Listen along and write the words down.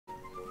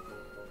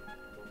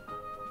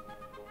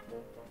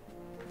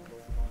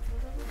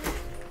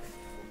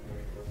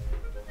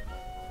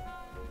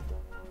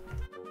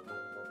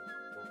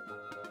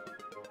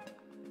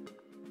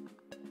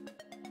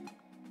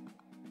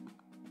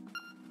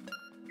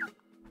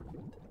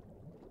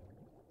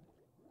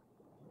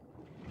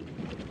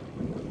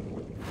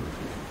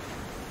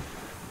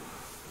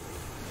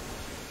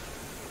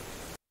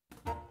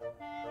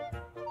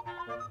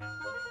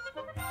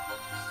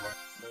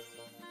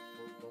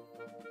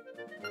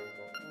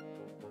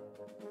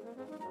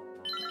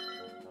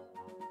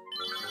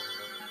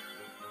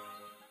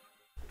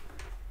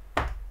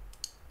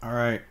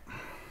Alright.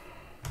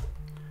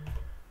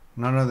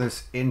 None of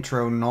this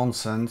intro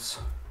nonsense.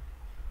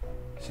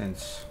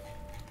 Since,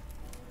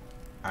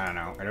 I don't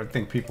know, I don't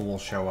think people will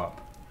show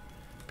up.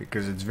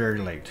 Because it's very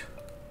late.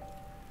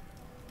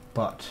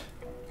 But,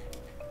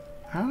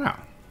 I don't know.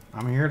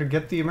 I'm here to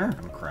get the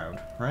American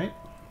crowd, right?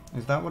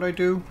 Is that what I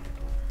do?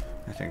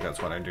 I think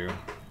that's what I do.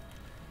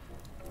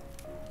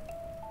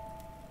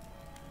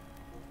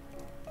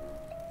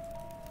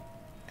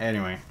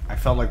 Anyway, I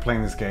felt like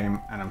playing this game,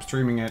 and I'm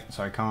streaming it,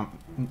 so I can't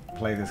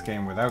play this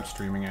game without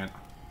streaming it.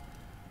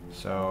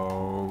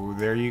 So,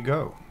 there you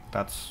go.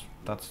 That's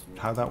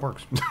how that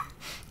works.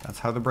 That's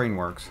how the brain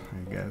works,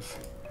 I guess.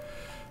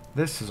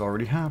 This has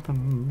already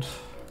happened.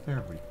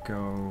 There we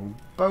go.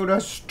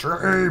 Bogle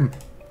stream!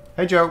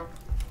 Hey, Joe!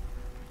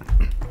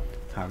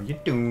 How you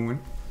doing?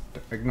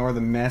 Ignore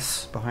the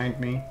mess behind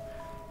me.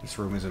 This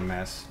room is a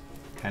mess.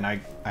 And I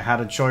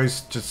had a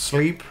choice to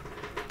sleep,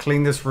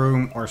 clean this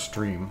room, or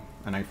stream.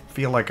 And I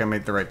feel like I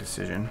made the right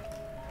decision.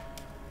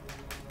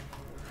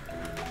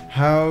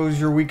 How's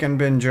your weekend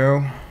been,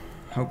 Joe?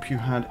 Hope you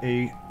had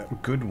a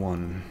good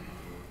one.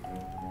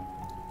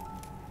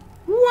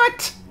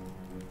 What?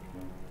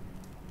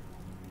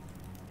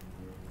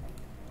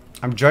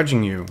 I'm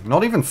judging you.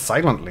 Not even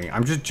silently.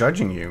 I'm just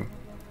judging you.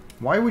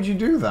 Why would you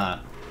do that?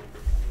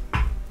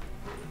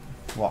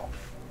 Well,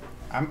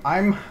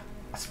 I'm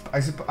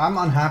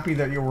unhappy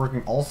that you're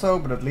working also,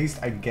 but at least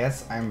I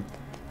guess I'm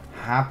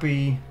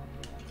happy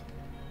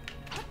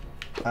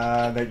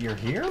that you're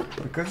here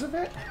because of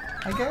it,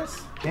 I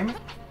guess. Damn it.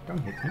 Don't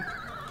hit me.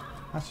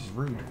 That's just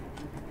rude.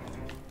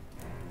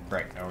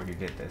 Right, I already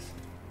did this.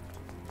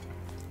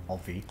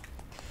 Alt V.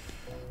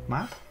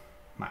 Map?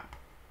 Map.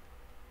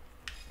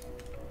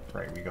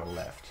 Right, we go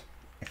left,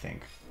 I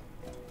think.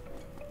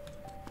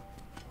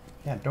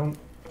 Yeah, don't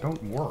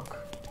work.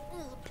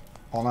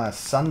 On a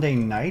Sunday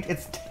night?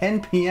 It's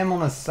 10 p.m.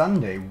 on a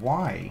Sunday.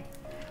 Why?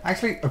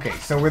 Actually, okay,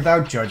 so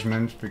without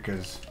judgment,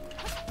 because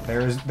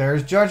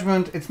there's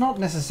judgment. It's not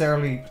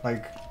necessarily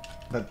like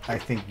that I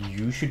think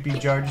you should be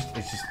judged.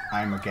 It's just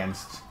I'm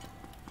against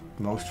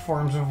most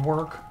forms of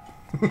work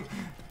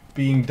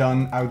being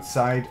done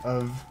outside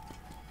of,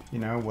 you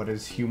know, what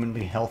is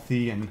humanly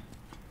healthy and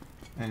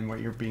what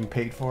you're being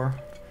paid for.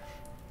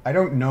 I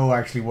don't know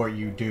actually what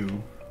you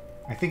do.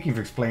 I think you've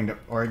explained it,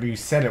 or you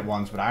said it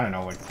once, but I don't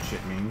know what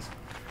shit means.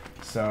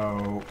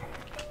 So,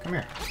 come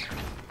here.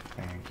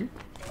 Thank you.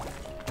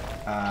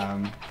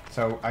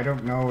 So I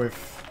don't know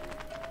if...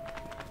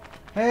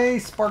 Hey,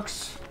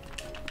 Sparks!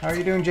 How are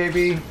you doing,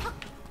 JB?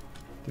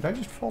 Did I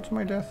just fall to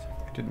my death?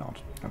 I did not.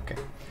 Okay.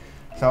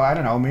 So, I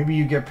don't know, maybe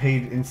you get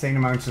paid insane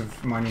amounts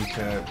of money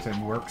to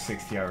work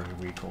 60 hours a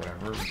week or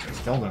whatever, which I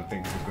still don't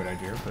think is a good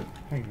idea, but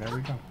hey, there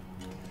we go.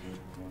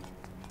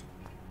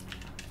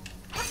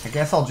 I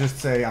guess I'll just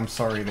say I'm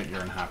sorry that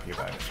you're unhappy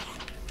about it.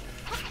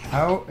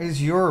 How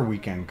is your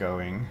weekend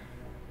going?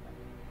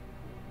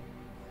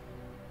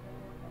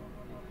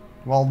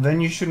 Well, then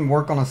you shouldn't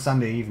work on a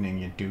Sunday evening,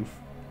 you doof.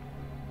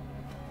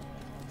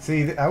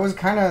 See, I was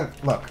kind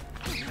of... Look.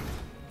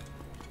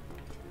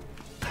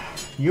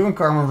 You and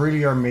Carmen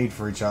really are made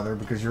for each other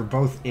because you're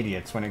both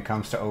idiots when it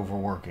comes to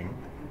overworking.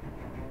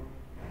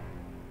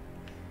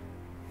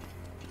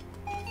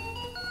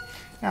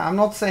 Now, I'm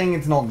not saying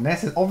it's not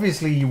necessary.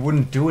 Obviously, you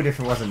wouldn't do it if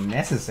it wasn't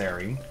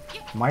necessary.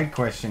 My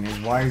question is,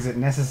 why is it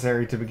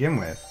necessary to begin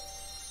with?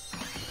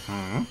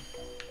 Hmm?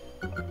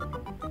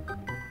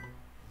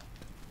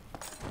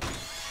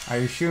 I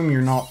assume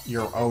you're not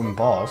your own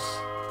boss.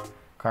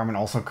 Carmen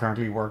also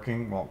currently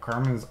working. Well,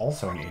 Carmen is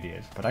also an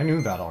idiot, but I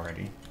knew that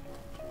already.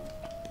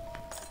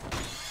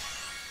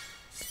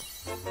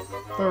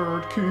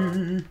 Third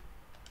key.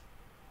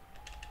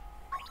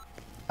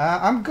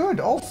 I'm good.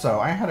 Also,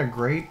 I had a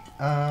great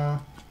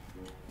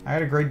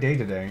day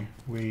today.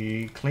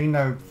 We cleaned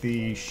out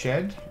the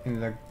shed in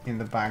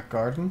the back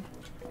garden,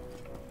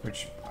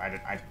 which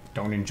I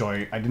don't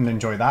enjoy. I didn't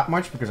enjoy that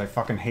much because I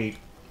fucking hate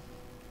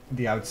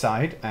the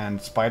outside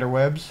and spider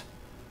webs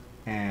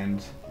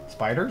and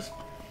spiders.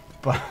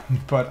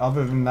 But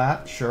other than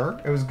that,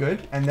 sure, it was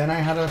good. And then I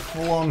had a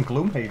full-on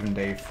Gloomhaven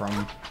day from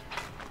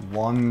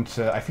 1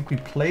 to... I think we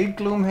played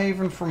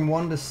Gloomhaven from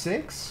 1 to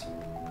 6?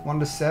 1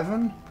 to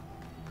 7?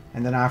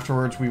 And then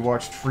afterwards we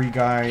watched Free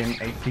Guy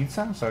and ate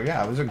pizza. So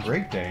yeah, it was a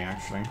great day,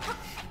 actually.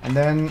 And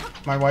then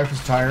my wife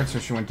was tired, so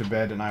she went to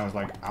bed, and I was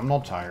like, I'm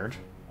not tired.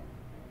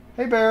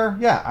 Hey, Bear.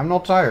 Yeah, I'm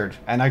not tired.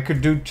 And I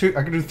could do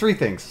 3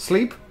 things.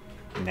 Sleep?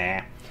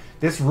 Nah.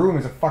 This room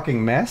is a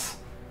fucking mess.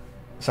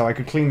 So I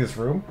could clean this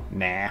room?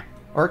 Nah.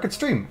 Or I could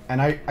stream.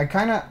 And I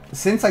kind of,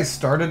 since I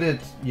started it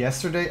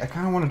yesterday, I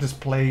kind of want to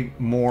just play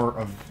more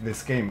of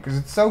this game. Because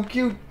it's so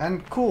cute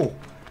and cool.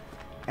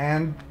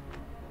 And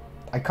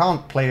I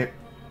can't play it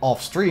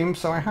off stream,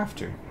 so I have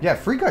to. Yeah,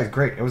 Free Guy's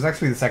great. It was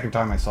actually the second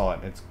time I saw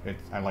it.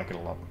 I like it a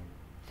lot.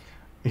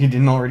 You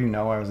didn't already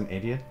know I was an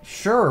idiot?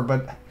 Sure,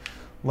 but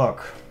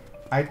look,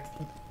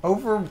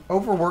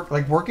 overwork,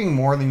 like working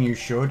more than you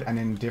should and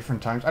in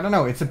different times. I don't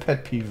know, it's a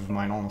pet peeve of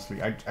mine,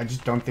 honestly. I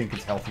just don't think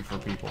it's healthy for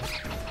people.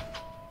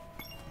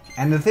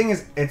 And the thing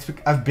is,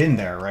 I've been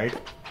there, right?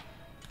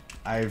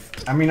 I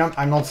mean,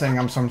 I'm not saying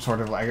I'm some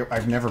sort of,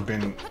 I've never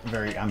been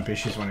very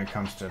ambitious when it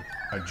comes to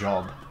a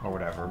job or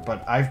whatever,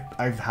 but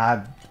I've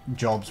had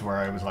jobs where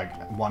I was like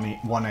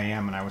 1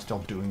 a.m. and I was still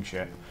doing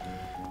shit.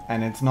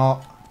 And it's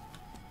not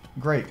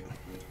great.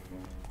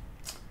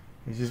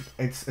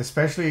 It's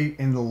especially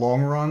in the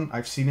long run,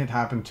 I've seen it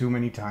happen too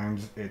many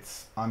times,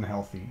 it's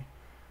unhealthy.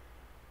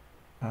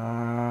 Where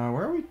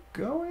are we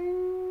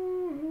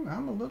going?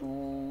 I'm a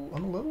little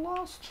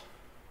lost.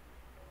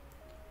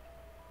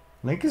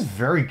 Link is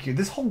very cute.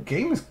 This whole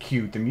game is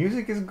cute. The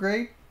music is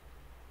great.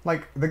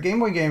 Like, the Game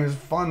Boy game is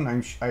fun,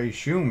 I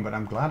assume, but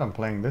I'm glad I'm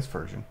playing this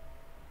version.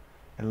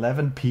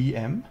 11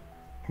 p.m.?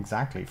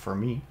 Exactly, for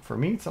me. For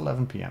me, it's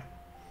 11 p.m.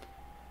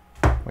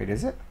 Wait,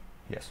 is it?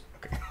 Yes,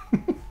 okay.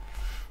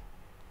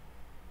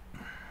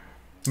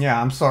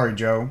 Yeah, I'm sorry,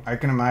 Joe. I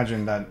can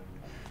imagine that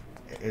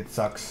it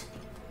sucks.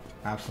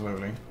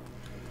 Absolutely.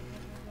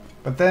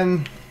 But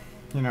then,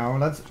 you know,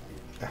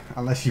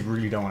 unless you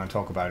really don't want to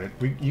talk about it,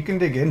 you can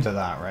dig into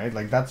that, right?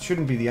 Like, that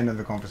shouldn't be the end of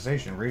the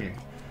conversation, really.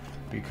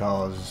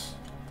 Because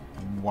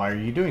why are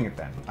you doing it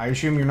then? I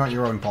assume you're not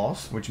your own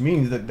boss, which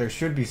means that there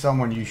should be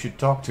someone you should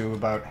talk to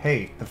about,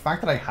 hey, the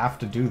fact that I have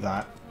to do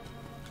that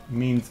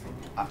means,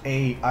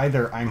 A,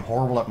 either I'm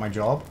horrible at my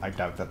job, I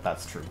doubt that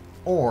that's true,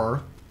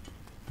 or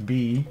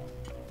B,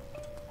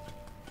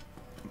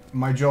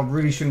 my job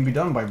really shouldn't be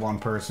done by one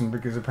person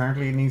because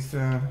apparently it needs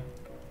to...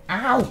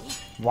 Ow!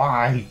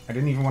 Why? I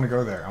didn't even want to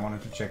go there. I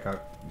wanted to check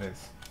out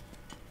this.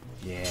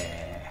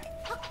 Yeah.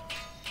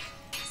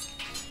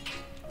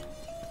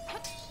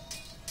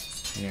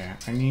 Yeah,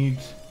 I need...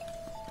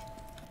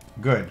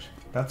 Good.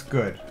 That's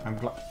good. I'm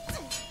glad...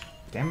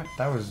 Damn it,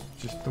 that was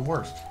just the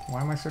worst.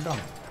 Why am I so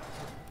dumb?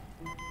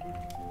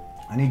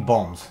 I need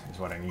bombs, is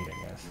what I need,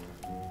 I guess.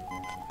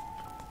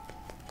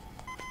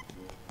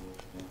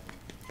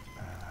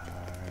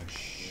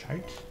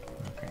 Shite?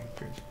 Okay,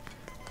 good.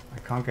 I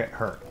can't get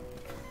hurt.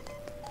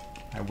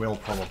 I will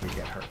probably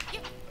get hurt.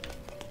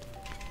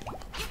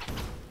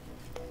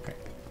 Okay.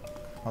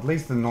 Well, at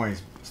least the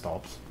noise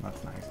stops.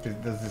 That's nice.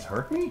 Does this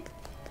hurt me?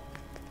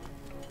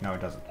 No,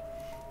 it doesn't.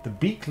 The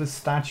beakless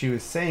statue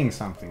is saying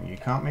something. You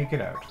can't make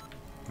it out.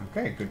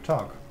 Okay, good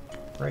talk.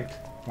 Great.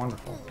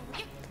 Wonderful.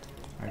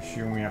 I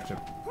assume we have to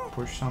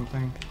push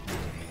something.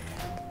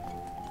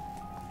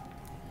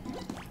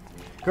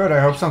 Good, I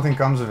hope something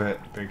comes of it,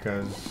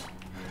 because...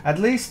 At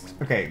least,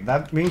 okay,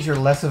 that means you're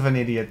less of an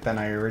idiot than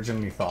I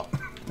originally thought,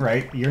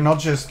 right? You're not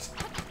just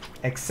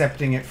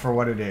accepting it for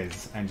what it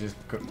is and just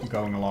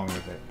going along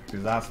with it,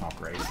 because that's not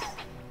great.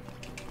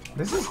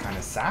 This is kind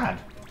of sad.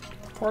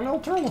 Poor little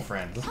turtle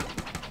friends.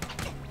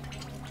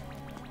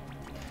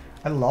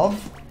 I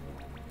love...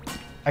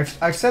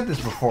 I've said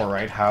this before,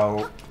 right?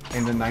 How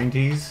in the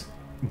 90s,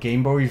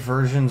 Game Boy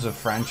versions of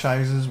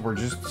franchises were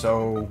just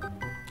so...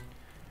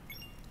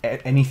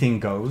 anything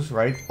goes,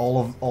 right?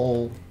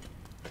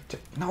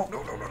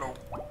 No.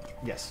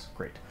 Yes,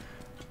 great.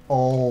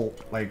 All,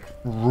 like,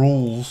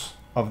 rules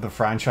of the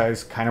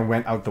franchise kind of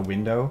went out the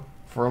window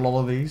for a lot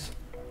of these.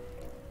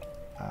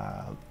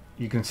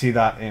 You can see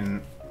that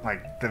in,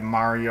 like, the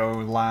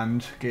Mario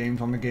Land games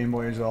on the Game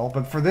Boy as well.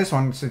 But for this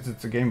one, since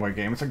it's a Game Boy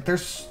game, it's like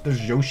there's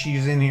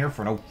Yoshi's in here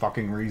for no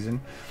fucking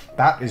reason.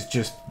 That is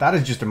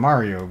just a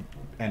Mario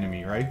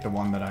enemy, right? The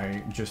one that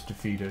I just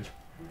defeated.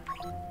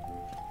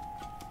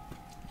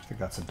 I think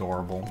that's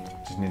adorable.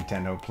 Just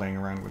Nintendo playing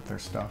around with their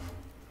stuff.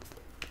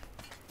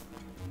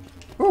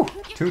 Ooh,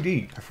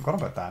 2D. I forgot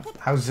about that.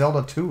 How's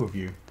Zelda 2 of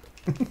you?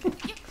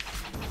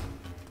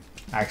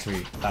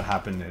 Actually, that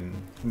happened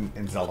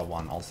in Zelda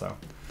 1 also.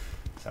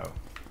 So,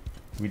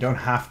 we don't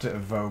have to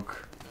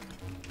evoke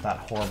that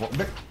horrible...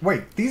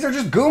 Wait, these are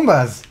just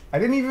Goombas!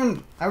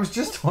 I was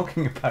just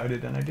talking about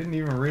it and I didn't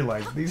even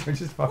realize. These are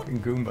just fucking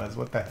Goombas.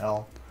 What the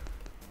hell?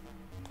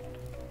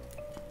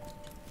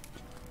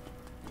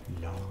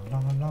 La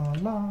la la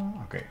la.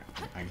 Okay,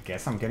 I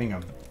guess I'm getting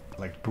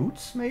like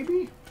boots,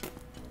 maybe?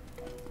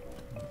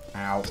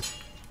 Ow.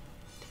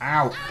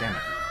 Ow! Damn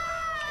it.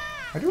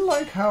 I do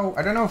like how...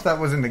 I don't know if that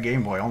was in the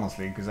Game Boy,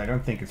 honestly, because I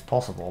don't think it's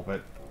possible,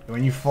 but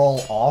when you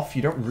fall off,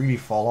 you don't really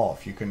fall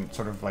off. You can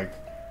sort of, like,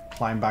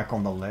 climb back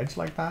on the ledge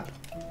like that.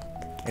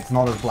 It's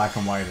not as black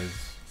and white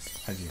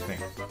as you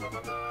think.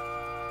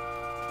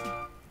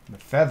 The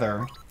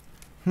feather?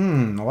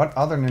 What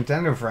other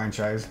Nintendo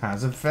franchise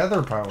has a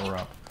feather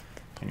power-up?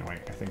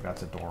 Anyway, I think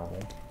that's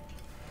adorable.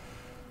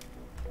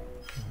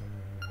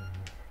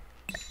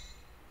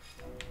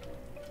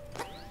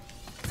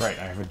 Right,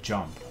 I have a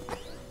jump.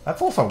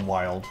 That's also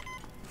wild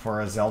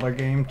for a Zelda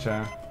game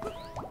to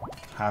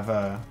have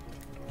a,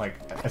 like,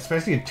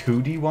 especially a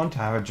 2D one to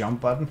have a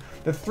jump button.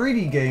 The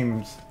 3D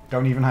games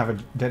don't even have a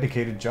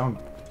dedicated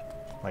jump,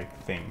 like,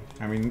 thing.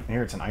 I mean,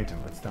 here it's an item,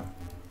 but still.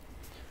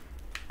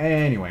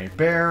 Anyway,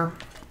 Bear,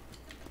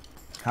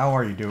 how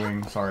are you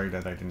doing? Sorry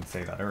that I didn't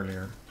say that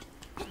earlier.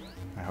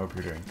 I hope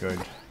you're doing good.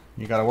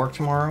 You gotta work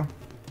tomorrow?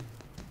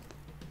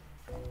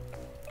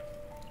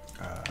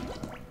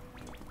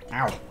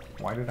 Ow!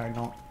 Why did I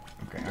not...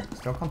 Okay, I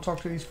still can't talk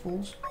to these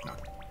fools? No.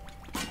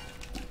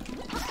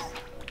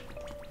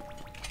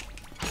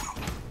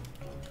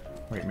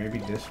 Wait, maybe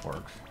this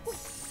works.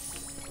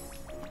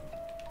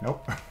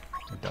 Nope,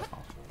 it does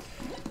not.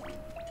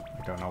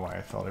 I don't know why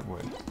I thought it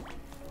would.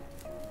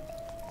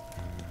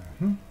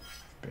 Been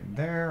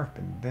there,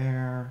 been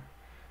there.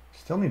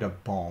 Still need a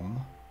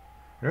bomb.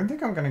 I don't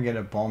think I'm gonna get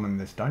a bomb in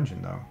this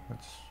dungeon though.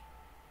 That's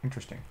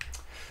interesting.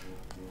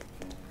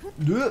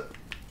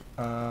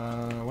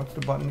 What's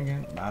the button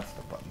again? That's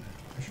the button.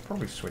 I should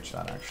probably switch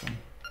that actually.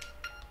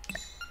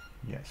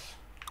 Yes,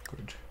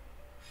 good.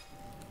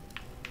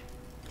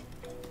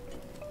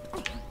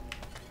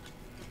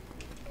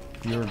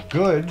 You're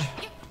good.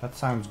 That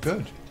sounds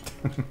good.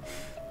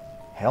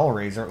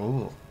 Hellraiser.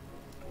 Ooh.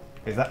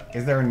 Is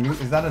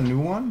that a new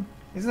one?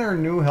 Isn't there a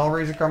new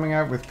Hellraiser coming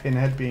out with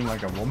Pinhead being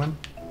like a woman?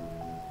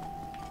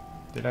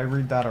 Did I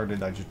read that or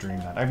did I just dream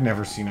that? I've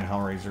never seen a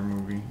Hellraiser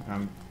movie.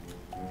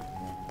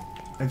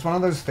 It's one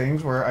of those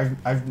things where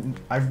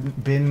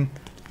I've been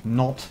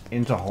not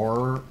into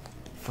horror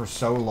for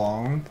so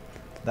long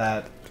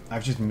that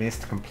I've just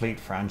missed complete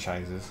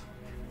franchises.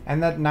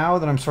 And that now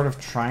that I'm sort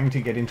of trying to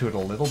get into it a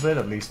little bit,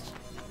 at least,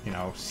 you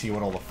know, see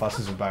what all the fuss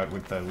is about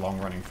with the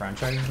long-running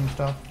franchises and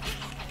stuff.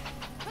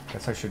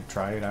 Guess I should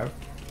try it out.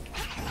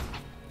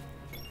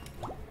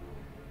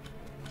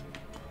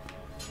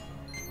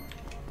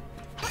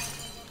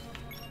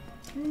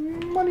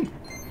 Money!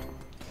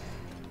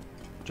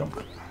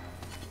 Jump.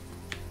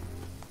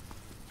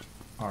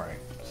 Alright,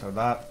 so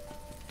that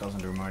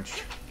doesn't do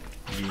much.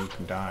 You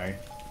can die.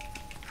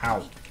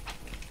 Ow!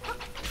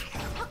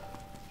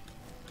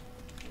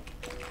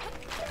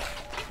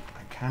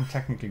 I can't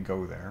technically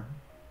go there.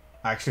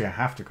 Actually, I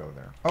have to go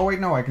there. Oh wait,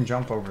 no, I can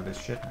jump over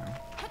this shit now.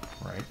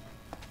 Right.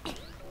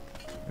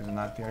 Isn't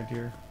that the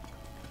idea?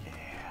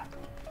 Yeah.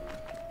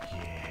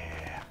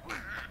 Yeah.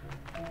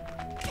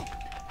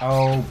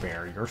 Oh,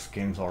 Bear, your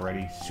skin's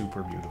already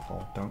super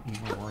beautiful. Don't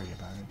even worry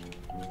about it.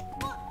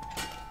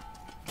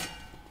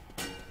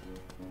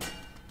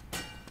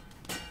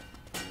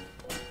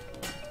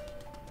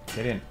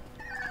 Get in.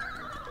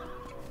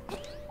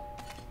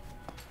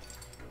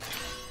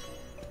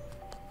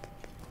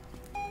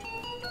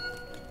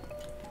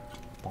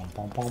 Boom,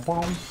 boom, boom,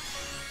 boom.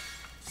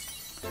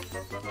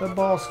 The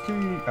boss key.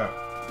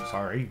 Oh,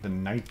 sorry, the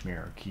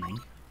nightmare key.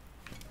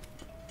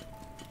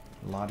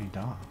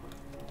 La-di-da.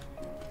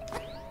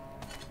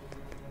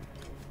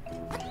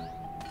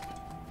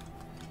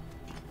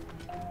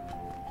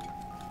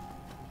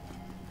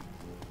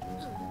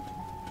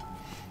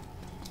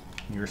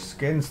 Your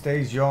skin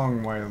stays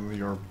young while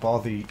your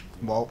body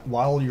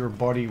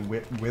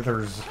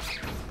withers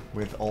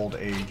with old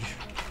age.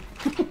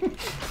 I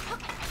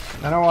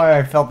don't know why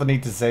I felt the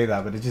need to say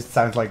that, but it just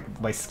sounds like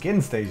my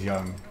skin stays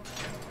young.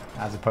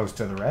 As opposed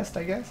to the rest,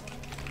 I guess.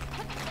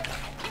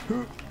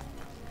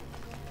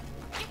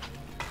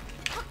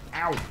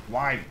 Ow!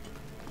 Why?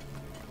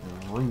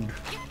 Rude.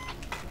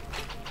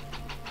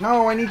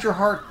 No, I need your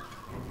heart.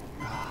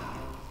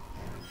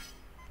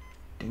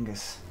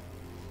 Dingus.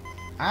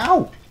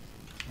 Ow!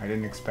 I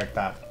didn't expect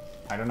that.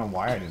 I don't know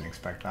why I didn't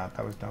expect that.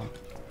 That was dumb.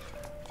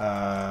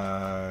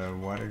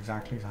 What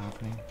exactly is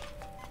happening?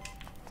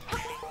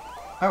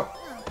 Oh!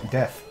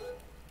 Death.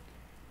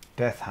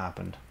 Death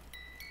happened.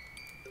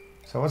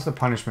 So what's the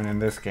punishment in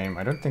this game?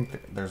 I don't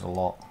think there's a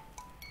lot.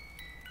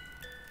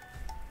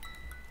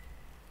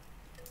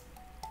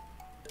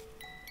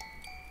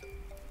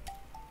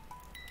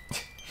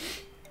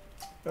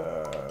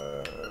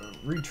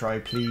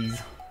 Retry, please.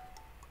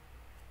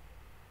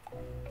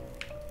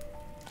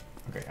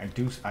 Okay,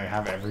 I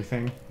have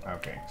everything.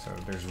 Okay, so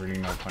there's really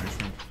no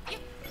punishment.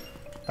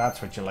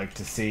 That's what you like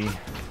to see.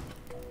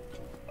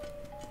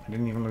 I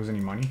didn't even lose any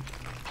money.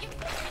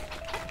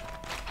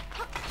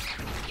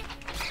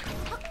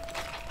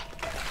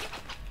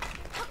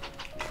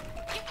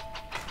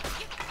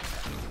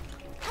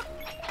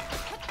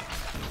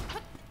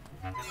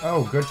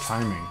 Oh, good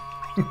timing.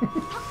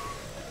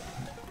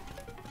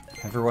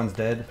 Everyone's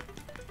dead.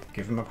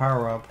 Give him a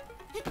power up.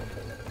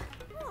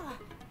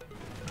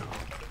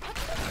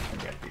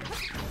 Forget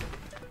these.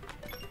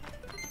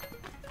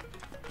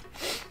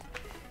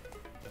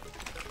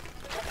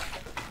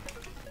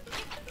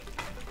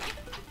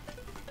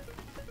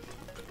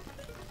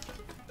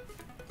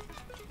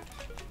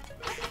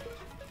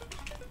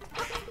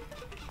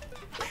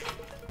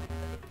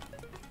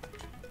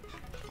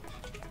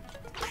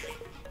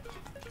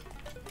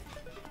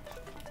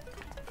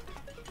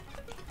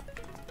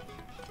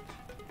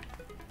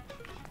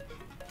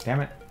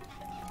 Damn it.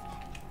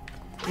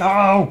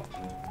 No!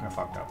 I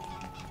fucked up.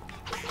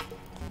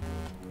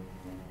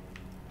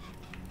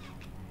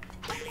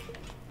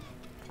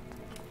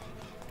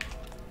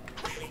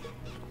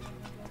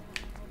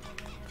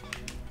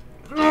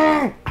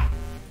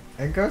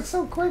 It goes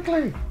so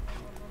quickly.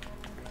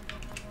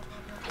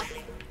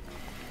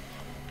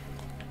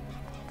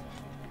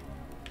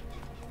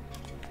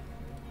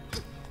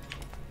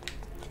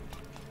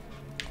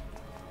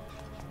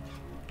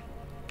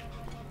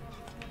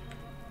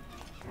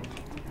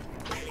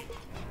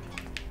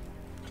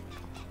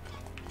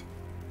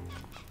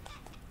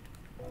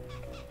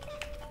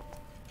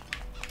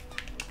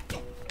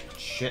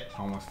 Shit,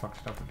 almost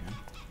fucked it up again.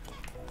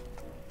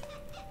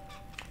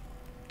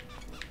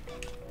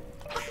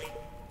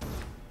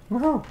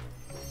 Woohoo!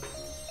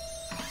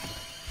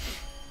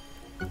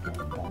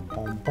 Bom, bom,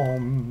 bom,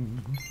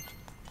 bom.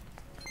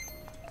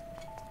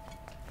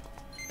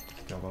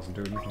 Still doesn't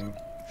do anything.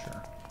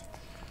 Sure.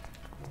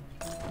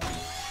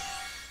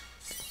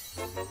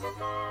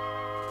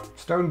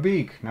 Stone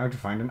beak. Now to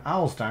find an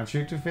owl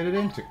statue to fit it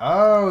into.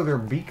 Oh, they're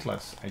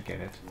beakless. I get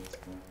it.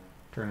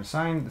 Turn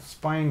aside the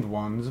spined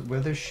ones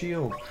with a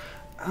shield.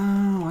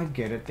 Oh, I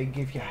get it. They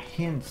give you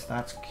hints.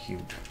 That's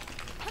cute.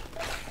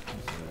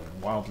 It's,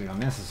 wildly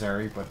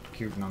unnecessary, but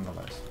cute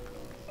nonetheless.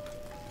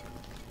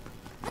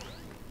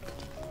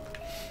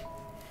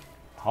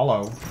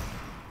 Hollow.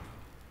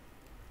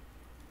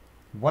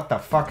 What the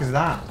fuck is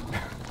that?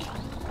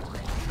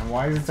 And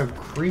why is it so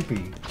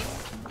creepy?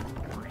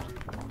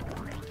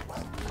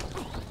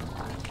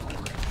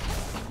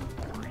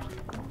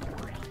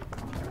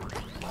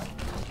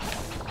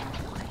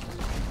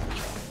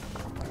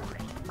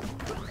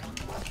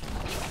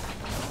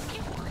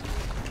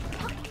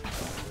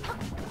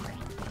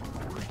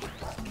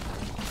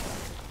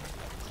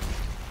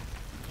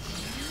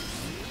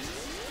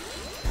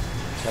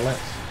 Kill it.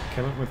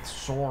 Kill it with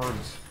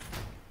swords.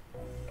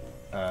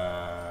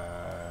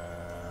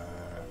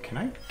 Can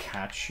I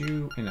catch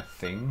you in a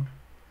thing?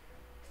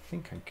 I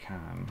think I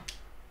can.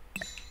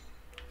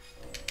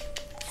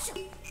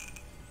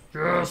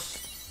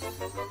 Yes!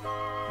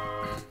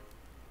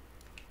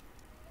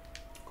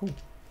 Cool.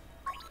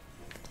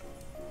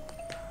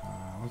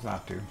 What does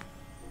that do?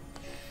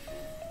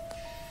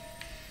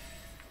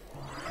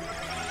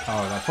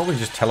 Oh, that probably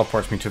just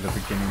teleports me to the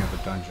beginning of the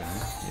dungeon.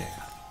 Yeah.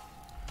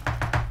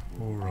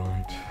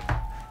 Alright.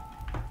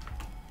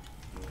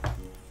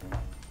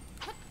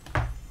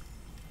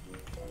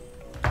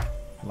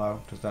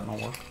 Hello? Does that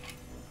not work?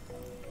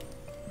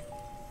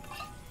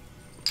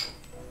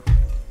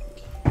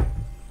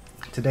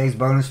 Today's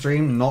bonus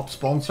stream not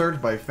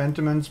sponsored by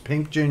Fentiman's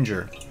Pink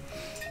Ginger.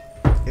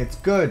 It's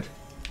good.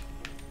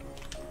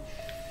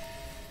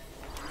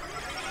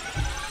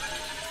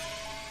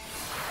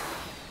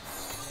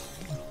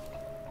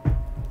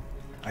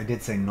 I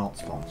did say not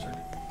sponsored.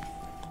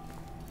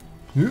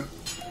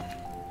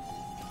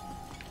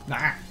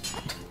 Nah.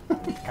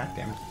 God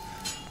damn it.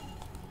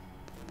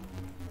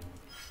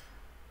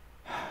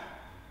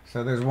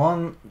 So there's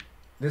one.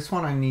 This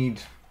one I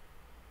need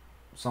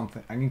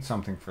something. I need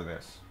something for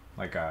this,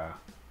 like a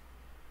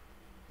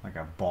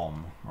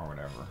bomb or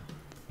whatever.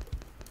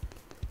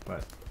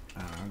 But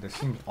I don't know. This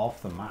seems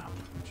off the map,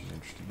 which is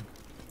interesting.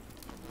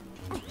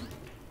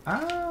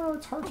 Oh,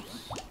 it's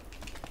hearts.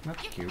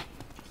 That's cute.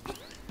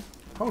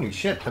 Holy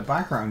shit! The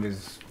background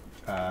is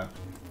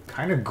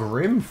kind of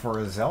grim for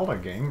a Zelda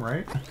game,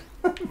 right?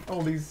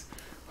 All these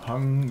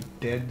hung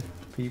dead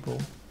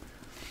people.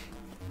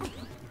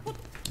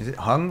 Is it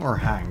hung or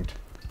hanged?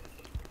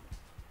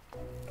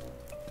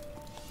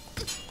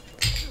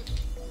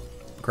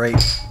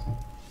 Great.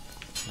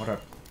 What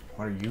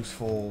a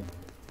useful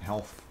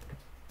health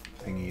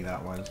thingy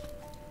that was.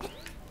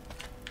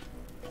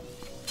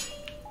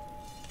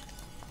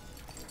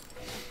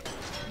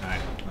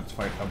 Alright, let's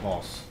fight a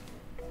boss.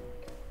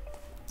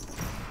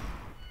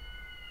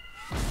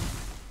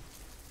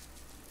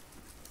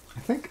 I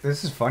think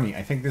this is funny.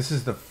 I think this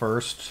is the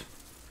first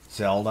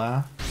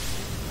Zelda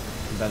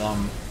that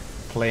I'm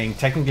playing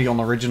technically on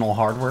original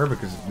hardware,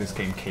 because this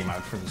game came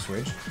out for the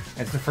Switch.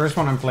 It's the first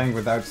one I'm playing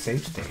without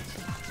save state.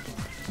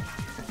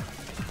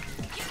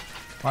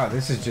 Wow,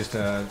 this is just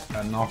a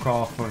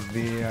knockoff of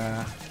the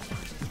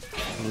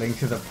Link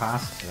to the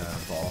Past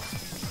boss.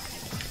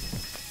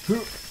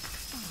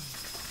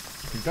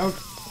 Don't!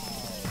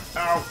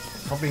 Ow!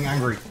 Stop being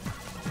angry.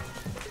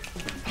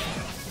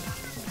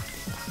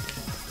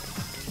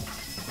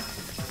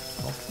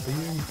 Stop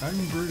being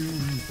angry.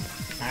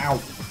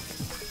 Ow!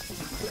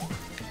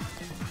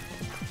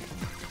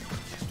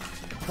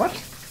 What?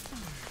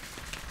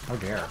 How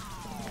dare.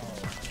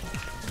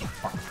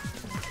 Fuck.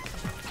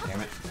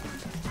 Damn it.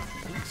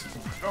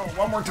 Oh,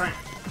 one more time.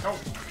 Oh.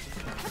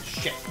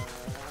 Shit.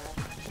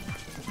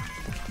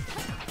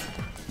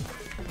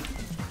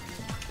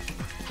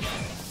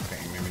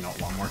 Okay, maybe not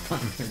one more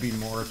time. Maybe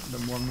more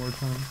than one more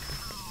time.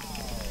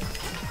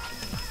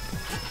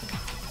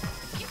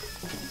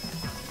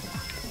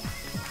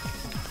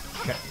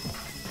 Shit.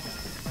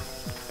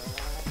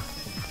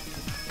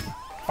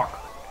 Fuck.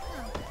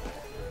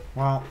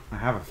 Well, I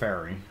have a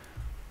fairy.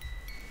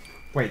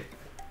 Wait.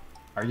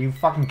 Are you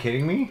fucking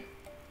kidding me?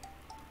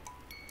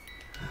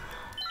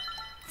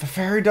 The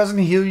fairy doesn't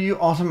heal you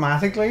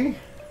automatically?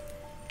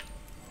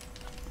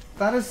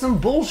 That is some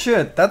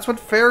bullshit. That's what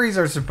fairies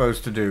are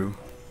supposed to do.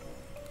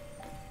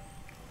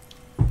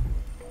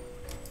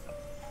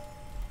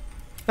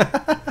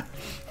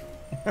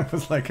 It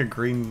was like a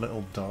green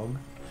little dog.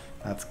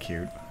 That's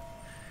cute.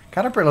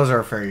 Caterpillars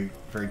are very,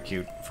 very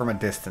cute. From a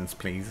distance,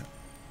 please.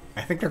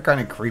 I think they're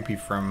kind of creepy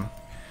from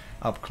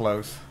up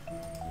close.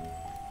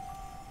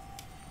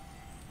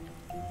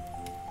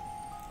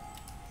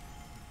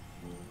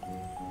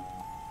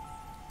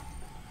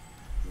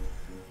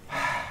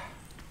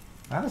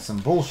 That is some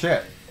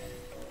bullshit.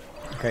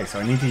 Okay, so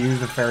I need to use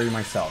the fairy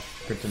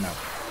myself. Good to know.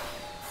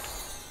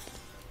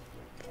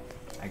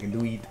 can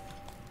do it.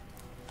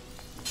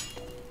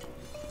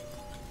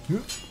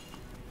 Yep.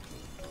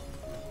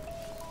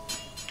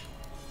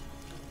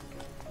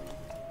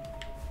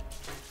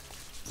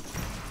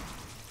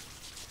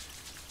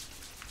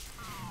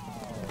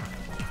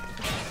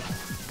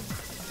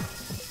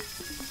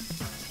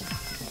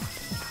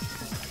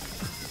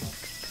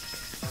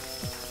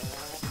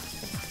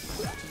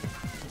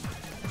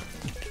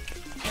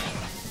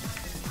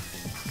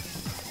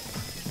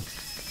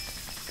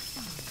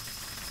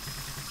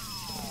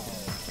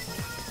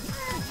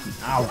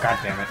 Oh, god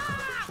damn it.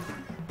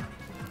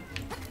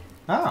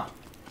 Oh.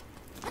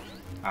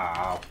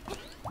 Oh.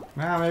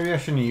 Well, maybe I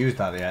shouldn't have used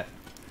that yet.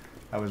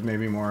 That was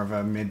maybe more of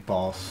a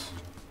mid-boss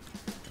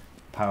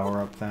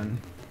power-up then.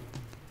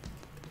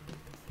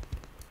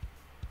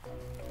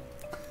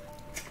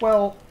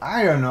 Well,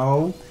 I don't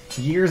know.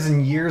 Years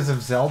and years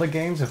of Zelda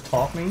games have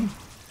taught me.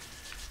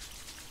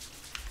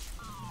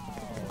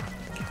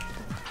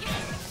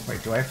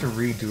 Wait, do I have to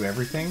redo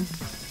everything?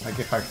 Like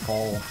if I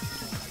fall...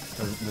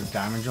 the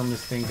damage on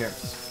this thing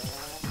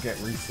get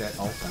reset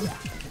also?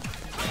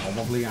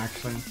 Probably,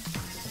 actually.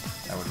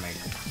 That would make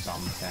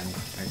some sense,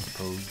 I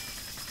suppose.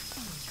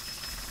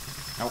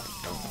 Nope,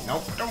 nope,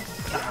 nope, nope!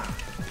 Ah,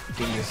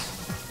 dingus.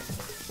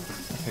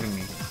 Stop hitting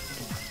me.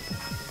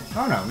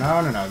 Oh no, no,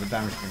 no, no, the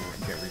damage can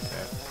get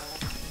reset.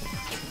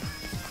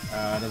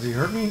 Does he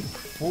hurt me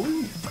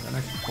fully? Then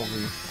I should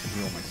probably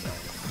heal myself.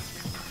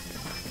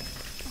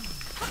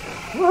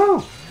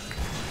 Woohoo!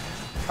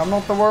 I'm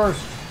not the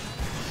worst!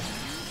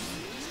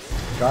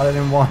 Got it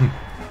in one.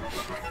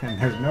 And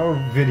there's no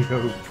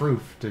video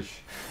proof to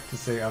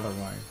say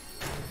otherwise.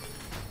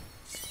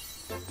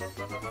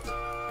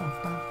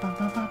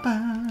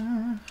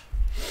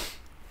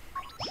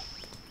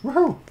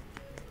 Woohoo!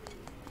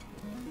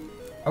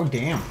 Oh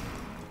damn.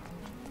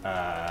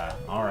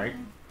 Alright.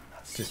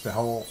 That's just the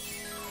whole...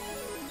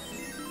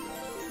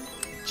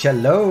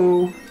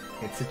 cello!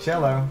 It's a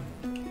cello.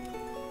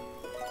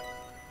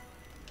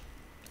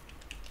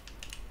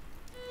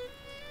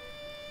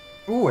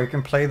 Ooh, I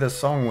can play this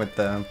song with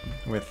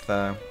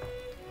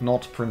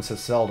not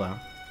Princess Zelda.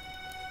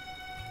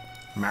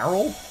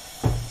 Meryl?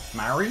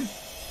 Mary?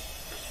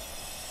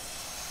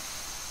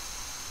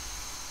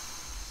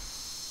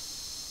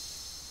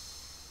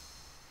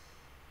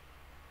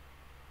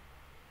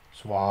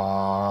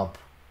 Swap.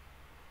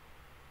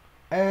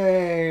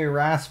 Hey,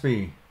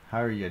 Raspy.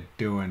 How are you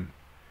doing?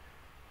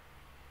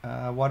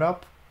 What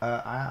up?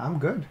 I'm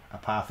good. A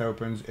path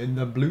opens in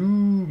the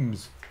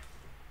blooms.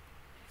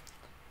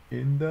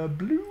 In the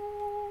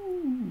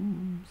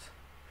blooms.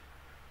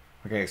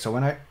 Okay, so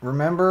when I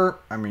remember...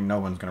 I mean, no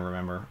one's going to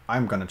remember.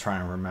 I'm going to try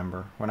and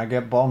remember. When I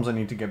get bombs, I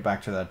need to get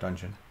back to that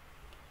dungeon.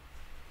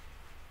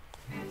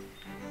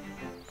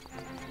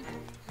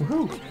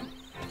 Woohoo!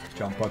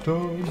 Jump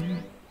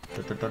button.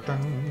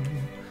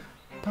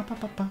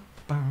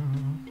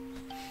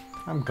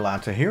 I'm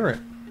glad to hear it.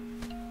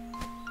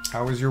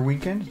 How was your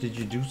weekend? Did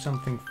you do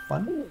something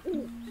fun?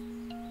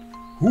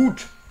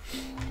 Hoot!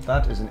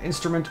 That is an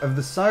instrument of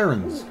the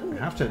sirens. I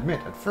have to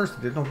admit, at first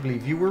I did not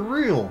believe you were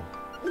real.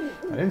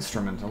 That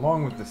instrument,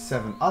 along with the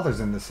 7 others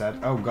in the set,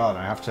 oh god,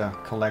 I have to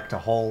collect a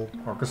whole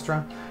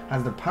orchestra,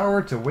 has the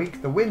power to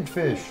wake the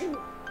windfish.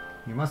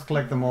 You must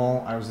collect them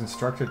all. I was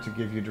instructed to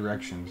give you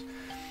directions.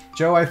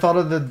 Joe, I thought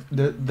of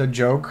the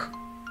joke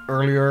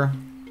earlier,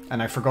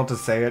 and I forgot to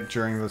say it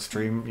during the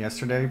stream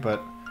yesterday,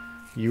 but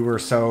you were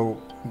so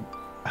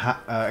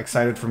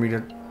excited for me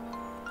to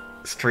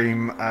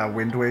stream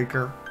Wind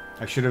Waker.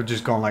 I should have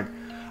just gone like,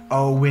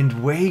 oh,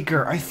 Wind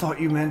Waker, I thought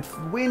you meant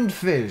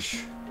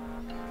windfish.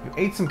 You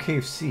ate some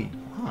KFC.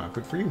 Ah,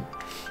 good for you.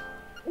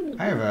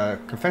 I have a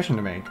confession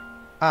to make.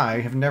 I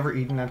have never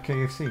eaten at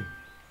KFC.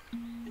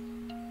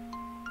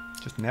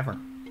 Just never.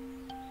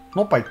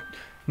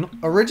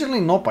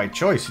 Originally not by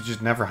choice, it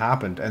just never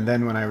happened. And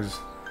then when I was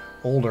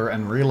older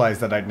and realized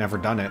that I'd never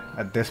done it,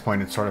 at this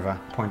point it's sort of a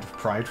point of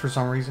pride for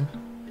some reason.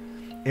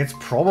 It's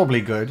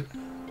probably good.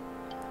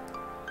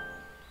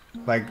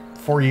 Like,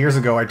 4 years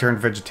ago I turned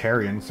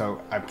vegetarian, so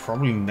I'm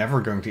probably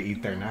never going to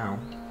eat there now.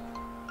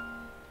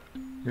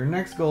 Your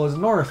next goal is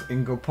north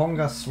in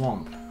Goponga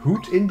Swamp.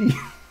 Hoot indeed.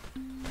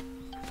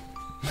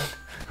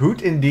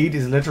 Hoot indeed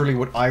is literally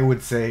what I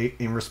would say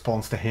in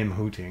response to him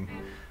hooting.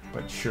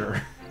 But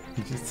sure,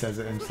 he just says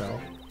it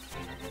himself.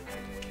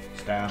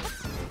 Stab.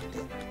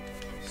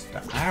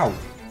 Stab. Ow!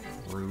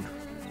 Rude.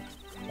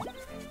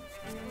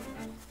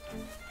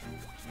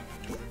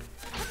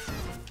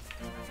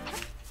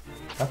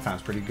 That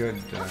sounds pretty good,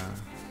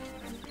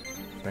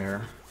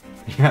 there.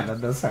 Yeah,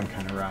 that does sound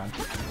kind of rad.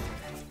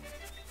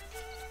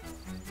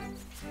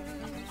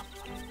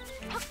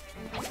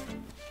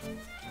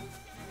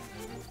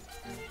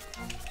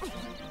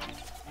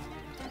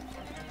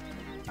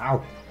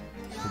 Ow!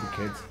 Stupid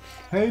kids.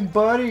 Hey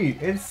buddy,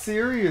 it's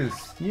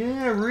serious.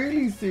 Yeah,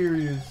 really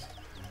serious.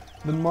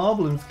 The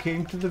moblins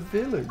came to the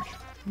village.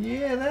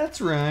 Yeah,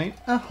 that's right.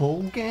 A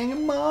whole gang of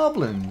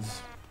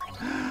moblins.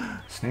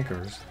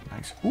 Snickers.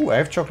 Nice. Ooh, I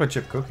have chocolate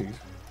chip cookies.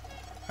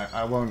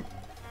 I won't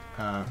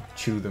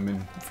chew them in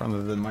front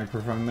of the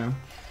microphone now.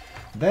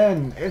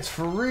 Then, it's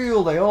for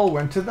real, they all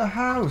went to the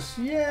house.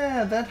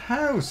 Yeah, that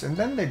house. And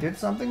then they did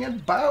something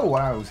at Bow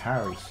Wow's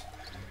house.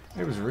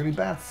 It was a really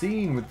bad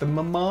scene with the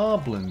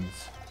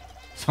Moblins.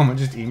 Someone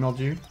just emailed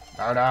you?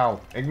 Oh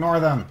no, ignore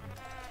them.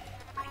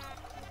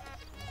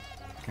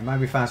 It might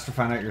be faster to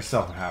find out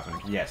yourself what happened.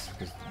 Yes,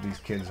 because these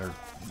kids are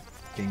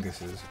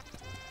dinguses.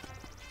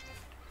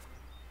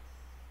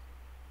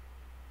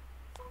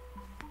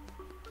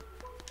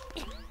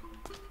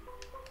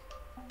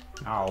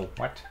 Oh,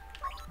 what?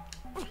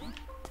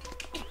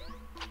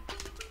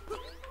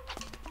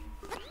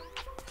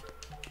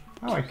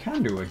 Oh, I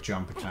can do a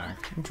jump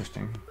attack.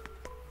 Interesting.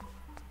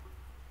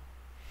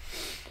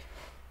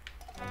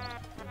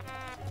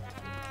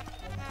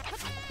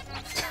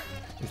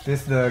 Is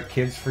this the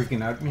kids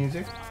freaking out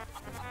music?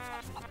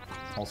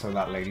 Also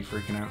that lady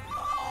freaking out.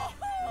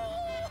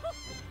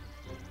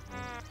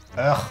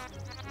 Ugh.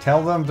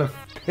 Tell them to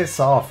piss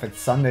off. It's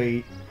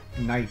Sunday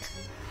night.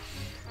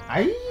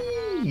 Aye,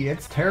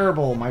 it's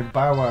terrible. My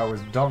Bow Wow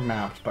was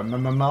dog-napped by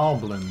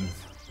Moblins.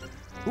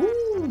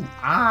 Ooh,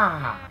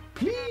 ah,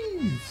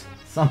 please.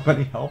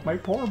 Somebody help my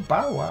poor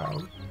Bow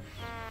Wow.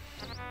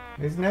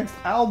 His next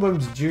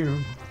album's due.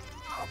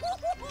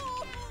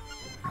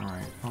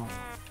 Alright, well,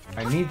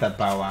 I need that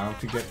Bow Wow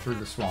to get through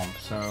the swamp,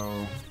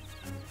 so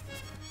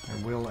I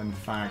will, in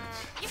fact...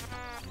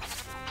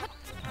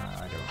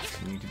 I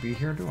don't need to be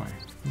here, do I?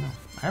 No.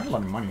 I have a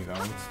lot of money, though.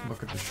 Let's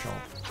look at the shop.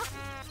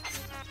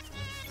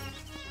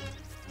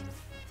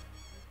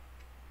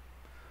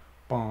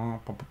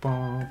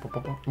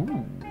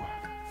 Ooh,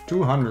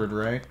 200,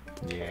 right?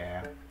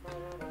 Yeah.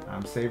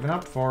 I'm saving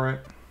up for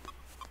it.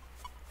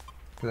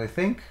 Because I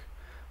think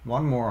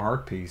one more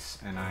heart piece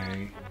and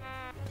I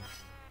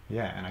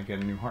get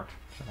a new heart.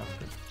 So that's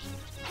good.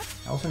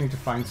 I also need to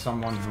find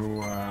someone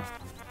who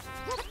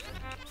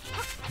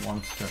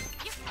wants to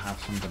have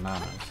some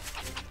bananas.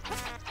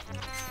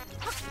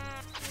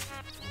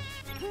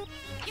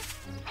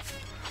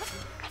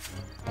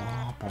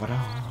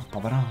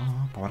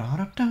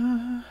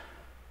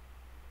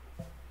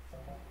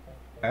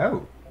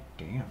 Oh,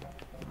 damn.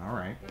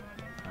 Alright.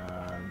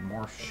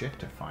 More shit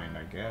to find,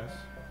 I guess.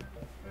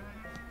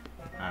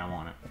 I don't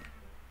want it.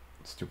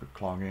 Stupid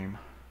claw game.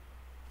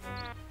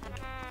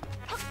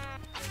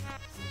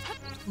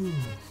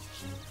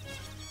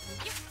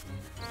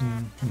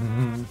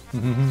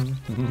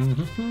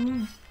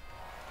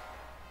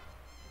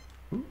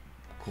 Ooh,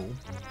 cool.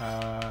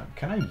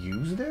 Can I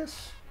use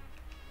this?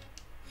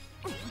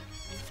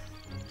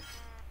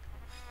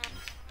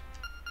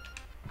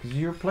 Because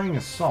you're playing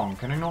a song,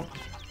 can I not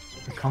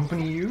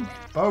accompany you?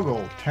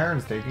 Bogle,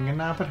 Terran's taking a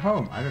nap at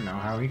home. I don't know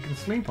how he can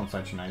sleep on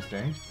such a nice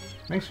day.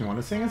 Makes me want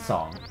to sing a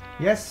song.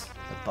 Yes,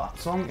 the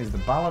song is the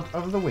Ballad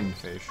of the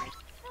Windfish.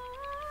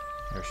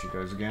 There she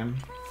goes again.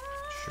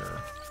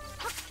 Sure.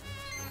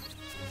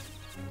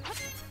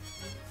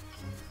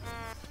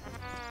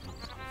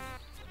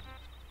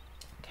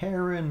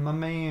 Terran, my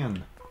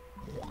man.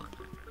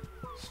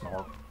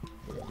 Snort.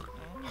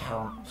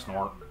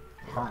 Snort.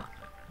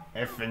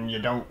 Effing you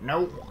don't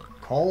know,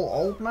 call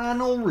old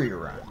man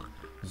O'Reara.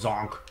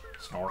 Zonk.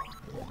 Snort.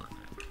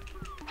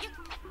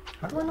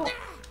 How do I know?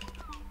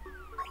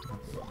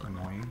 That's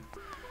annoying.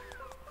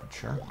 But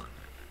sure.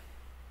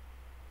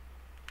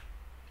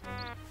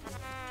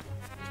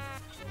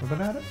 I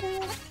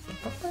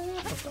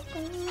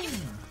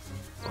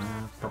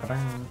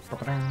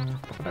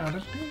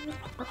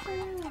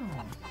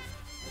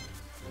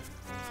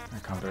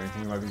can't do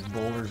anything about these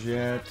boulders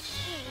yet.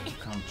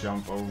 Can't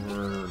jump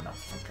over. No,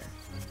 okay.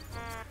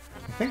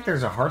 I think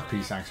there's a heart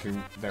piece actually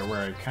there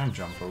where I can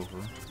jump over.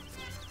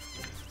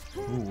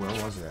 Ooh,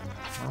 where was it?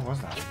 Where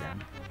was that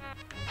again?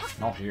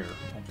 Not here,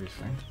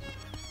 obviously.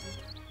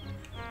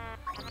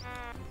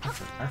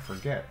 I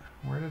forget.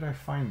 Where did I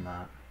find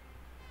that?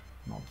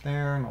 Not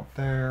there, not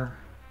there.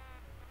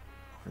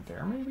 Over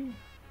there, maybe?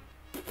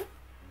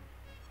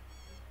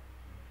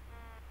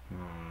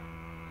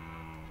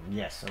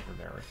 Yes, over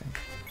there, I think.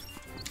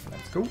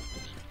 Let's go.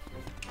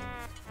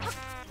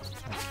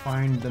 Let's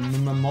find the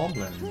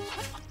Moblins.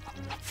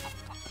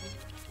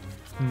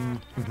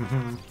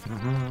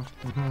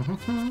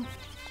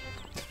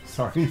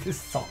 Sorry,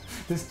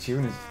 this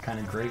tune is kind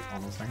of great,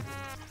 honestly.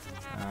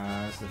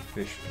 It's the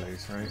fish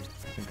place, right?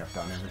 I think I've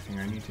done everything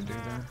I need to do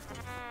there.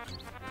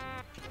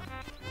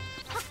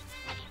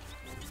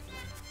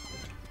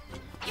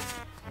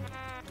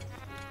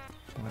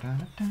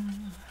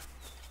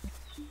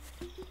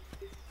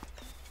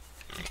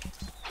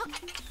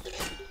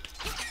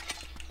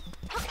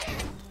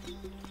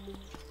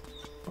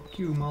 Fuck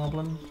you,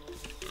 Moblin.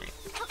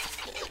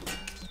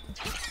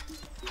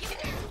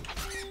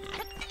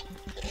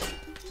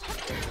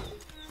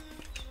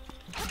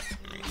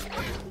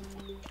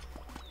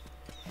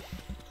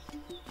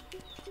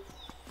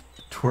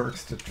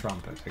 Twerks to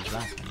trumpet,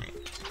 exactly.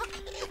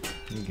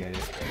 You get it.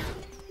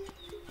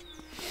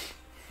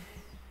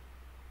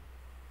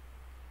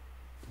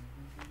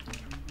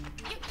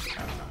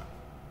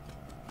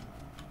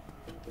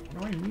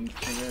 What do I need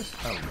for this?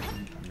 Oh,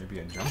 maybe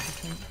a jump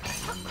attempt? I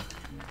don't remember.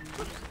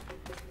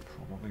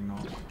 Probably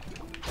not.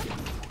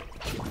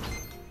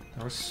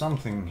 There was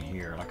something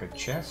here, like a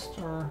chest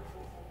or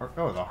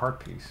oh, the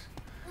heart piece.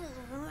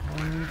 What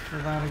do I need for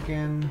that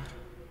again?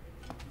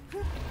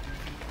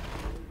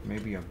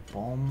 Maybe a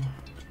bomb?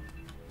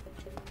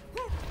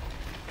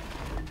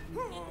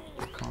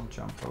 Can't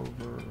jump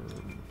over.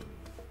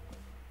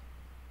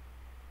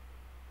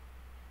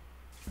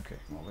 Okay,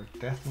 well there's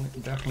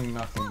definitely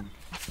nothing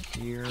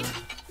here.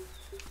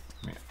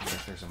 I mean, I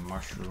guess there's a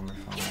mushroom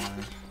if I want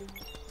it.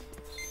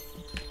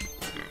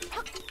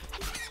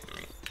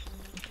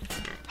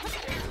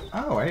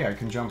 Oh, hey, I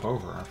can jump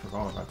over. I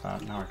forgot about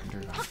that. Now I can do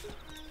that.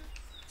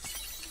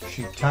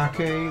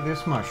 Shiitake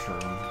this mushroom.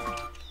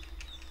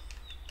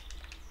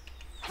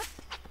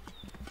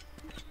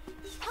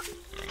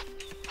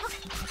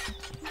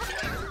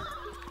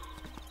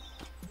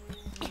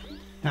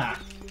 Ha!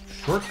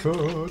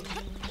 Shortcut!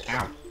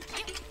 Ow!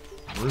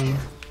 Rude.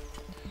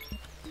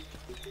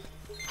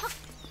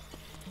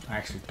 I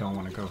actually don't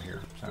want to go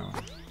here, so...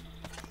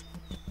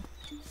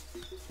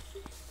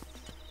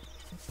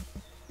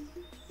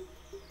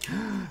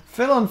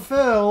 Fill and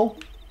fill!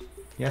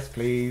 Yes,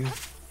 please.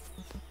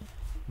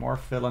 More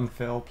fill and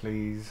fill,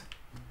 please.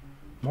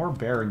 More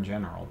bear in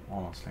general,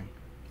 honestly.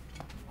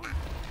 Okay,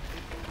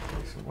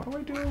 so what do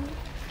I do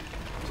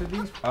to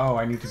these? Oh,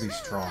 I need to be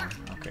strong.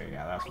 Okay,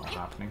 yeah, that's not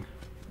happening.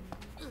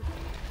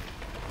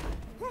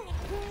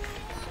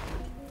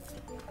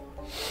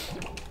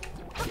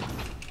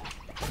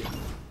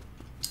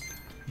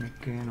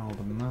 Making all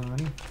the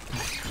money.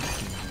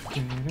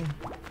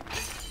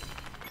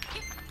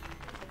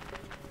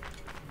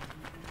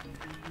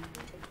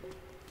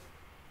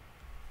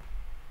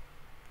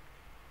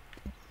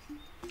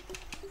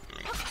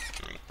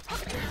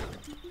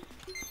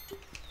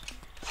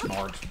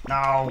 Snort.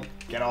 No!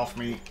 Get off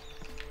me!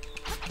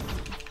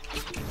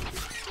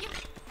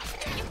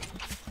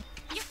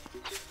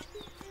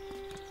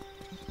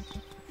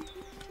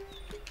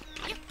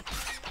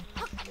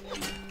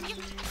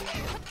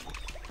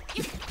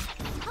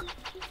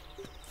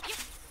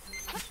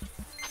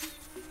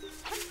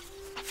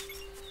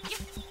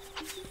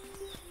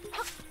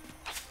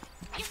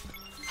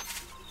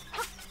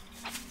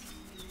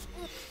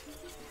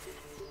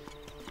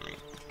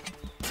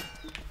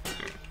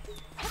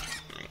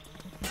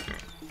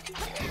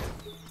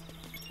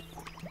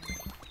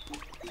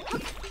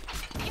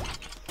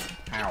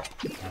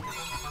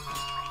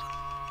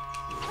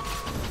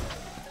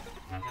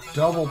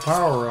 Double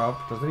power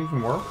up. Does it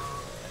even work?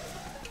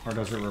 Or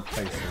does it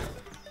replace it?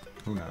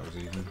 Who knows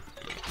even.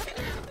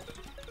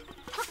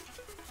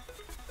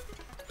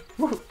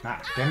 Woohoo!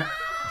 Ah, damn it.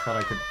 I thought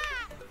I could.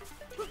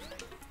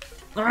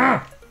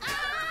 Ah!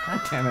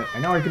 God damn it. I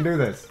know I can do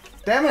this.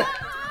 Damn it!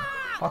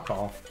 Fuck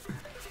off.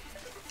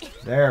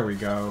 There we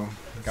go.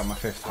 Got my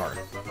 5th heart.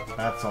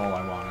 That's all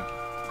I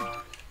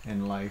wanted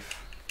in life.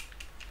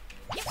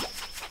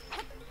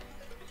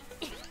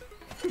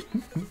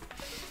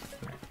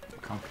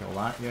 Can't kill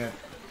that yet.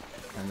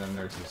 And then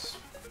there's this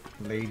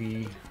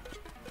lady.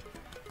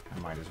 I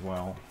might as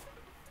well.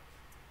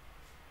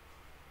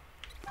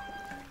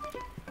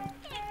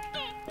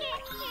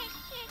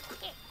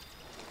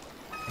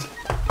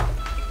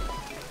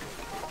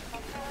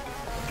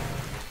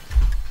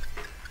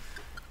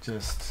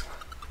 Just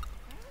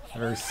a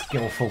very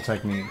skillful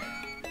technique.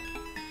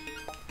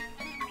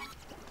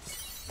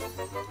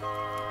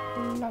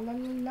 La la la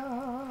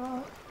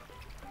la.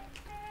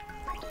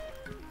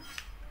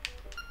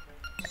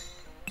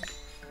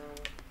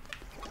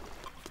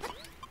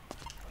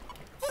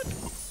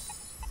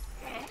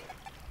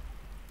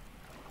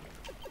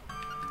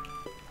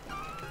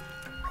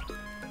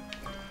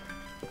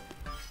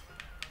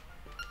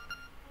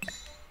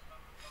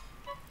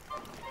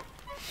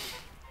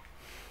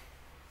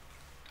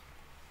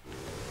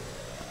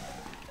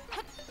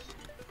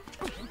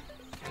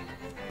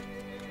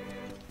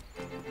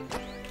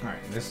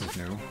 Alright, this is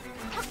new.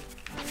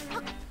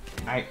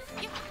 Hey,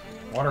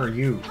 what are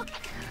you?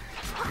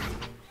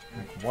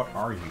 Like, what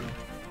are you?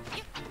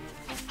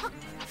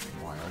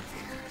 Wild.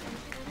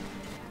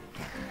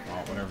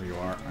 Well, whatever you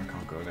are, I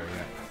can't go there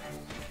yet.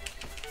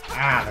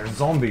 Ah, there's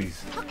zombies!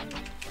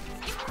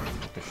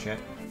 What the shit?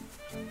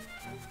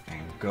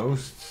 And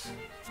ghosts.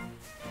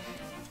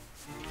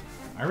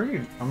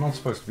 I'm not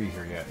supposed to be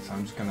here yet, so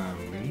I'm just gonna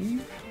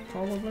leave,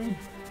 probably?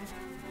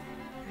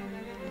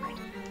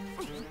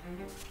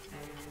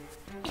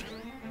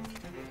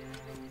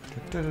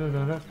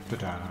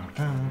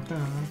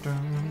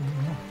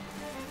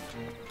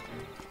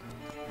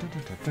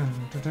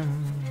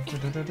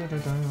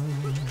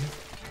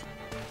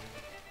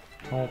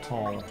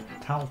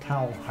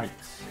 Tall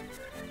heights.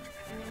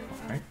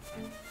 Okay.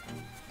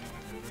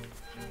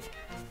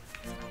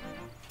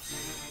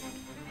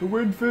 The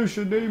windfish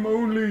a name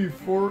only,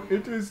 for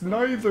it is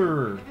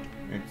neither.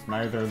 It's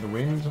neither the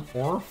wind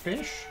or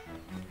fish.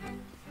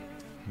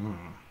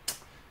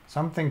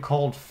 Something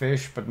called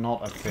fish, but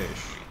not a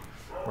fish.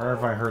 Where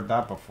have I heard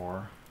that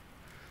before?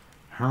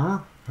 Huh?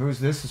 Who's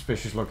this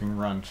suspicious looking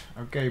runt?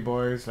 Okay,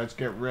 boys, let's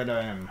get rid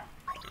of him.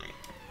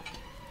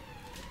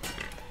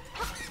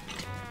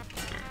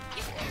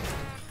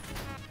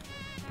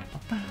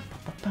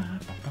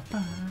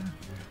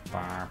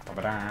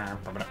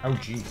 Oh,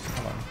 geez.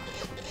 Hello.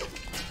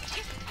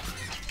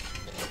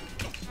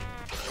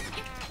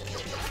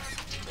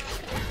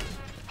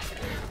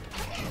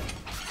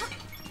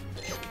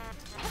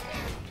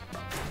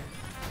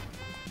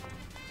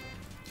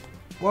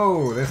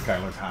 Whoa, this guy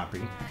looks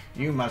happy.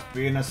 You must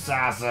be an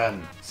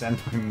assassin. Sent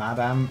by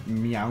Madame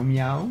Meow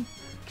Meow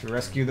to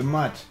rescue the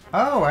mutt.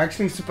 Oh,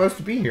 actually supposed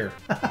to be here.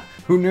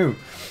 Who knew?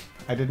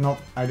 I did not.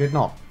 I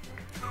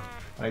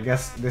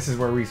guess this is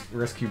where we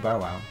rescue Bow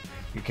Wow.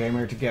 You came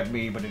here to get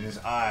me, but it is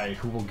I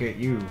who will get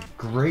you.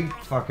 Great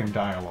fucking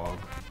dialogue.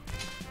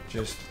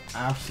 Just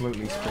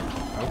absolutely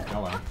spectacular. Oh,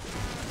 hello.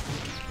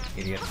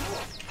 Idiot.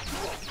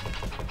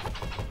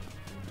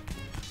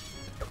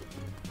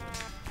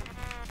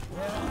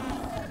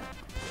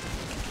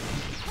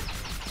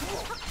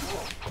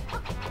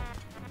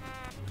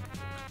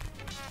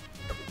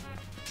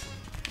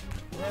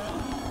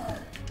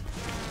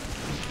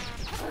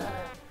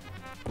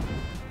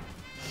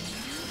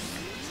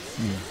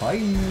 Bye.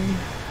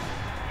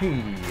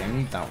 Hey, I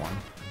need that one.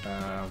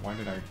 Why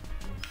did I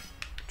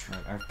try?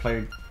 I've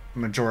played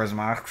Majora's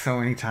Mask so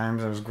many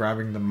times I was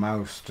grabbing the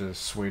mouse to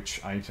switch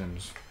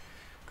items.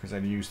 Because I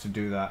used to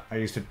do that. I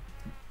used to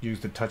use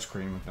the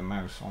touchscreen with the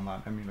mouse on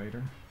that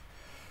emulator.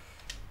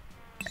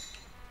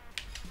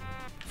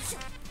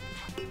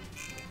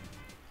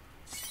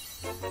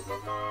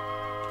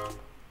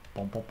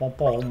 Bom, bom, bom,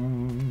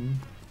 bom.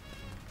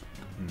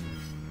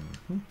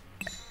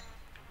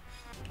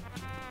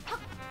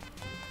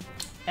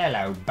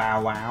 Hello,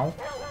 Bow Wow.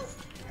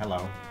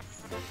 Hello.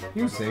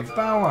 You saved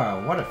Bow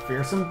Wow. What a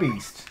fearsome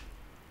beast.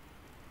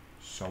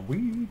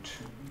 Sweet.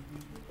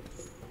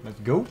 Let's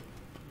go.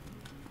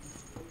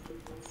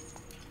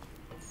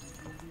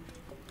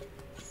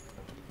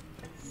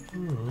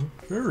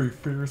 Very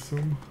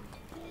fearsome.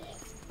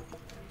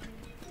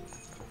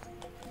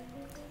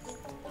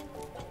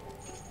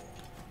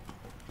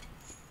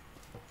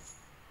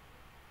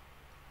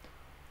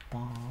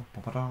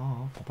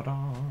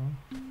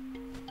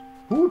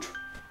 Hoot!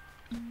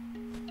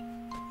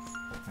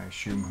 I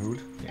assume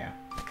Hoot. Yeah.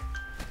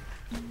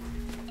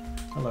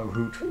 Hello,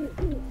 Hoot.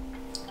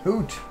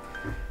 Hoot!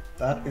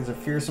 That is a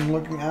fearsome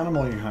looking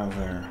animal you have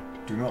there.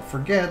 Do not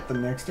forget the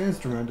next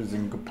instrument is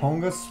in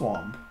Goponga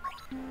Swamp.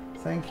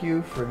 Thank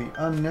you for the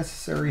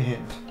unnecessary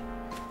hint.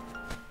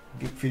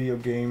 Video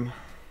game.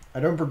 I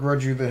don't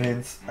begrudge you the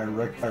hints. I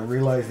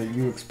realize that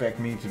you expect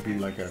me to be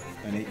like an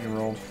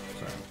 8-year-old,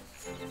 so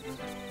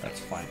that's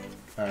fine.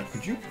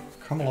 Could you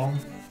come along?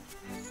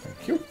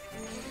 Thank you.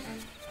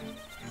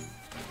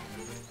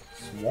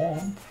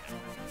 Swamp.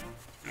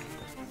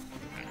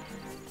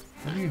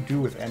 What do you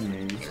do with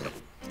enemies?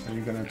 Are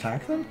you gonna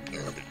attack them?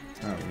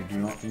 Oh, you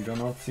do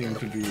not seem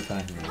to be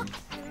attacking them.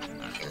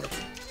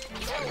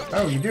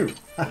 Oh, you do!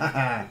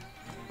 Hahaha!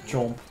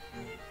 Chomp.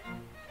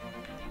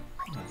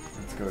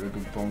 Let's go to the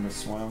Bonga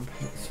Swamp.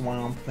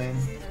 Swamp thing.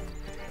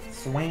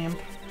 Swamp.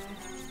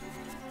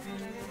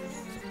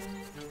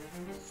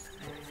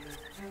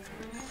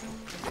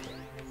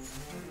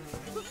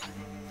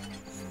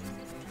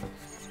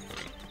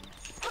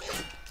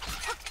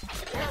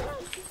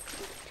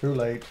 Too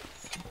late.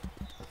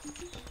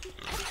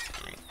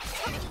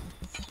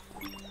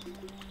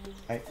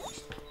 Hey,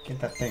 get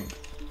that thing.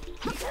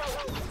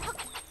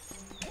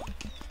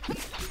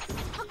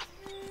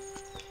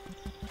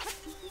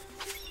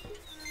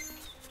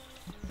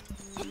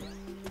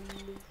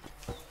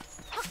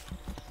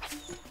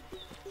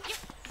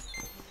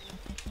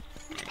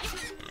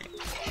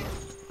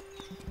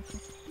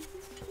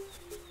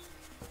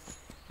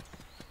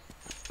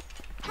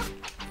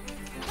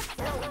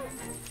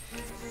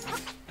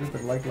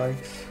 Stupid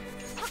likes.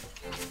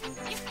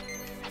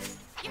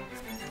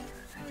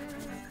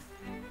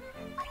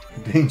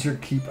 Danger,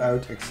 keep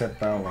out except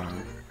Bow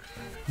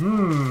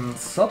Wow.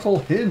 Subtle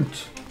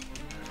hint.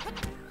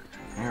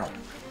 Ow.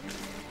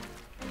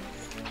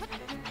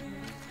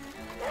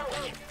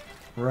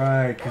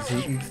 Right, because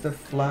he eats the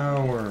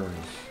flowers.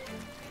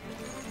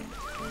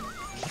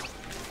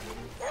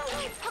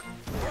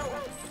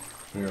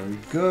 Very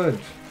good.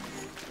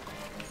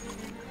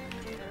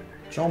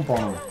 Jump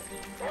on him.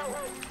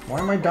 Why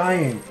am I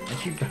dying? I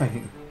keep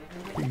dying.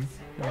 Please.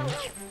 No.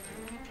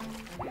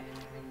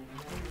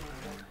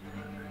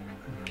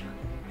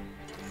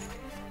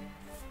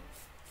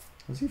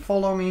 Does he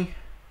follow me?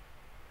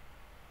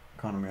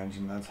 Can't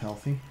imagine that's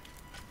healthy.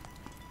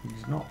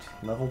 He's not.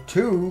 Level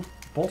 2?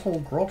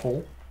 Bottle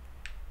Grottle?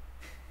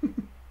 Oh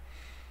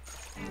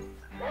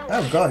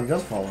god, he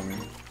does follow me.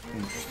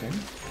 Interesting.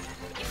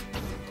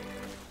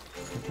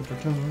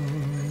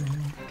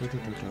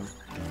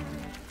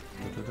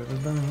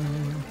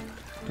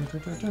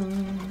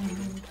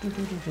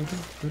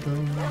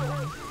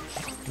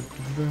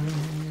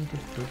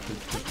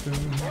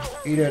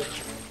 Eat it.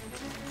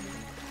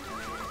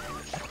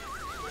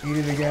 Eat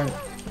it again.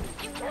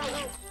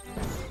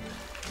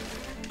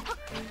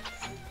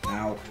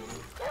 Ow.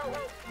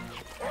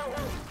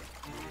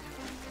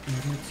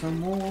 Eat it some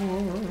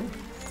more.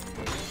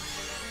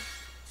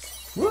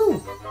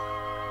 Woo!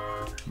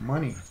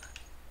 Money.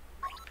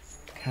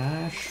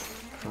 Cash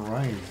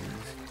prizes.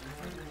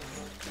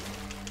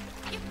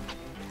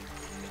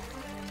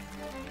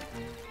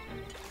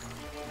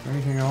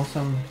 Anything else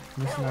I'm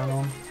missing out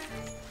on?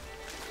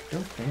 I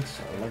don't think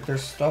so. Like,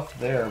 there's stuff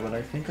there, but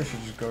I think I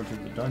should just go to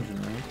the dungeon,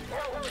 right?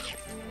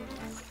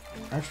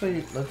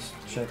 Actually, let's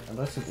check.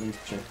 Let's at least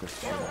check this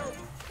shit out.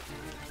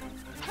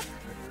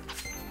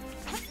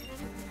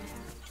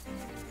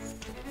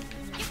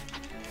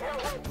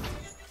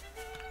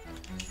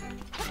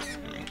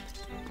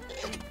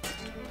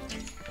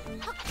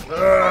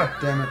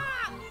 Damn it.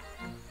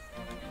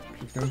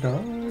 Please don't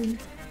die.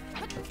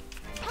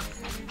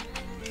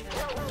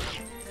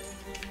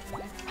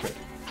 Okay.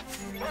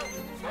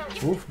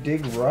 Oof,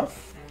 dig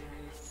rough?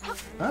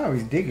 Oh,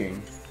 he's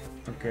digging.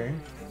 Okay.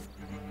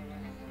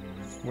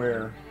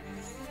 Where?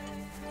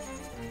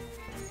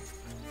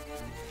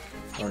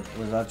 Or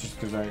was that just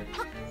because I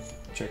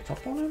checked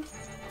up on him?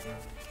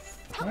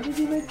 Why did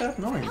he make that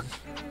noise?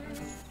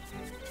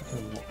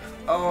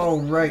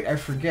 Oh, right, I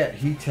forget.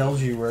 He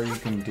tells you where you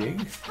can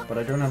dig, but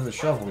I don't have the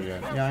shovel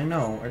yet. Yeah, I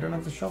know. I don't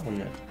have the shovel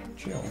yet.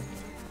 Chill.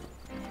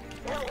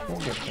 We'll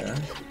get there.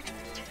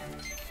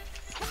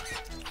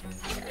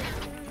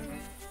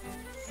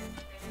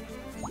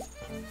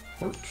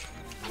 Hurt.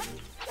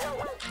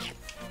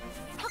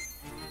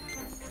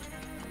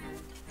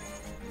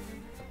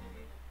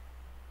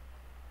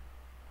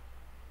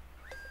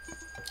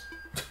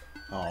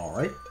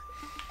 Alright.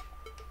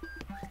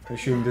 I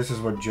assume this is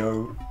what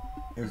Joe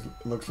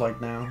looks like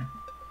now,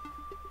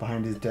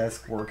 behind his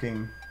desk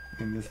working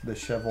in this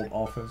disheveled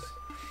office.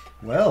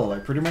 Well, I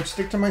pretty much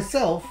stick to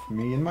myself,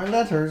 me and my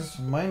letters.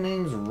 My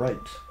name's right.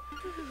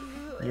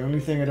 The only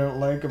thing I don't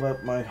like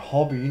about my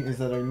hobby is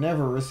that I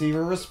never receive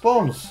a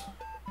response.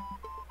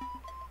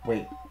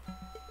 Wait.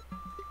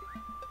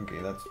 Okay,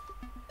 that's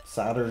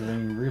sadder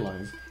than you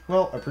realize.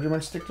 Well, I pretty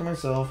much stick to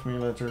myself, me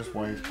letters,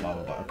 wife, blah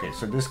blah blah. Okay,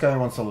 so this guy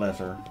wants a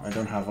letter. I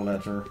don't have a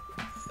letter.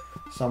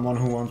 Someone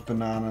who wants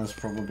bananas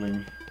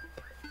probably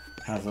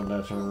has a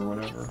letter or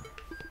whatever.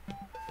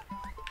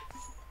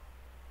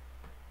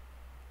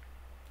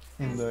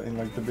 In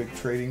like the big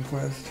trading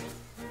quest.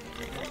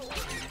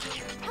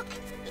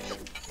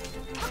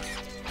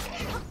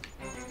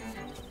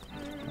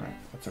 Alright,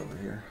 what's over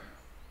here?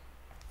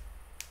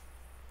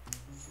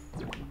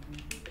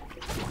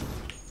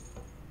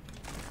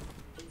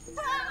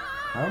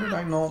 How did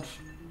I not?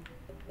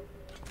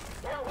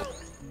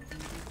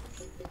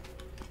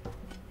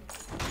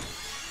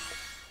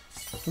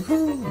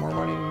 Woohoo! More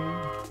money!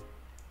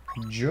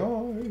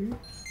 Joy!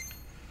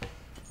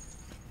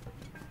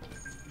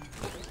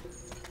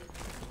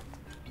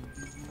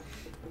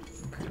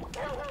 Okay.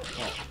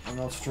 Well, I'm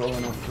not strong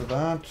enough for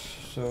that,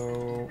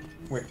 so...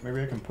 Wait,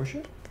 maybe I can push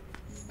it?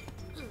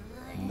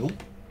 Nope.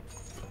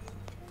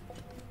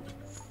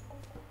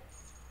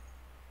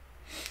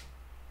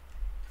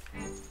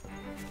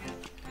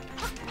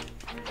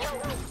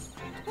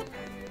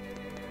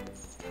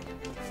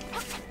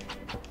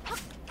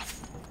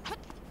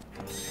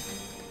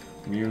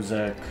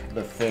 Music,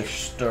 the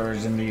fish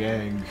stirs in the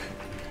egg.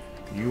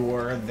 You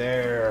are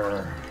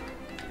there.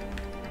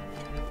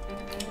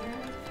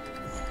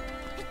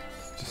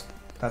 Just,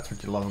 that's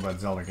what you love about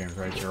Zelda games,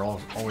 right? They're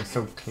always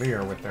so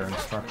clear with their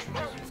instructions.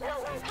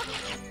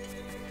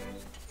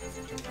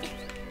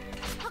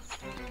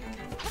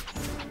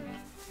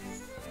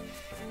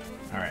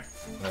 Alright,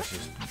 let's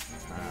just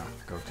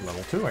go to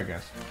level 2, I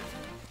guess.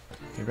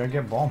 Maybe I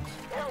get bombs.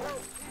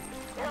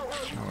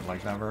 I would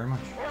like that very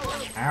much.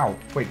 Ow!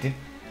 Wait, did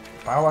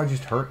Bow Wow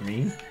just hurt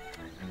me?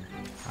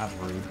 That's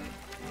rude.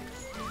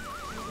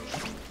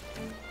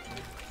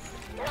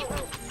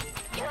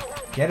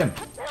 Get him!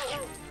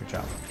 Good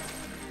job.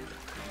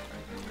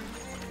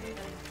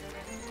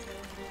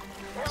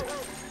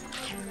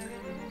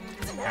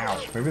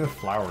 Ow! Maybe the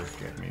flowers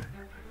get me.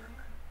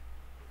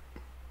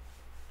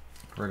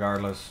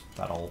 Regardless,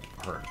 that'll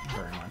hurt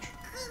very much.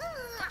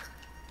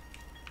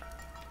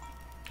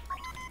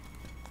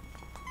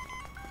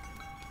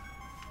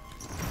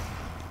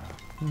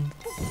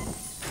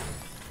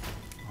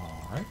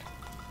 Alright.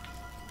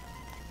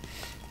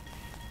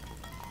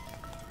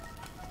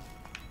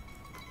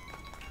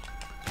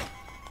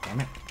 Damn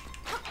it.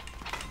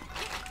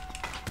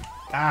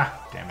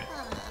 Ah, damn it.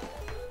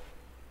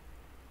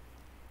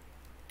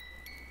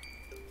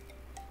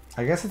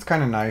 I guess it's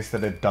kind of nice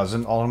that it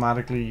doesn't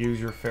automatically use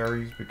your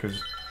fairies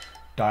because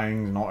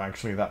dying's not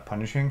actually that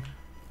punishing.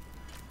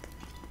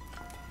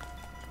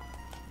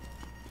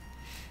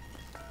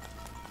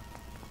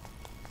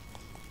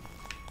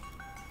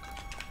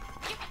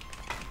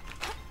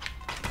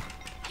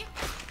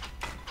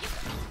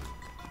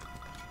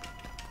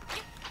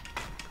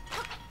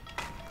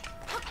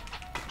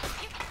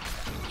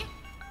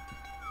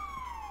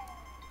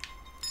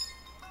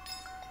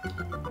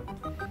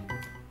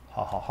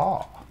 Ha ha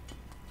ha.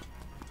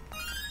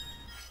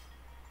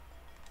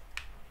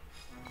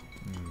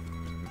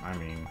 I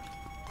mean,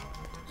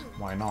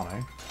 why not,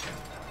 eh?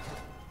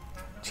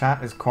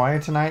 Chat is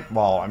quiet tonight?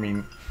 Well, I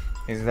mean,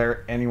 is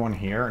there anyone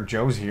here?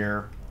 Joe's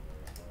here,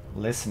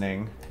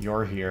 listening.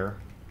 You're here.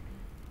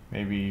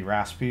 Maybe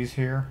Raspy's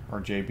here,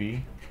 or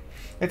JB.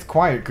 It's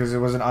quiet because it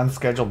was an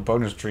unscheduled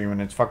bonus stream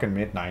and it's fucking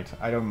midnight.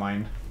 I don't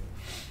mind.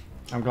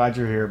 I'm glad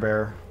you're here,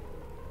 Bear.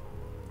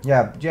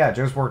 Yeah, yeah,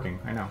 Joe's working.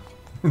 I know.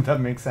 That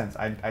makes sense.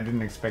 I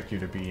didn't expect you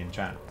to be in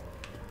chat.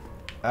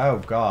 Oh,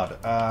 God.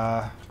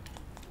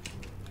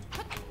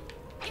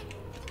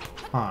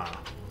 Huh.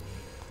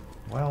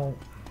 Well...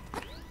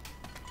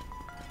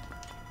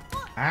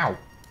 Ow!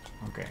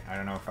 Okay, I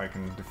don't know if I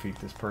can defeat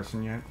this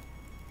person yet.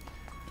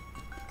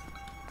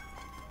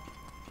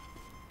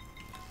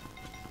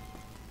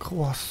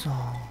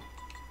 Croissant.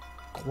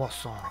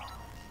 Croissant.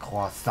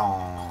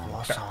 Croissant.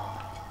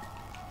 Croissant.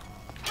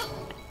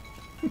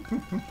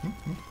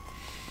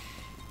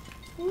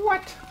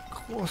 What?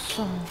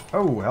 Croissant.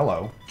 Oh,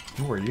 hello.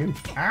 Who are you?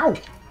 Ow!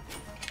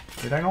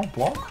 Did I not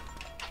block?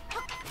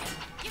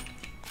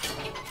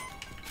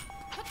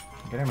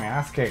 I'm getting my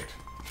ass kicked.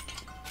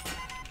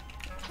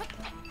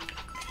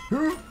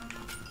 Alright.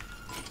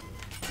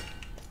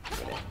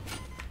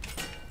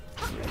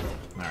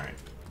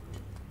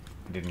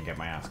 I didn't get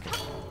my ass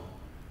kicked.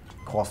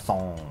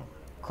 Croissant.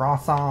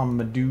 Croissant,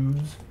 my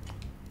dudes.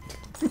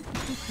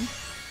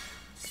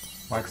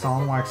 Wax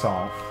on, wax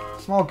off.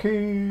 Small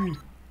key!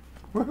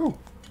 Woohoo!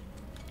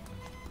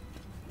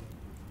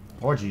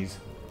 Oh, jeez.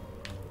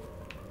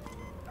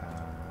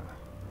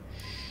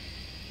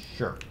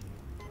 Sure.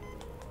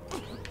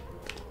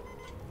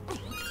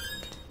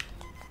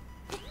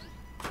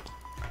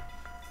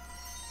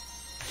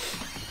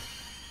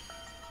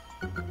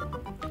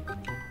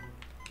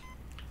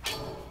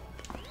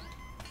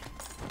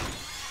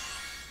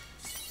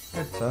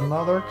 It's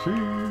another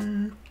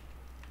key!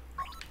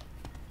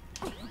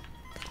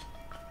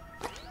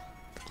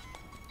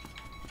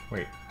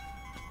 Wait.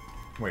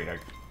 Wait, I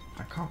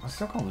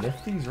still can't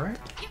lift these, right?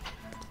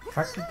 The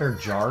fact that they're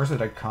jars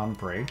that I can't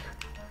break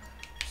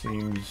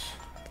seems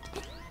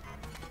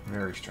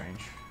very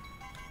strange.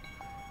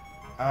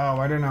 Oh,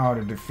 I don't know how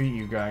to defeat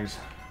you guys.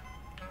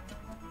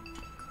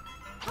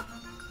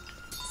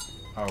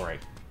 Oh,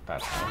 right.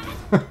 That's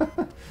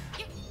how.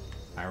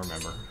 I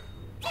remember.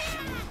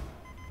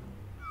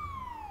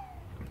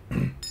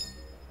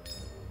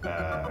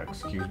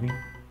 Excuse me?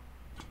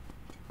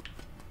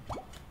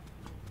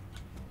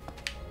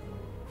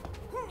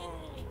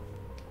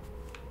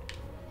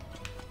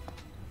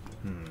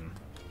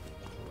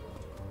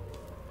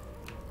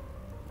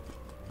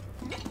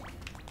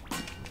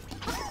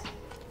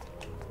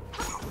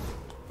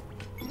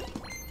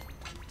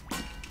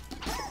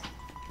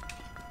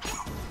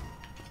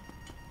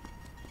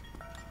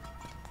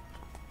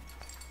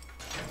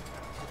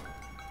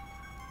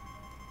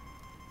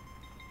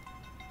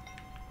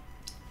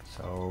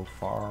 So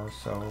far,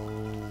 so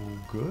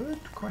good?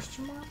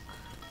 Question mark?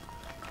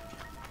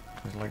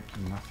 There's like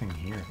nothing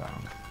here though.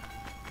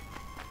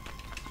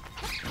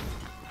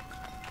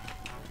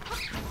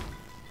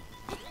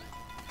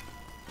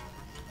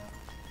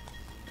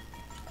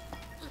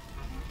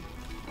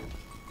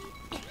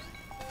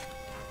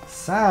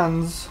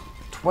 Sans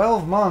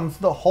 12 months,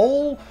 the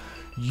whole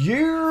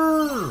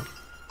year!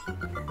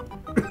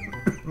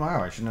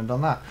 Wow, I shouldn't have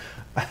done that.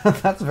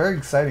 That's very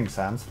exciting,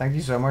 Sans. Thank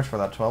you so much for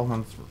that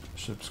 12-month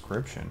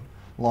subscription.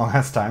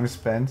 Long-ass time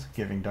spent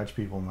giving Dutch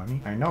people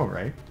money. I know,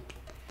 right?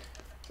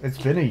 It's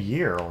been a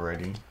year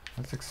already.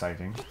 That's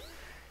exciting.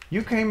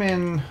 You came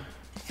in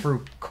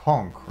through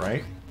Conk,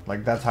 right?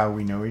 Like, that's how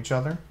we know each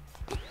other?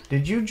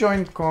 Did you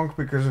join Conk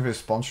because of his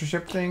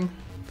sponsorship thing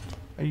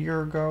a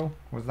year ago?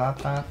 Was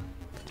that?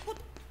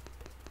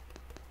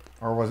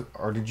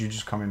 Or did you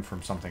just come in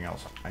from something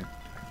else? I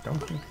don't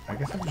think... I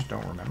guess I just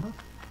don't remember.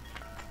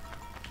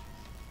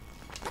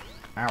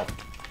 Ow.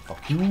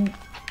 Fuck you.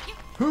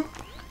 Huh.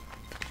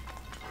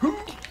 Huh.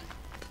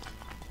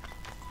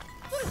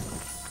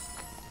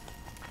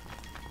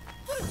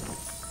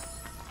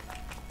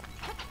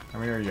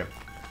 Come here, you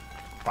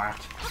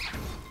bat.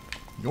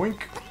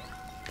 Yoink.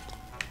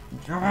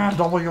 Ah,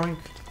 double yoink.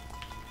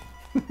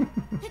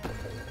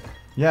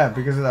 Yeah,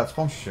 because of that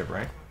sponsorship,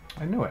 right?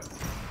 I knew it.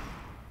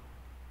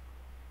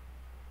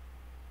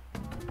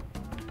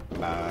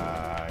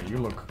 You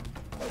look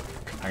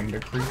kinda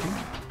creepy.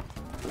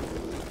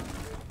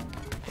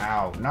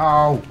 Ow,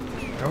 no!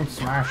 Don't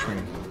smash me.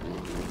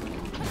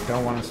 I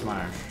don't want to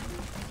smash.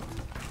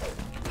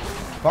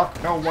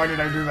 Fuck, no, why did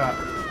I do that?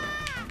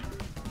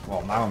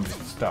 Well, now I'm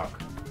just stuck.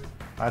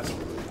 That's...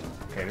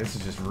 Okay, this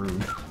is just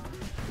rude.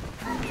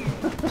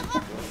 That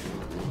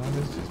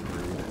is just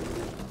rude.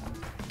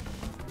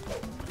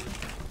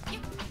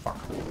 Fuck.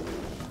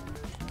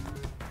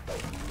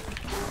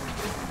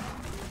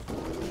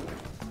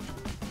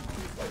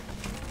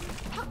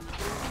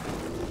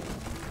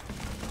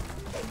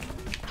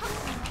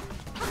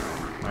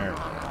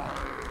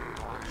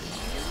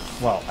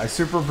 Well, I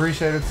super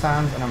appreciate it,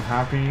 Sans, and I'm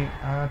happy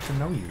to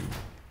know you.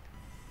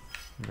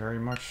 Very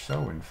much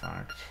so, in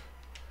fact.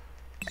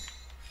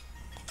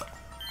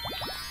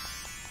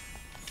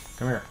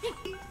 Come here.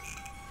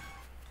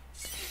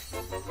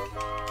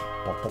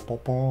 Bo, bo, bo,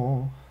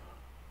 bo.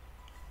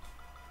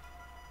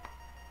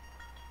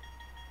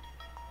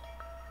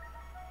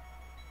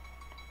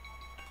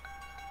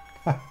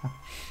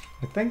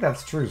 I think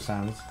that's true,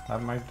 Sans.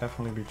 That might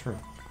definitely be true.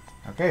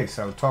 Okay,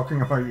 so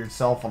talking about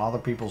yourself on other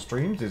people's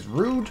streams is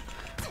rude,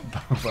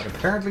 but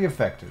apparently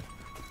effective.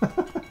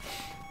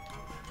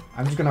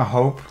 I'm just gonna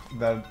hope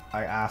that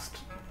I asked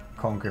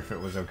Conk if it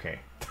was okay.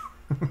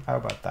 How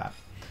about that?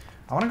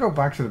 I want to go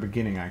back to the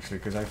beginning, actually,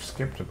 because I've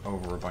skipped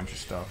over a bunch of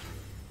stuff.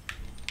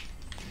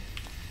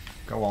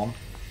 Go on.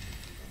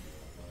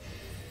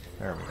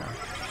 There we go.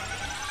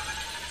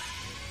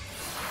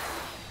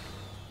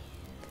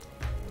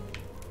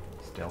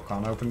 Still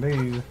can't open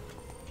these.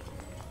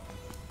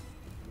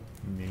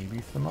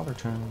 Maybe some other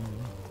time.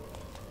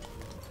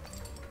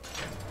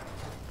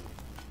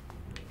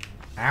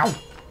 Ow!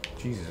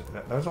 Jesus,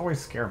 those always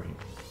scare me.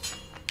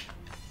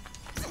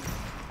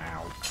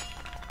 Ow.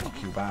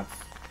 Fuck you, bats.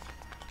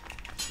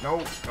 No,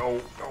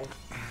 no, no.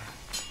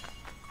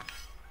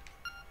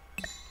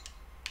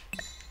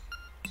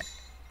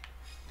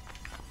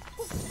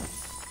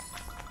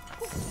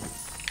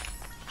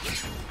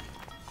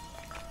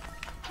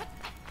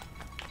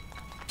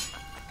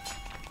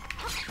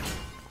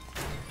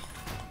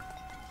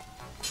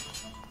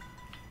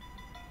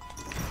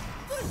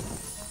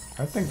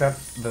 I think that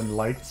the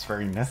light's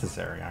very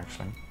necessary,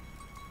 actually.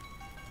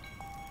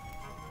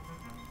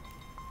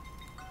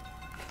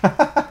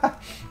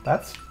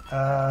 That's,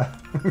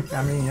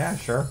 I mean, yeah,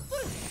 sure.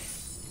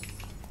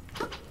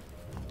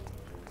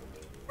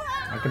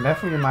 I can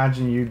definitely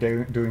imagine you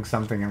doing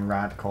something and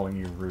Rat calling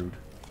you rude.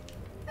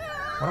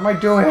 What am I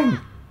doing?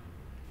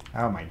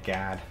 Oh my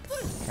god.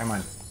 Come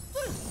on.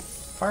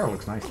 Fire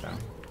looks nice, though.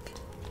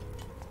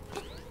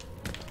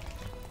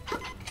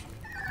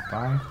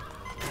 Bye.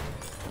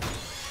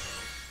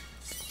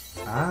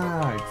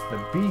 Ah, it's the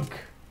beak.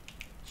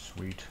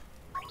 Sweet.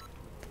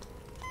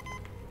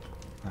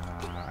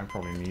 I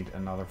probably need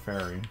another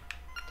fairy.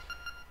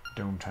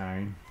 Don't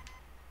I?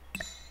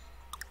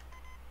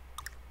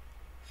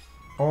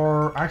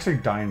 Or, actually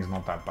dying's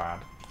not that bad.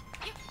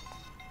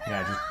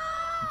 Yeah,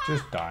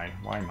 just die.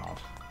 Why not?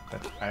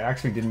 I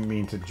actually didn't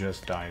mean to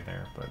just die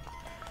there, but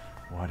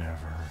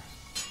whatever.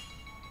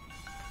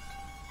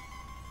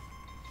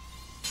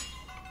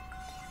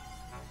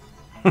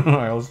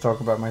 I always talk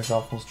about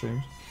myself on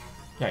streams.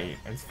 Yeah,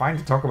 it's fine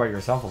to talk about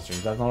yourself on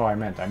streams. That's not what I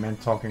meant. I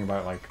meant talking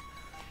about, like,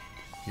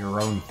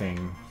 your own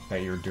thing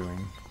that you're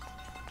doing.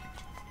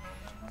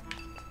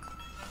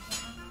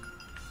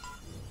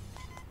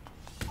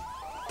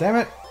 Damn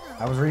it!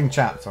 I was reading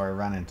chat, so I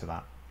ran into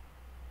that.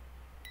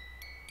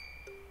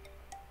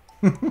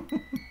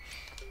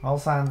 All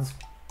Sans,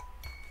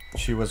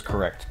 she was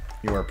correct.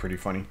 You are pretty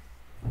funny.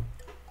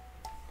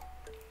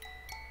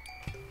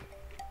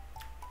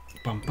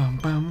 Bum bum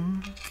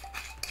bum.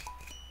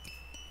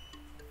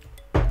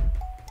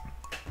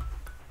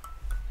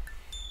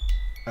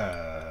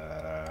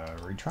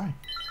 Retry.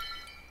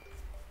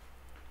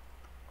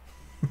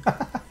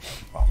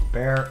 Well,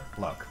 bear,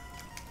 look.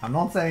 I'm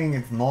not saying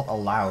it's not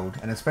allowed,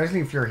 and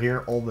especially if you're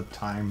here all the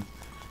time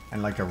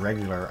and like a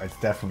regular, it's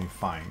definitely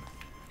fine.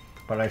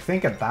 But I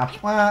think at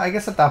that, well, I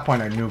guess at that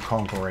point I knew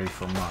Conk already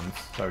for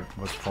months, so it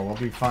was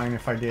probably fine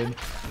if I did,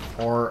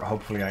 or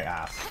hopefully I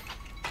asked.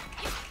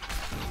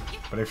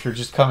 But if you're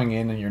just coming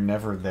in and you're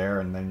never there,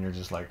 and then you're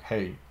just like,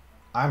 hey,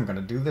 I'm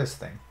gonna do this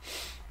thing.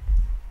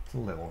 It's a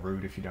little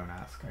rude if you don't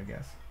ask, I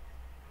guess.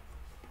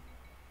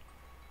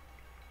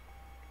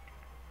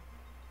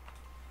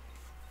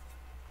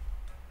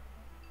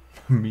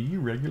 Me,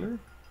 regular?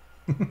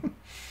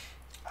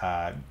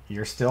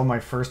 You're still my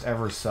first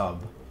ever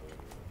sub.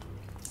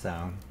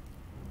 So.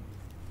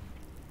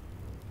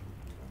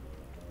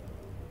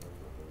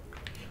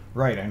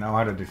 Right, I know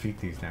how to defeat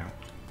these now.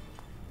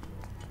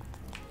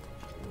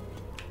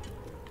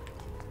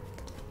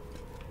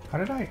 How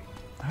did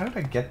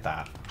I get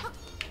that?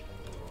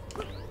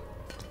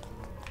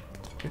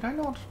 Did I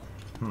not?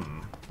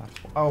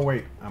 Oh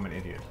wait, I'm an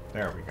idiot.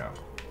 There we go.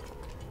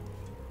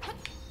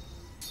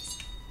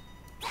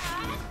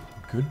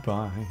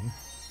 Goodbye.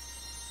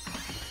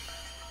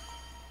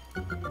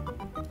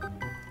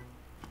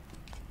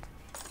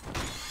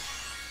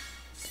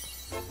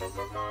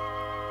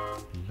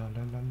 La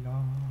la la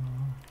la.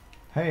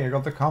 Hey, I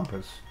got the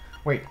compass.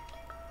 Wait.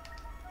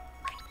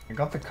 I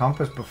got the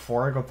compass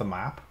before I got the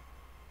map?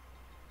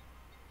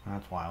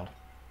 That's wild.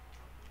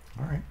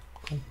 Alright,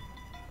 cool.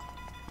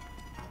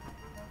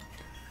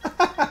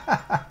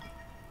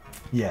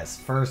 Yes,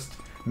 first.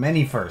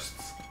 Many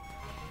firsts.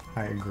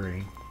 I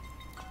agree.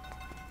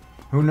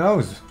 Who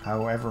knows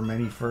however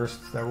many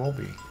firsts there will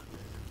be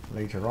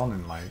later on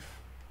in life.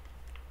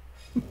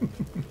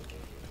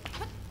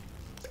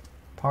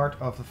 Part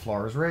of the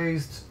floor is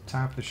raised.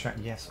 Tap the shot.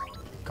 Yes.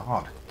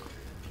 God.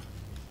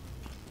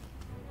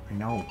 I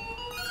know.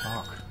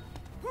 Fuck.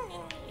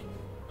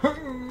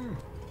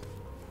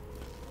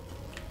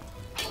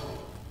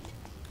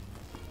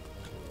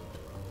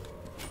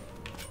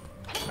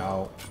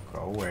 No. Go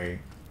away.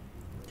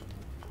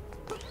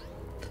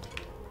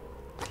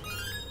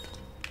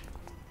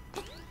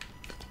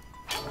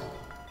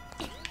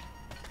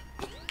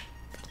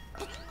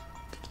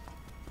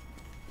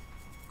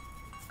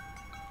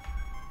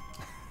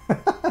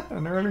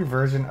 An early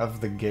version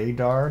of the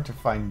gaydar to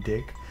find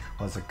dick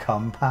was a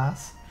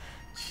compass.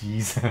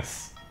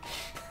 Jesus.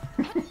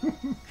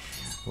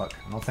 Look,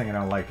 I'm not saying I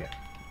don't like it,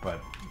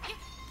 but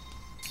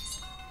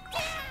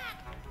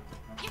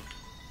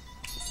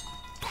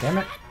Damn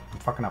it. I'm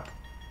fucking up.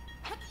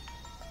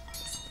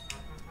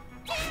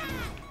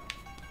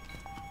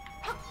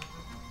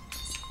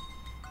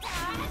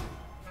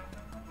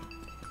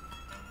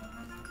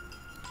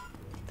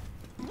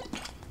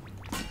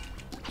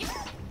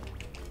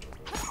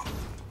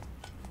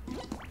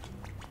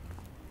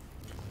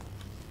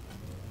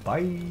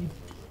 Bye.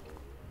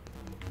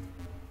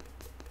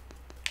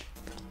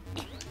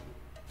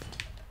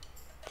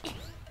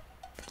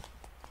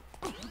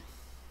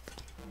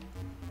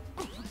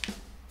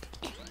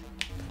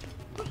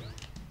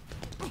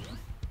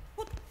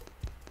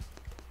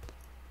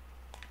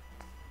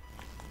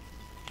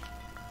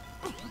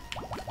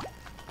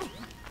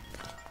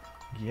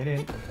 Get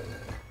it.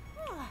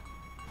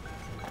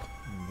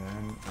 And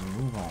then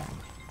move on.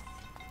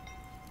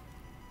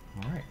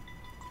 Alright.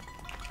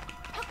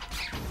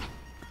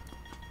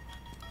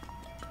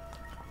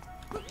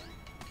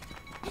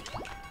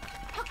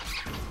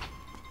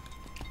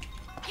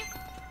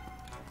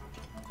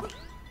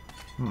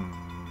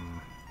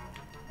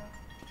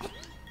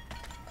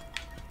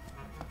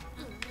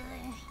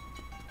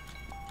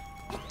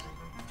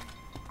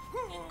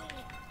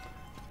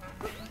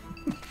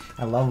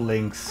 I love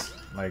Link's,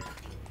 like,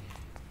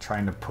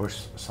 trying to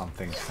push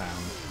something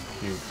sound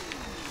cute.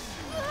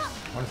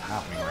 What is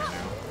happening right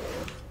now?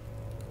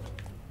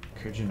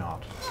 Could you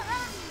not?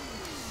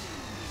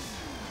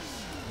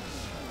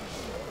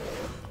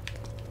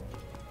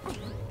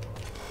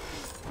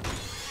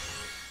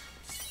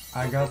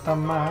 I got the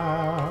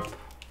map!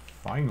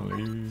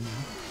 Finally!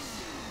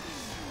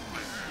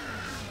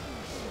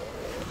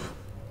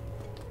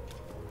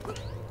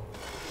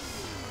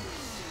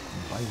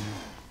 Bye!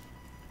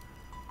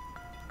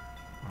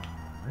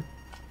 Alright.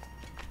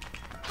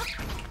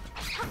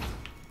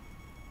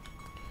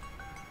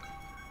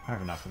 I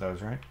have enough of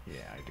those, right?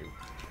 Yeah, I do.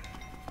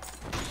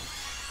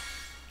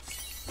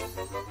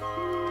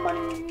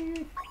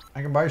 Money!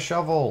 I can buy a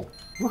shovel!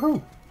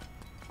 Woohoo!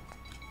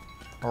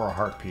 Or a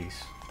heart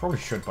piece. Probably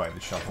should buy the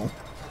shovel.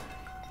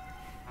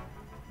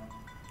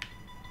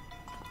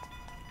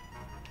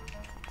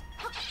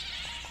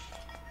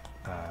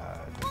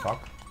 The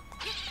fuck?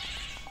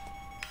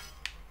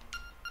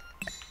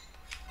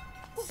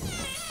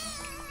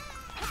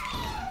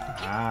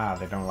 Ah,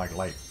 they don't like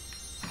light.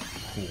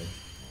 Cool.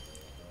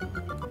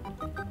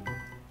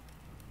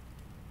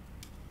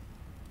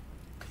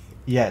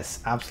 Yes,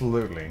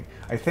 absolutely.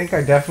 I think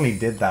I definitely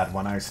did that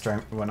when I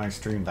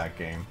streamed that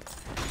game.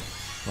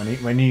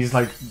 When he's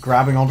like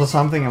grabbing onto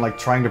something and like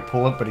trying to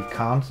pull it, but he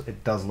can't.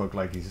 It does look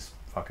like he's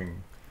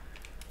fucking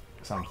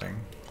something.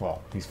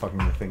 Well, he's fucking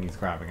the thing he's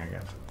grabbing, I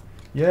guess.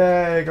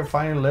 Yay! I can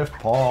finally lift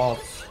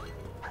pots.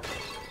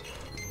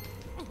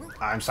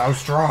 I'm so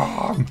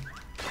strong.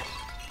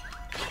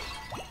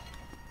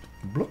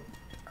 Bloop.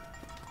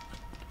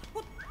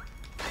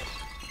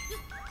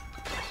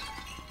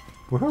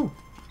 Woohoo!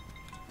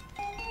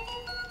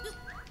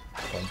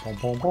 Boom, boom,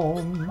 boom,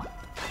 boom.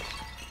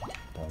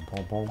 Boom,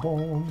 boom, boom,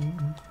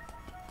 boom.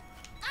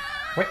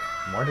 Wait,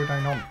 why did I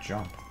not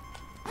jump?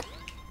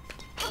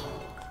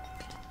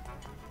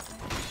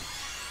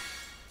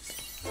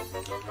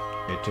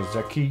 It is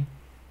a key.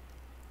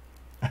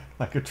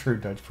 Like a true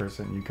Dutch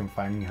person, you can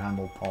finally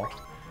handle pot.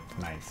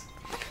 Nice.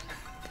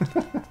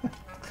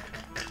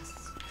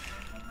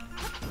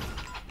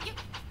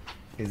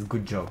 It's a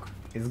good joke.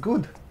 It's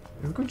good.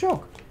 It's a good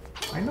joke.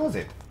 I knows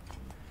it.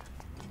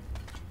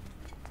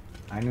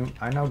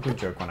 I know good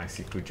joke when I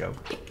see good joke.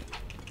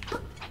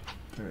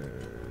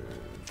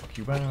 Fuck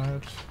you,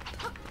 bad.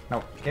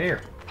 No, get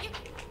here.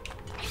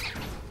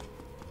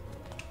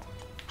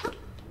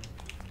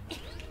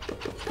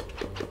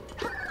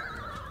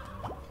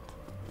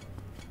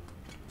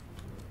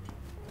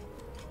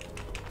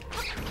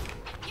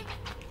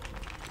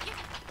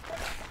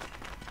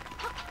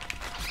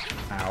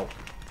 Ow.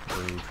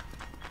 Rude.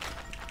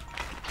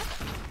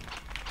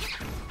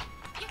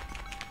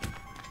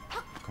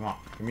 Come on,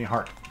 give me a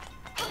heart.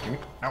 Give me,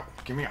 no,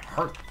 give me a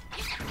heart.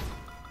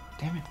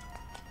 Damn it.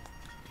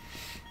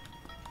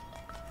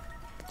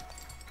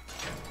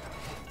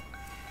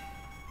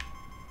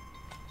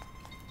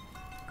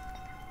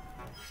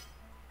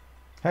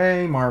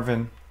 Hey,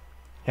 Marvin.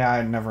 Yeah,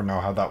 I never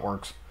know how that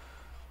works.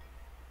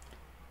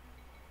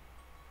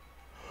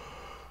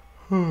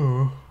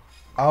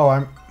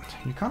 Oh,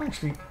 you can't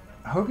actually...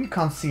 I hope you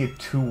can't see it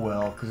too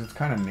well, because it's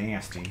kind of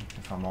nasty,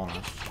 if I'm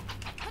honest.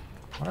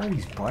 What are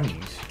these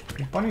bunnies?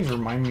 These bunnies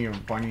remind me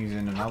of bunnies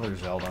in another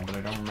Zelda, but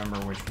I don't remember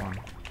which one.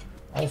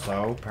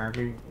 Also,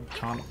 apparently, you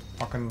can't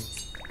fucking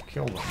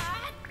kill them.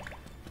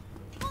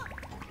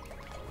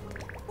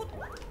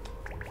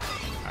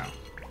 Oh.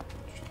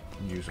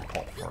 Just use a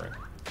pot for it.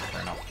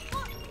 Fair enough.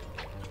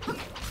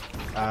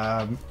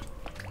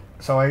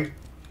 So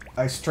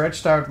I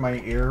stretched out my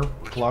ear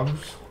plug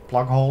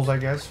holes, I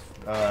guess,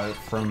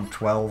 from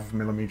 12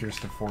 millimeters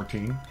to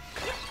 14,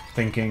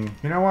 thinking,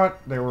 you know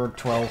what, they were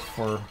 12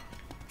 for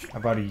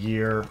about a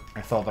year.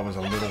 I thought that was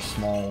a little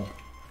small,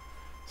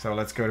 so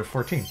let's go to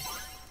 14.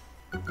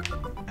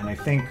 And I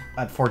think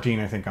at 14,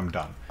 I think I'm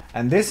done.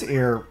 And this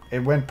ear, it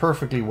went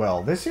perfectly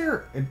well. This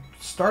ear, it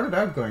started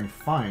out going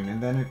fine,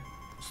 and then it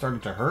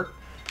started to hurt.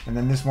 And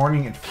then this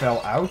morning it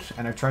fell out,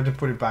 and I tried to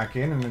put it back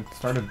in, and it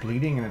started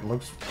bleeding, and it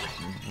looks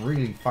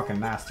really fucking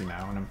nasty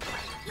now. And I'm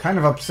kind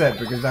of upset,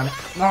 because then...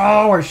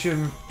 No, I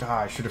shouldn't...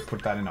 I should have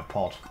put that in a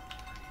pot.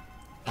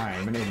 I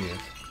am an idiot.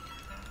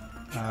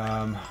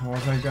 What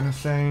was I gonna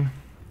say?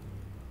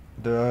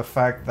 The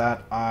fact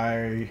that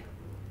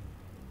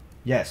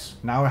Yes,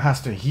 now it has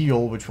to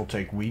heal, which will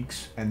take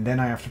weeks, and then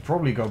I have to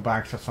probably go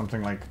back to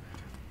something like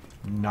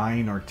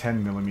 9 or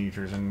 10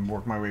 millimeters and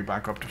work my way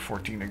back up to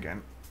 14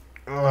 again.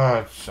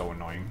 Ugh, it's so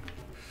annoying.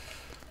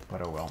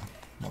 But oh well.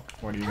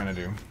 What are you gonna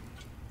do?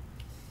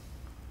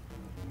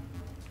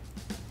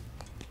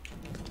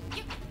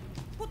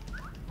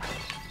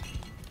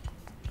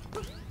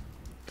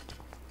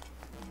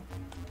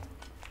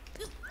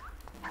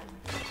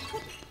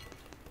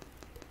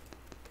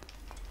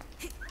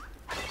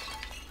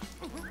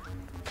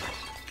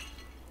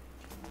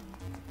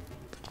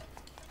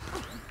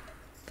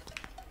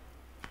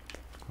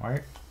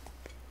 Why?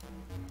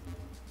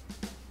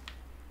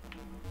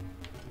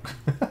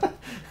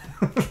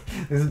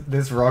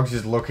 This rog's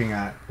just looking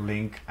at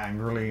Link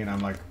angrily, and I'm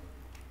like,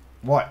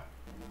 what?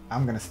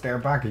 I'm gonna stare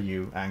back at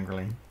you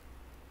angrily.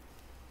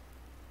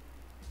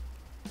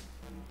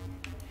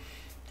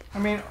 I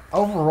mean,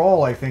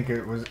 overall, I think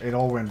it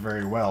all went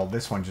very well.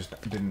 This one just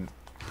didn't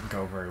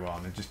go very well,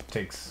 and it just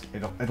takes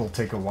it'll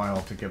take a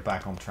while to get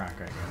back on track,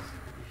 I guess.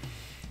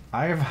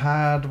 I have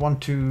had 1,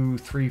 2,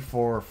 3,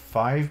 4,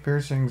 5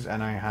 piercings,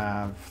 and I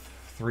have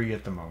 3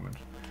 at the moment.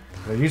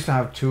 I used to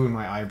have 2 in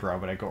my eyebrow,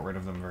 but I got rid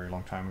of them a very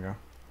long time ago.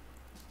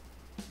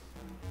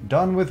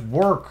 Done with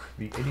work!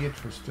 The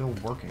idiots were still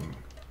working.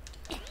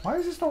 Why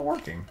is this not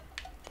working?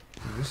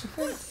 Is this a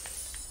thing?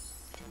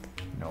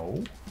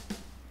 No.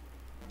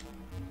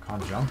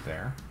 Can't jump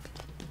there.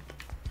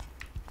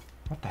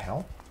 What the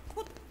hell?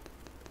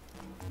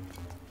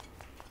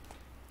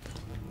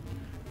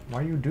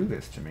 Why you do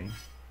this to me?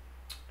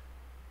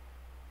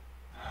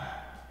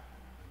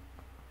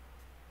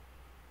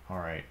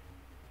 Alright.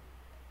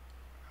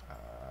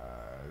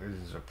 This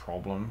is a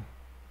problem.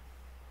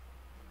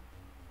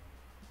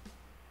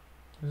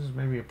 This is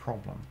maybe a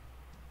problem.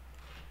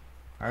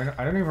 I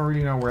don't even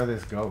really know where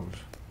this goes.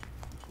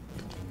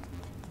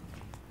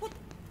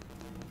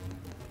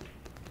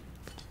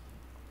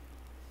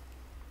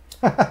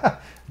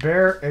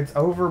 Bear, it's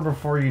over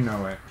before you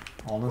know it.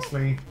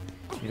 Honestly,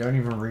 you don't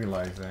even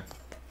realize it.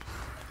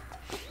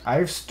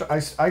 I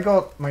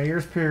got my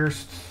ears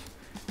pierced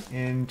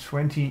in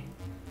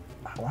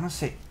I want to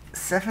say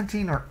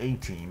 17 or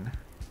 18,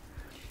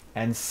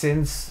 and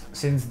since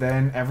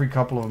then, every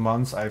couple of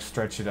months I've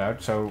stretched it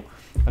out. So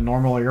a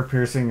normal ear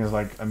piercing is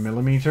like 1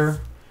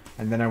 millimeter,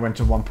 and then I went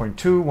to 1.2,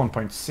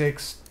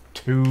 1.6,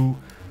 2,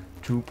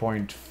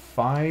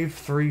 2.5,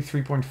 3,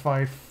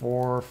 3.5,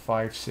 4,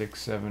 5,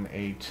 6, 7,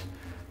 8,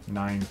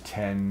 9,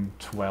 10,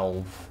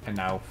 12, and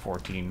now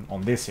 14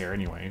 on this ear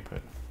anyway.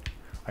 But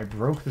I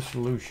broke the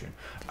solution.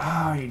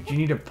 Ah, you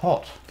need a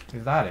pot.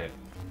 Is that it?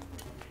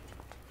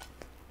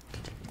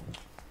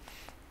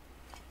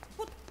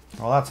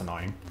 Well, that's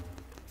annoying.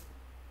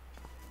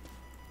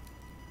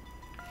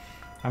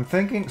 I'm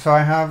thinking, so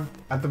I have,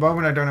 at the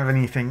moment I don't have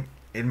anything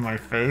in my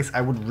face.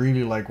 I would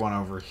really like one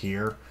over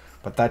here,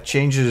 but that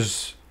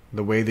changes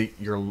the way that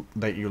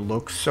you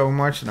look so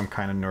much that I'm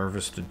kind of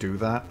nervous to do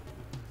that.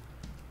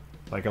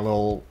 Like a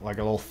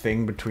little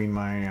thing between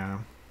my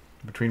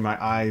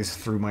eyes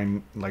through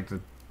my, like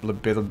the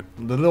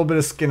little bit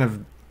of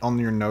skin on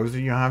your nose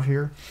that you have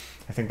here.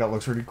 I think that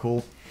looks really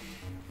cool.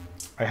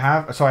 I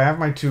have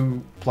my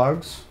 2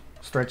 plugs,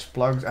 stretched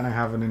plugs, and I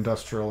have an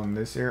industrial in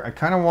this ear. I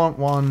kind of want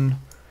one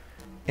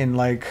in,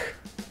 like,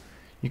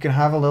 you can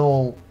have a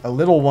little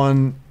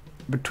one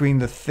between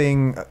the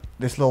thing,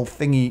 this little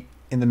thingy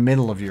in the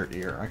middle of your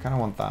ear. I kind of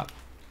want that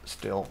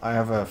still. I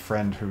have a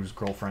friend whose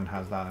girlfriend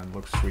has that and it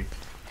looks sweet.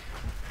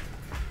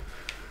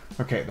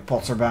 Okay, the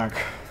pots are back.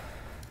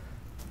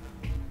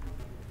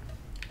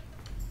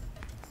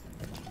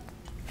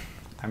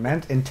 I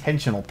meant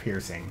intentional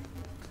piercing.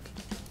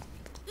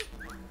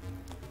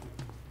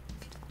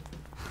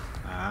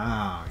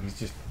 Ah, he's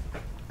just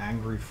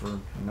angry for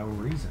no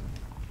reason.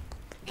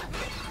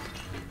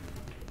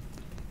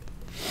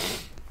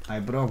 I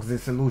broke the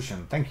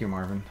solution. Thank you,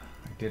 Marvin.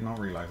 I did not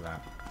realize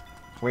that.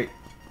 Wait.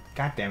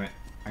 God damn it.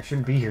 I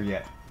shouldn't be here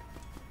yet.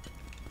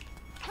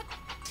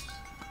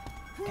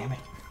 Damn it.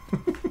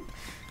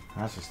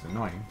 That's just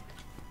annoying.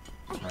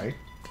 Right?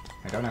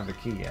 I don't have the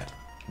key yet.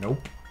 Nope.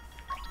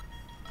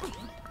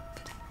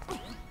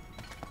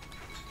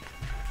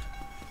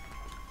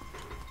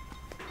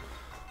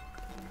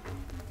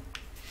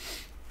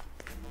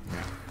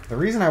 The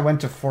reason I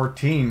went to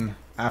 14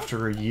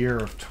 after a year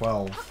of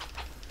 12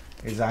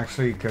 is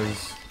actually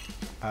because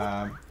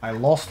I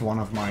lost one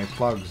of my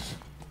plugs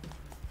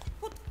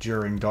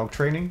during dog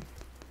training.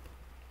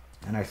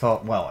 And I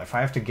thought, well, if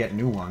I have to get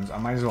new ones, I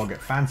might as well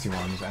get fancy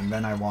ones. And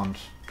then I want,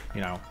 you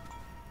know,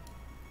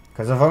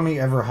 because I've only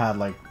ever had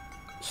like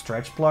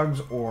stretch plugs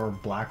or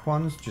black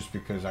ones, just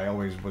because I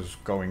always was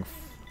going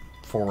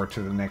forward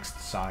to the next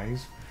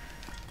size.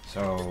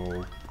 So,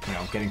 you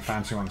know, getting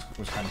fancy ones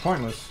was kind of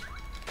pointless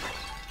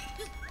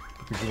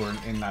because you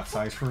weren't in that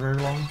size for very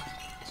long.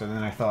 So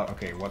then I thought,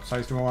 okay, what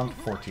size do I want?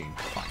 14,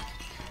 fine.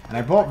 And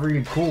I bought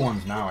really cool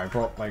ones now. I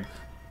bought like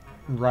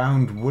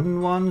round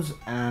wooden ones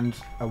and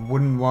a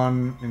wooden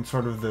one in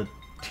sort of the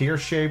tear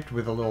shaped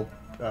with a little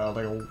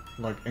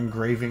like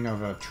engraving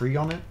of a tree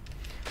on it.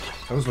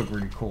 Those look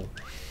really cool.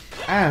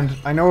 And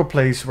I know a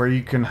place where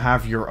you can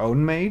have your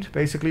own made,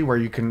 basically, where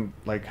you can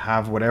like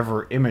have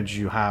whatever image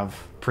you have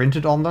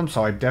printed on them.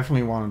 So I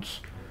definitely want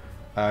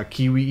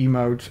Kiwi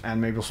emote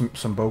and maybe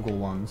some Bogle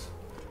ones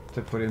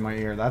to put in my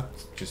ear. That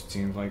just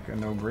seems like a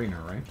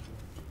no-brainer, right?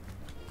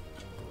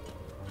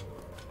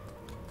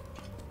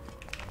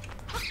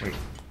 Wait,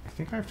 I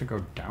think I have to go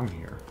down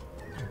here.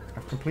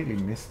 I've completely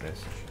missed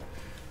this.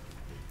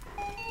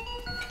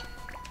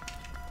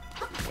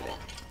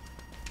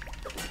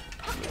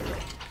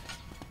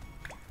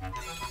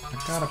 I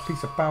got a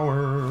piece of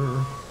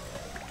power.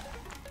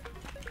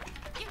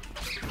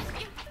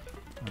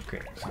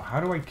 Okay, so how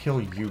do I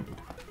kill you?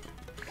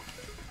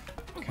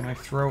 Can I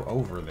throw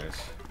over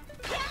this?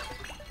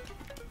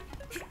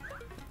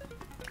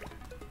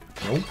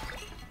 Nope.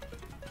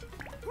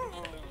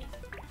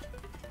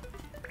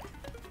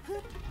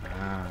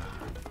 Ah.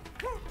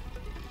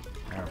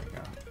 There we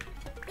go.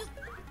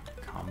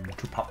 Come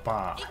to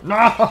Papa.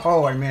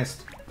 No! I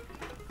missed.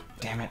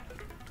 Damn it.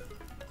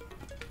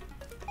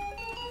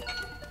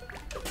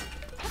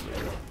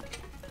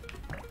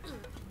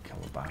 Kill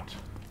a bat.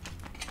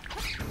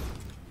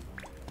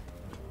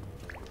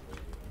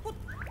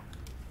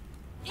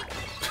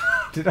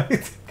 Did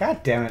I?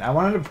 God damn it. I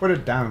wanted to put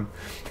it down.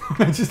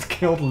 I just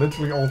killed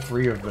literally all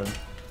three of them.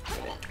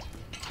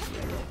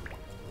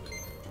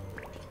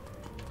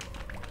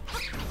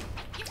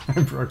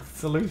 I broke the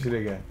solution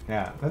again.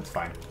 Yeah, that's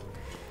fine.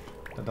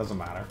 That doesn't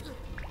matter.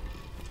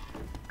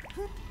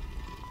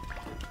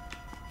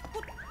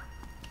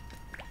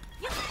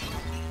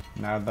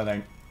 Now that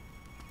I...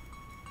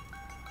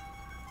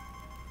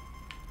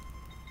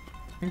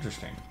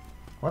 Interesting.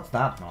 What's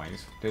that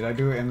noise? Did I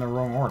do it in the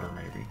wrong order,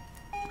 maybe?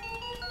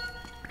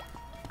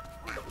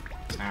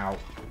 Ow.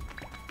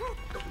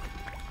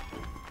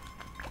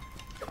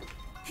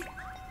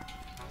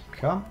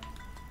 Come.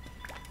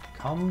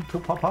 Come to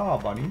Papa,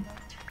 buddy.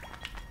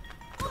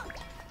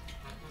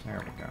 There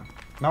we go.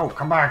 No,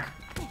 come back!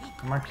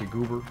 Come back, you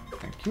goober.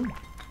 Thank you.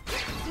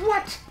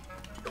 What?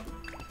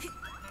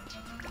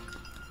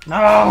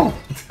 No!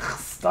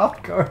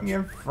 Stop going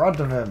in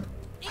front of him.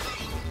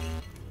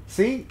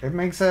 See? It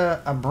makes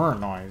a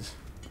burn noise.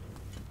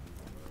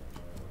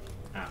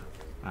 Ah.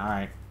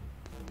 Alright.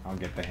 I'll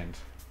get the hint.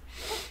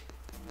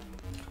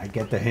 I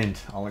get the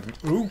hint. I'll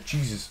like... Ooh,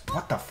 Jesus.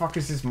 What the fuck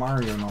is this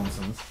Mario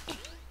nonsense?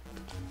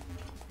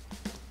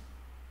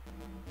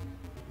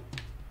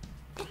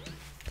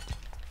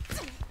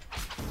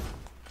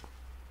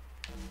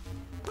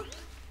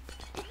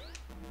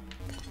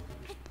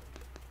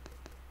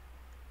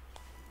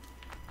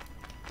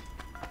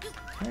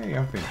 Hey,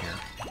 I've been here.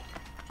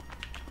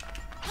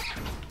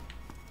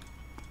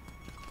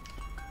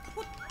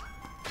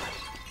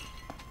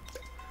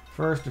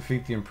 First,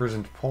 defeat the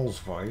imprisoned Pole's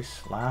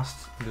voice.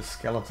 Last, the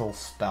skeletal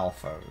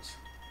Stalfos.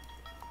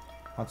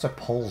 What's a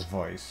Pole's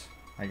voice?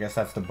 I guess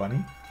that's the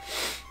bunny?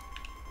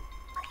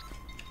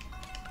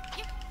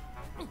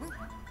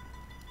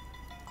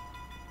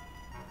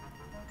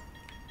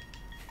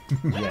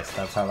 Yes,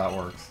 that's how that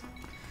works.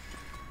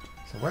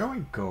 So where do I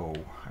go?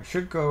 I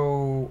should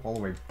go all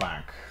the way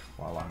back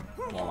while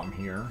I'm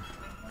here,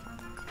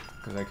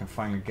 because I can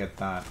finally get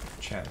that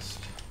chest.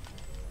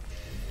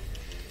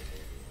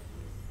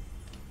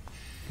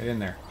 Get in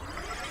there.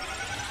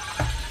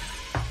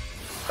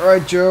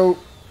 Alright, Joe.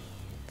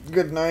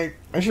 Good night.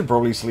 I should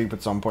probably sleep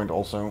at some point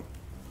also.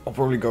 I'll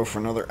probably go for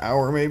another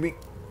hour maybe.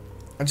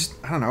 I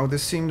don't know,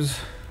 this seems...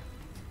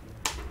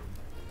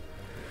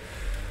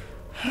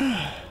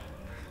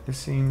 This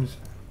seems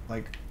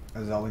like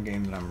a Zelda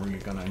game that I'm really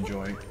gonna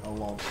enjoy a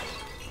lot.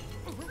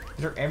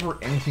 Is there ever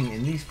anything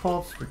in these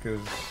pots?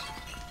 Because...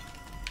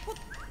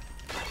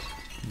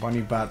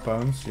 Bunny bat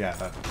bones? Yeah,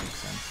 that makes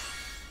sense.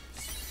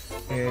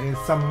 It is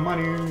some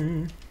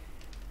money.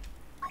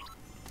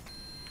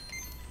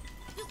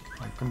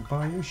 I can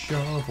buy a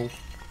shovel.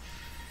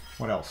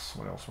 What else?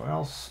 What else? What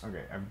else?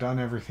 Okay, I've done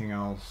everything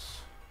else.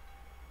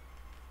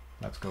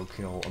 Let's go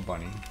kill a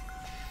bunny.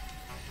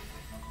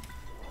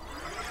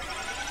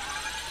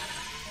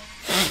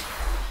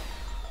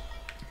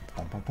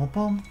 Pom pom pom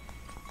pom.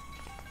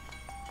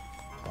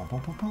 Pom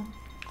pom pom pom.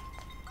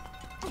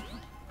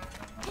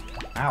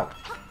 Ow!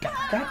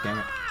 God damn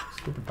it!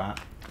 Stupid bat.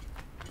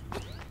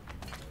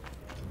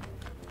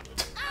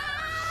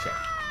 Shit.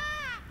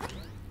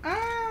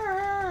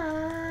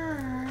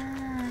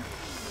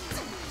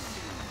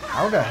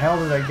 How the hell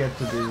did I get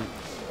to do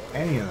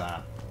any of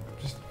that?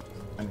 Just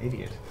an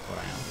idiot, is what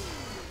I am.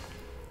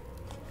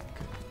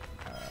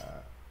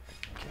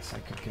 I guess I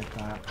could get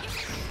that.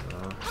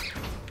 Sure.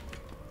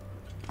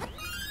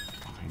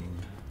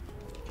 Fine.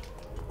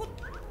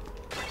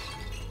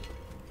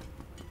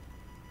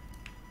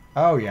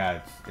 Oh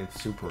yeah,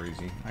 it's super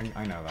easy.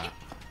 I know that.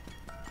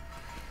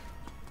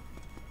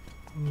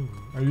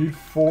 I need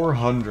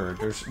 400.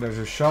 There's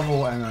a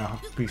shovel and a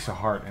piece of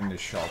heart in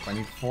this shop. I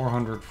need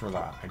 400 for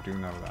that. I do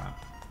know that.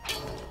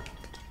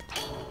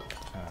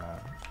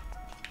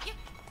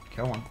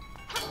 Kill one.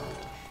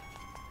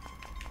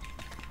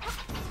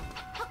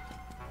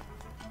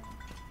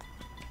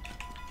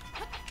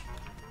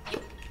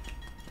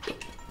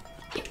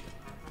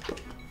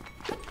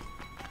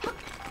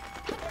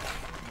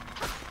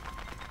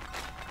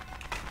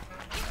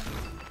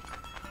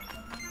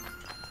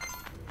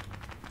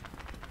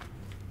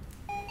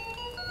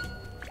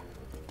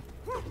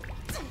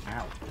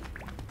 Ow.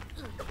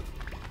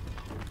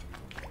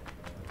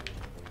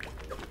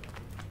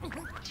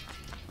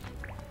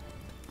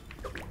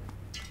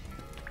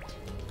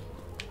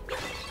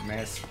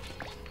 Miss.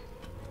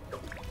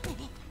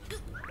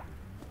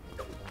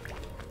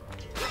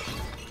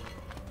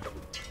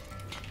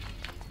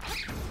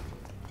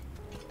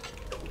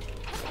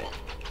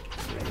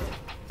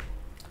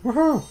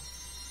 Woohoo!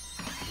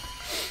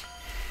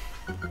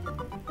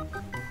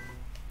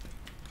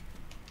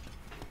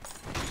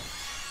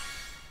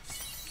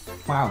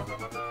 Wow.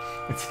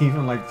 It's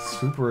even like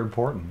super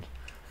important.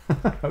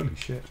 Holy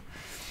shit.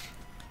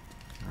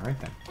 Alright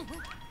then.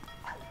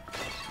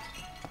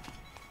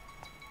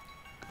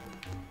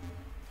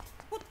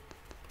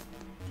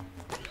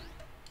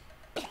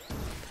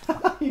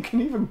 You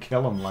can even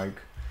kill him, like.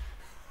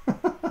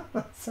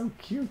 That's so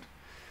cute.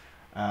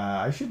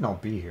 I should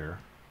not be here,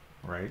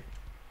 right?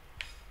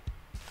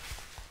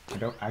 I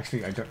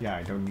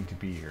don't need to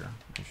be here.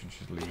 I should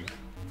just leave.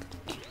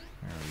 There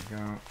we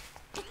go.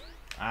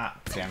 Ah,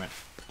 damn it.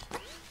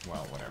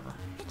 Well, whatever.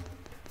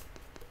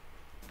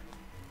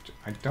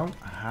 I don't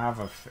have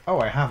a... Oh,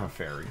 I have a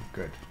fairy.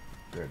 Good.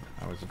 Good.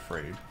 I was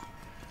afraid.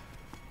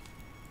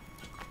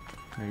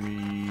 Maybe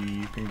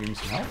you can give me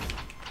some help?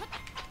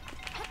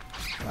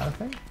 Is that a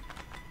thing?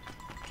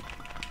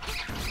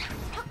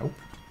 Nope.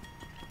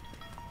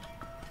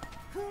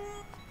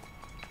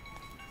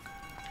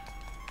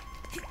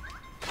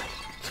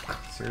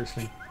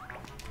 Seriously?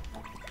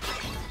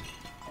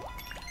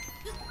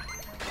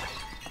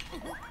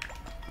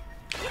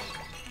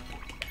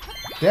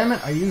 Damn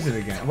it, I use it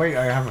again. Wait,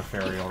 I have a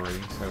fairy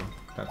already, so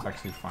that's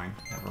actually fine.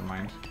 Never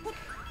mind.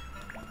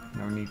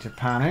 No need to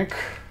panic.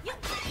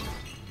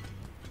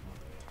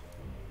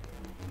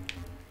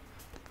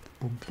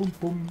 Boom, boom,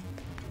 boom.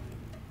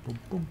 Boom,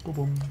 boom, boom,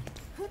 boom.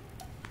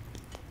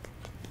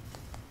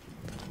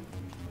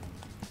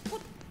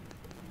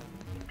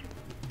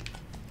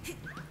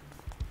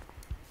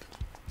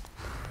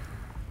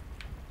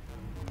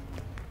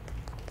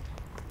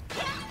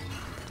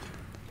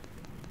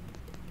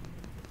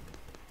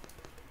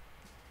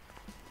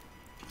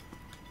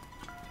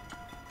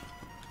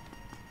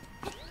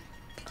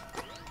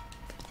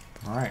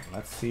 Alright,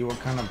 let's see what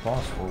kind of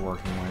boss we're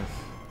working with.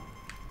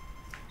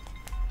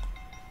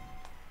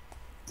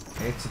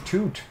 It's a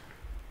toot.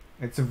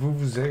 It's a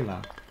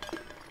vuvuzela.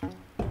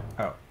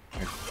 Oh,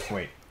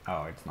 wait.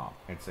 Oh, it's not.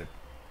 It's a...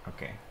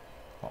 Okay.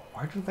 Well,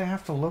 why do they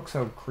have to look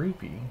so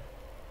creepy?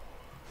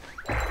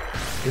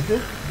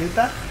 Did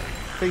that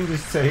thing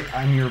just say,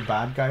 I'm your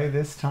bad guy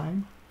this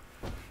time?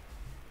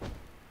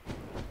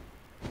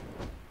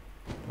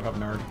 What up,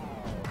 nerd?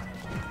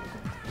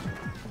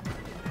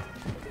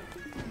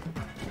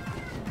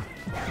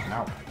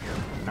 No.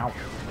 No.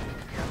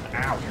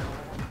 Ow.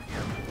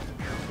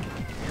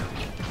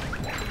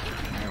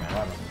 Anyway,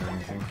 that doesn't do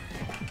anything.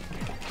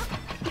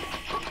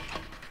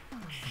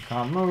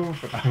 Can't move,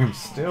 but I am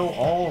still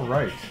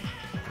alright.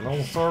 The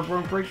little sword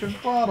won't break this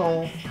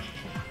bottle.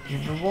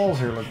 Even the walls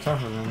here look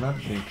tougher than that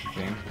big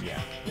thing.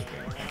 Yeah. Okay,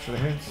 thanks for the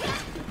hits.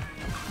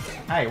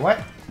 Hey,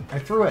 what? I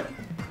threw it.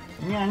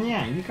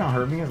 Yeah, you can't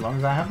hurt me as long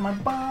as I have my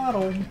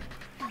bottle.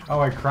 Oh,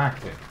 I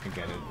cracked it. I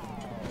get it.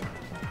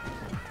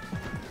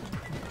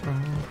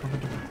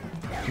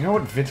 You know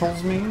what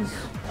vittles means?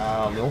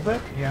 A little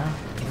bit, yeah.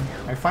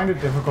 I find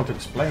it difficult to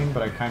explain,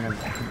 but I kind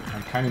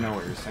of know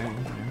what you're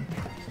saying. Yeah.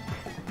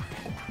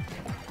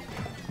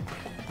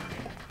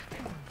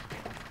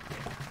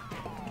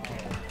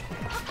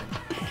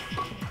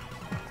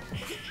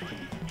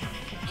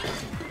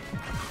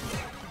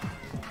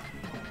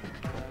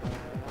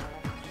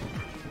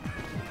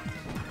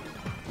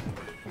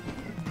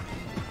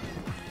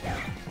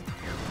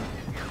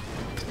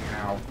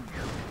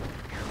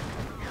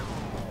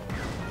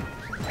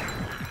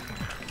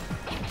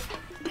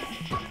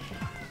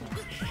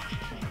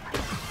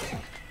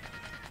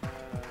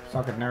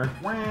 Suck it, nerd.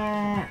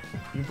 Wah!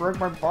 You broke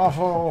my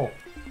bottle!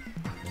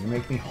 You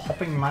make me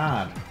hopping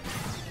mad.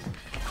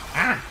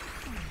 Ah!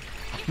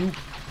 You... No,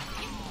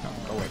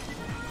 go away.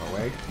 Go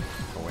away.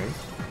 Go away.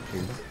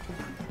 Please.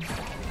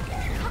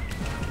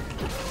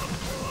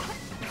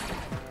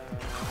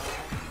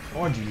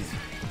 Oh, jeez.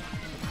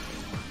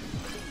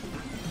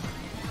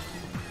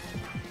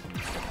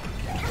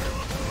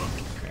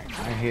 Okay,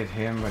 I hit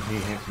him, but he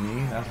hit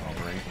me. That's all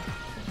right.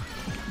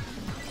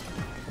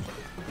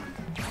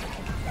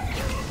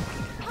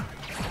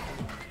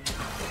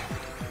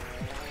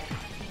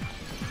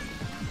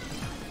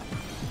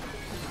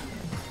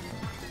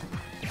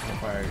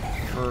 if I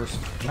first...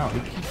 No, he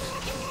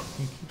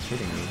keeps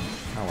hitting me.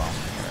 Oh well,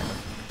 whatever.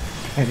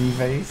 Penny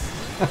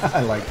vase?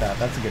 I like that.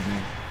 That's a good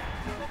name.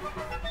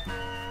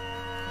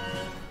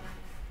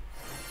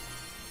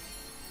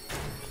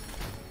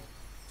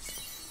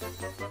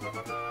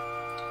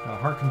 A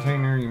heart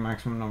container, your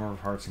maximum number of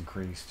hearts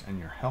increased, and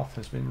your health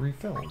has been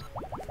refilled.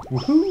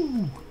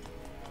 Woohoo!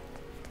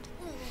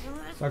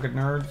 Suck it,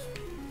 nerds.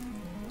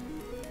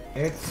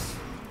 It's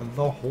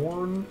the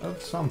horn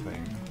of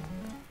something.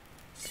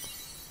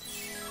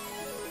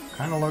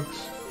 Kinda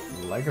looks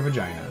like a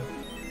vagina.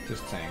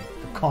 Just saying.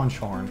 The conch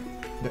horn.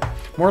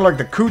 More like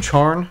the cooch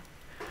horn.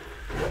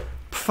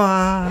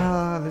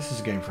 Pfah, this is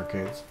a game for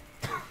kids.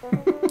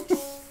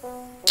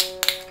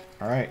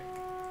 Alright.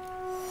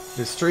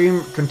 This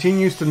stream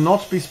continues to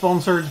not be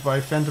sponsored by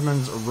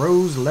Fentiman's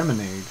Rose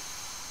Lemonade.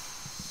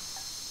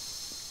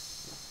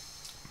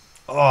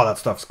 Oh, that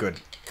stuff's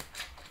good.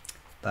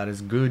 That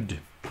is good.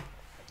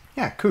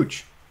 Yeah,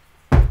 cooch.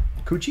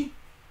 Coochie?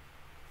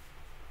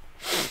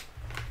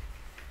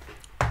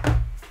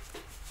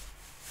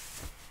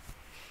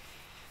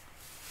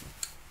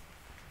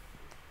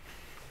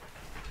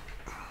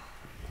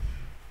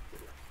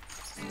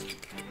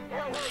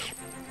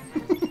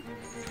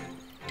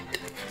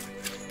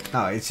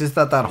 No, it's just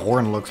that that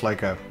horn looks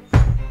like a...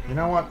 You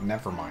know what?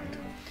 Never mind.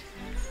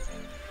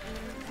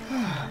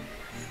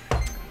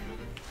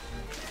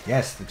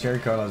 Yes, the cherry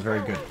cola is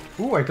very good.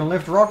 Ooh, I can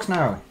lift rocks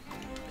now.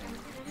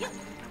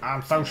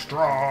 I'm so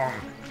strong.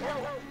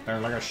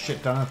 There's like a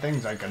shit ton of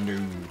things I can do.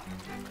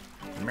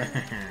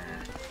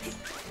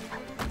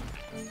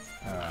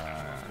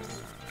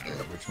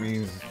 Which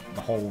means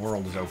the whole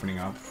world is opening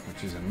up,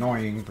 which is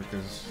annoying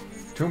because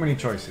too many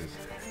choices.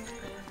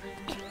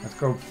 Let's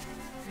go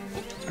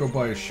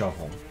buy a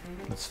shovel.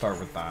 Let's start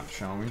with that,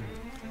 shall we?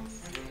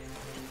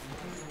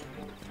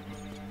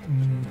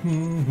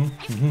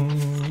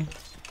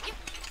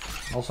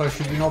 Also,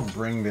 should we not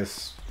bring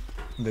this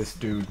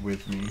dude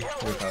with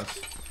us?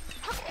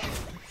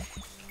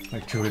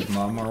 Like to his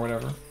mom or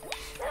whatever?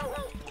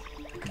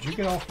 Could you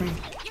get off me?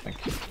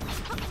 Thank you.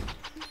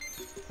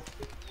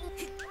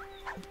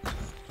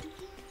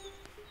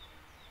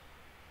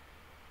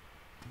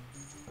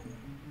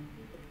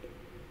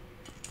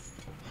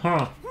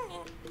 Huh.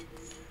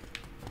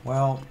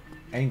 Well,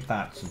 ain't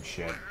that some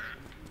shit.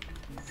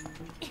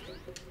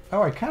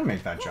 Oh, I can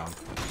make that jump.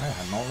 I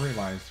had not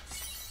realized.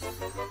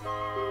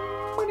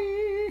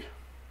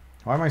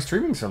 Why am I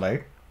streaming so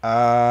late?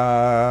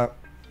 I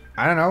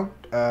don't know.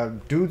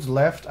 Dudes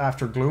left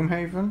after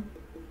Gloomhaven.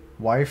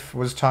 Wife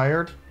was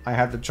tired. I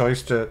had the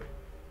choice to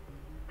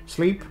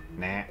sleep.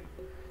 Nah.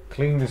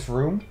 Clean this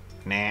room.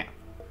 Nah.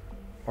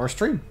 Or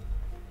stream.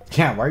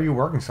 Yeah, why are you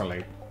working so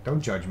late?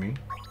 Don't judge me.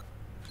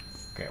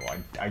 Okay, well,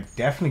 I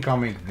definitely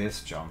can't make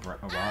this jump. Right?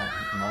 Oh, wow.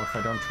 Not if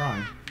I don't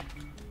try.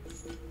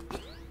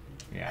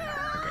 Yeah, no.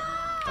 Okay.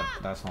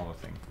 That's not a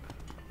thing.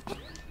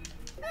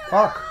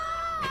 Fuck!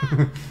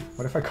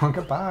 What if I can't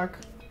get back?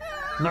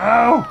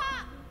 No!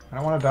 I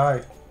don't want to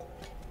die.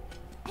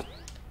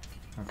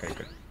 Okay,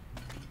 good.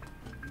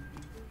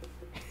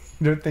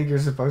 You don't think you're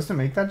supposed to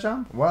make that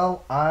jump?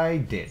 Well, I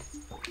did.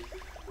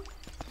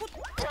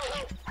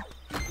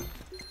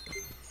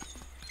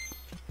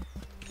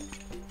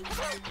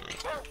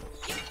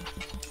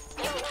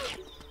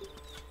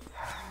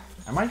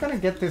 Am I gonna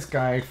get this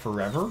guy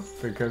forever?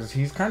 Because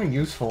he's kind of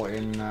useful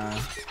in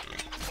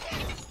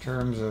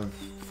terms of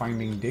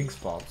finding dig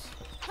spots.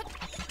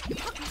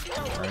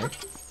 Right?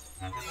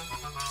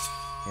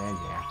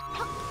 Yeah.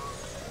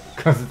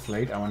 Because it's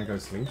late, I want to go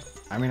sleep.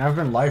 I mean, I've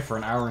been live for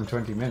an hour and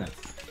 20 minutes.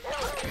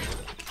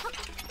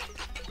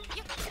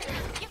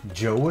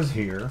 Joe was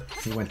here.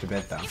 He went to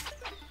bed though.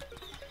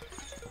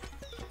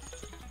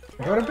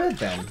 Go to bed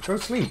then. Go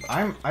sleep.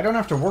 I don't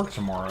have to work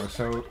tomorrow,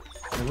 so it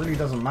really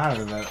doesn't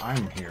matter that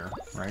I'm here,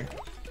 right?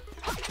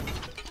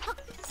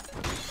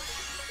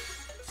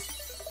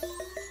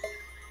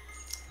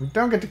 We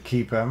don't get to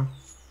keep him.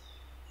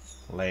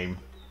 Lame.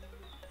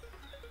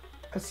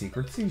 A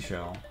secret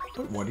seashell.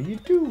 But what do you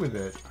do with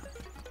it?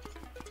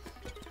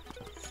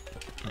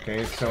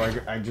 Okay, so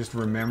I just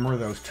remember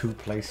those two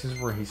places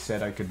where he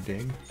said I could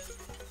dig.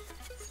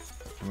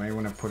 I may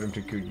want to put him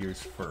to good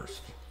use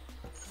first.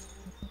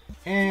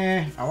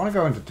 I want to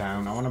go into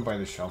town. I want to buy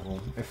the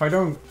shovel. If I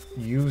don't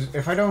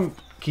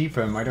keep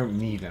him, I don't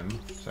need him.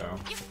 So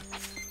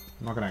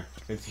I'm not gonna.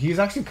 He's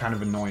actually kind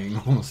of annoying,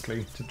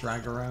 honestly, to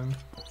drag around.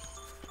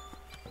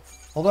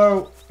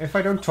 Although, if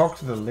I don't talk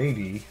to the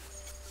lady,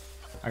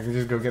 I can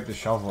just go get the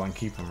shovel and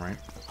keep him, right?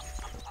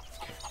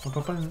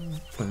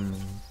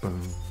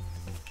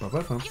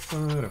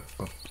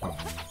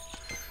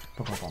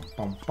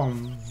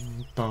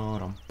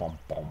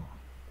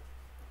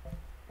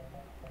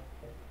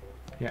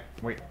 Yeah,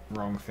 wait,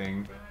 wrong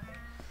thing.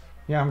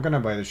 Yeah, I'm gonna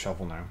buy the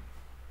shovel now.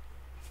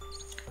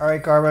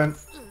 Alright, Carbon.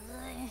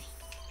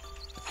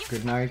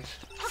 Good night.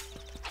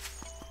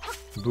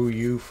 Boo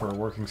you for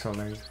working so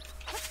late.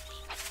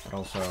 But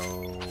also,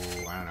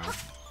 I don't know.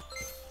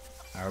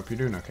 I hope you're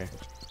doing okay.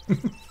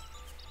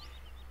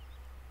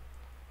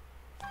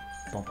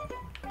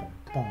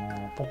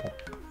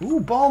 Ooh,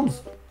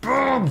 bombs!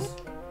 Bombs!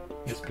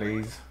 Yes,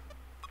 please.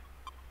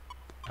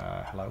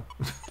 Hello?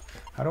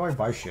 How do I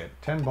buy shit?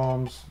 10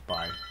 bombs.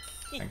 Buy.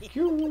 Thank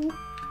you.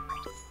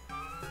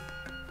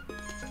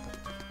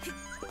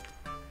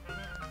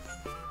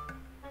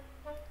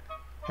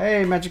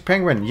 Hey, Magic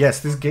Penguin. Yes,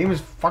 this game is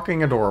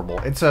fucking adorable.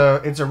 It's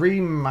a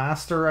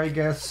remaster, I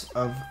guess,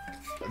 of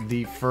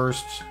the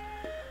first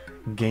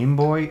Game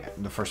Boy,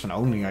 the first and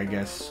only, I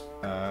guess,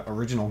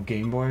 original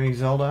Game Boy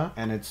Zelda,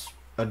 and it's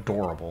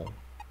adorable.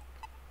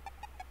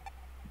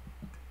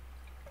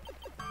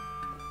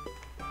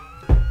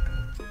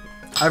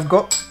 I've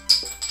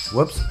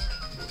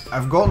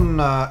gotten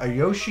a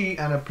Yoshi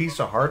and a piece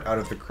of heart out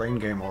of the Crane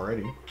game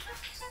already.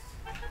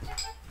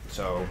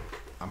 So,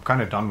 I'm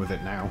kind of done with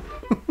it now.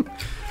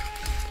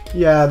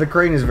 Yeah, the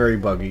Crane is very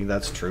buggy,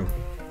 that's true.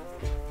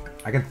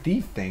 I can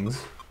thieve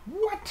things.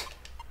 What?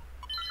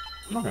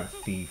 I'm not gonna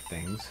thieve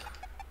things.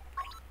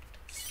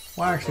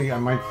 Well, actually, I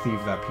might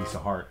thieve that piece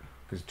of heart,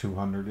 because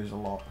 200 is a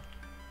lot.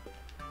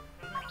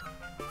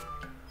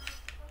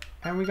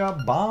 And we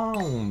got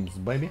bombs,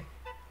 baby.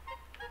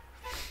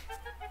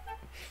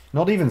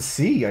 Not even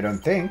C, I don't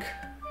think.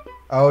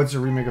 Oh, it's a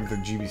remake of the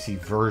GBC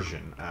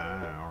version.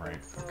 Ah,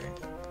 alright, okay.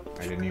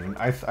 I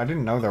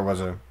didn't know there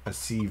was a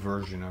C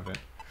version of it.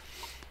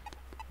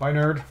 Bye,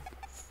 nerd.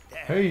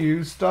 Hey,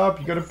 you, stop.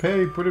 You gotta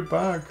pay. Put it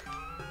back.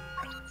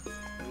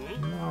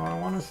 No, I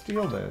want to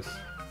steal this.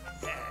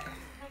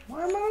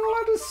 Why am I not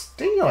allowed to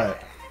steal it?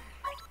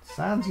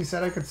 Sans, you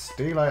said I could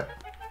steal it.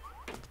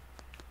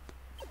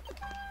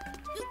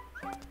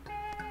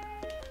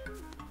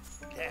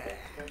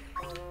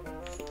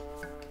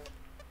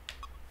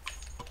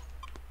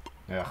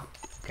 Ugh.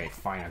 Okay,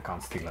 fine. I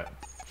can't steal it.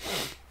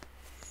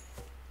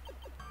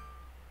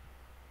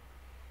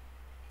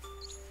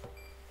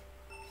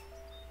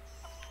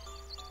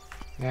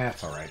 Yeah,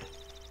 it's alright.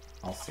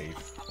 I'll save.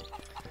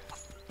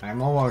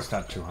 I'm almost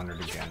at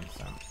 200 again,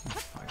 so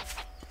that's fine.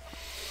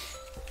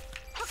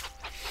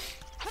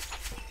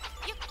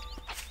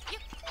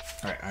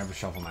 Alright, I have a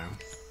shovel now.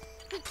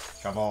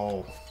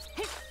 Shovel!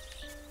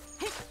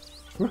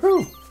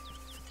 Woohoo!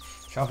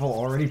 Shovel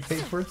already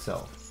paid for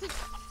itself.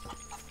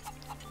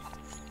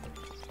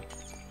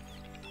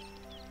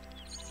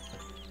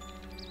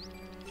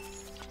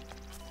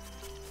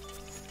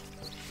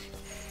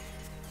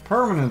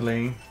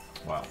 Permanently,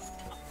 well,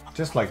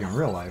 just like in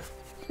real life.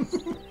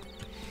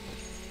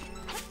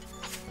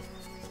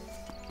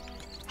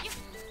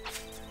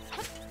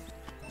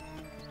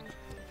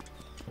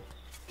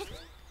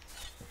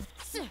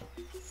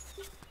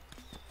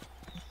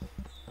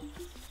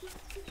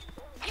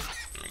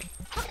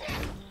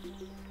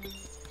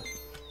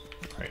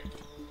 Right.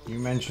 You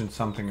mentioned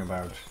something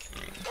about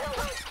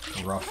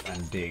rough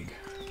and dig.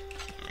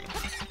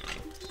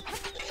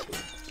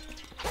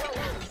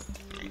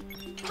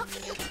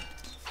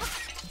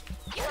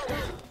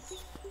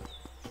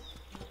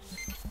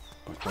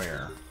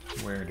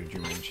 Where did you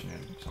mention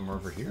it? Somewhere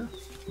over here?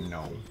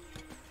 No.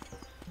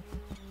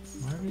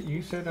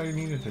 You said I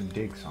needed to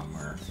dig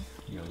somewhere,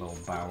 you little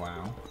bow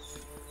wow.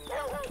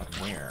 But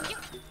where?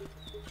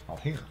 Oh,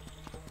 here.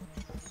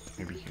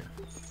 Maybe here.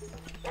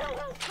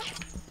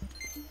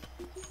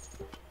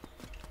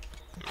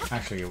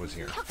 Actually, it was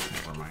here.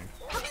 Never mind.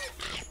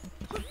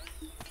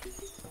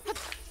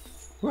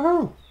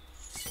 Woohoo!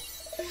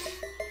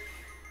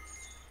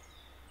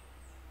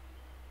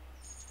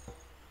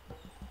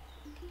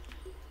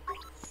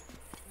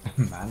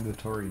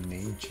 Mandatory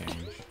name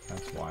change.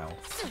 That's wild.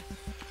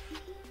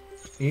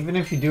 Even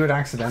if you do it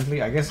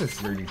accidentally, I guess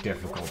it's really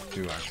difficult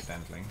to do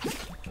accidentally.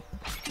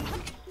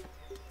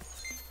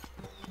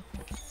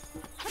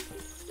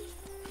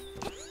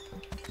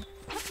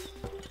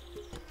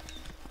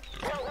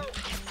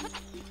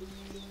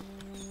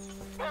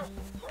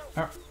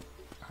 Oh.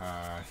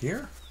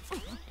 Here?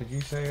 Did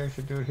you say I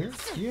should do it here?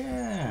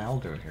 Yeah, I'll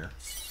do it here.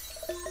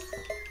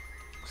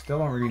 Still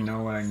don't really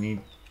know what I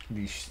need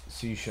these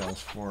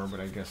seashells for, but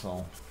I guess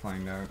I'll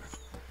find out.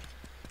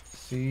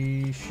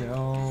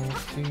 Seashells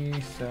by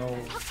the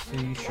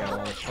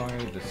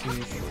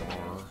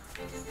seashore.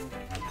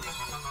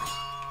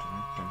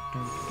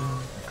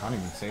 I can't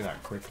even say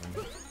that quickly.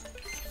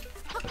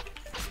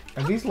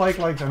 Are these lights,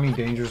 I mean,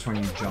 dangerous when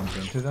you jump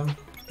into them?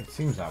 It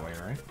seems that way,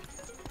 right?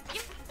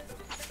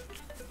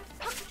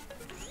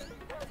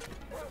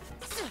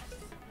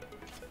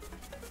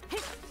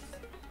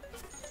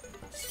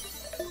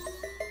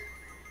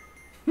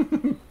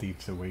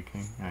 Thief's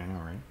Awakening. I know,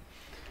 right?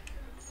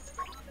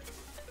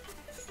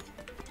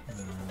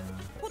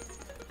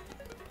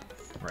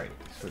 Right,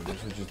 so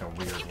this is just a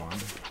weird one.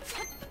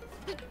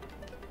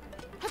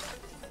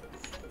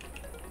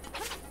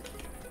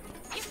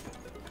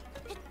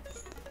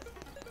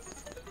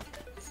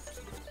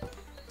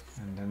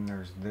 And then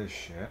there's this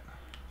shit.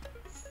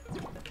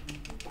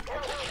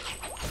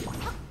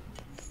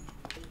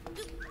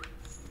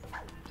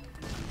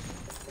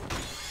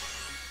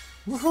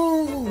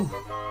 Woohoo!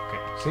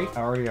 Okay, see,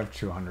 I already have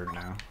 200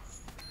 now.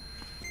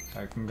 So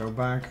I can go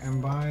back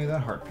and buy the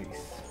heart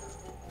piece.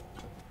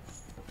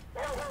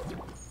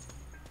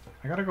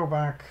 I gotta go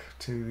back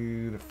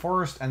to the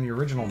forest and the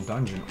original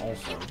dungeon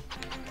also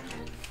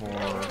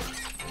for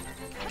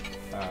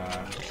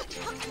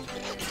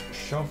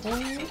shovel,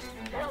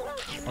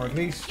 or at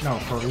least no,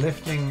 for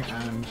lifting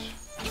and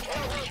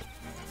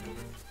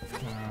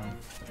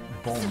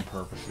bomb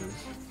purposes.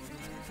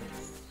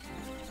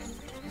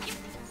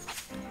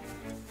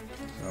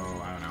 So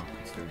I don't know.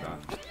 Let's do that.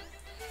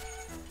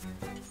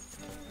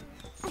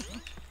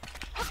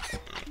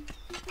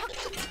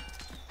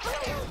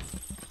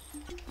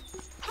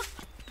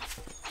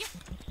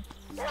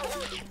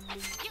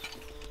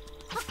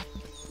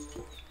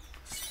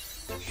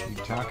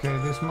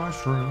 Shiitake this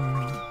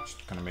mushroom.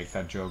 Just gonna make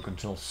that joke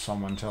until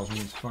someone tells me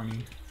it's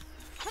funny.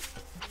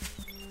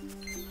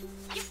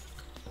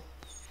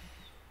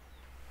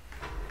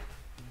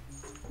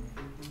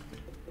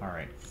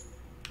 Alright.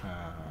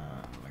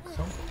 Like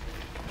so.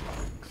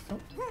 Like so.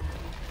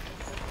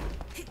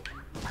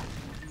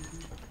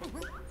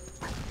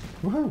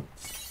 Woohoo!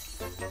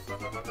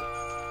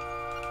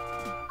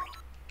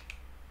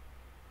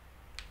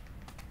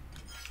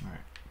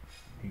 Alright.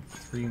 Need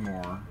 3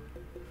 more.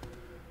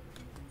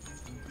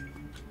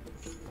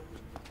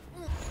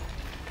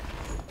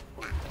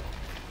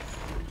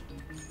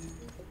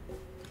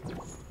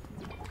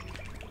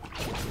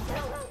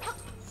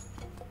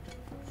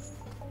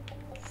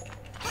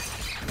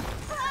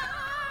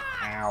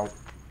 Ow.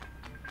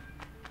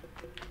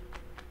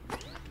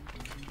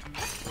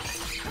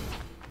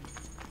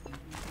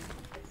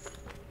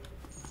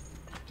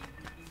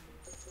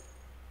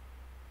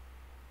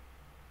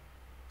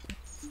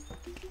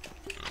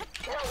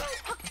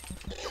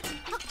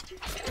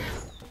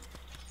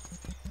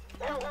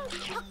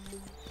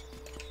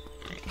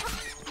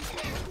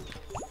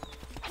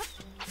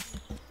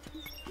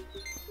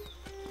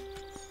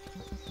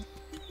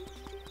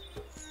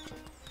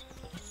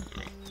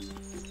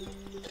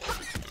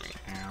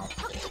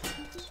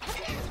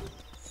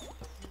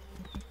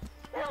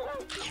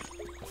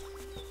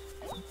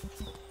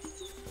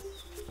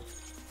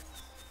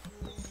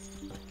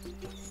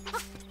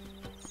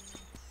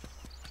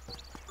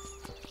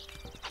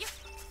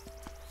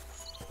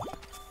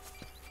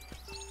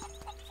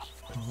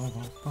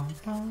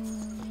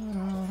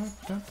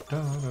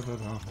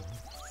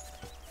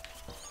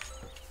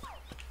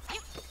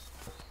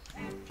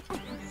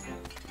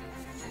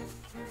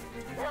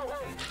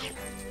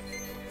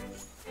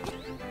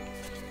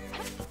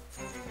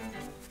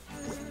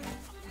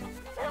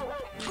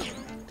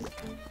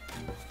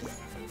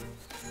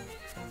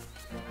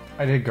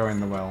 I did go in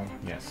the well,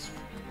 yes.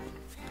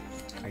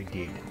 I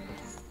did.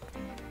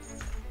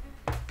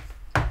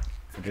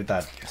 I did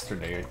that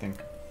yesterday, I think.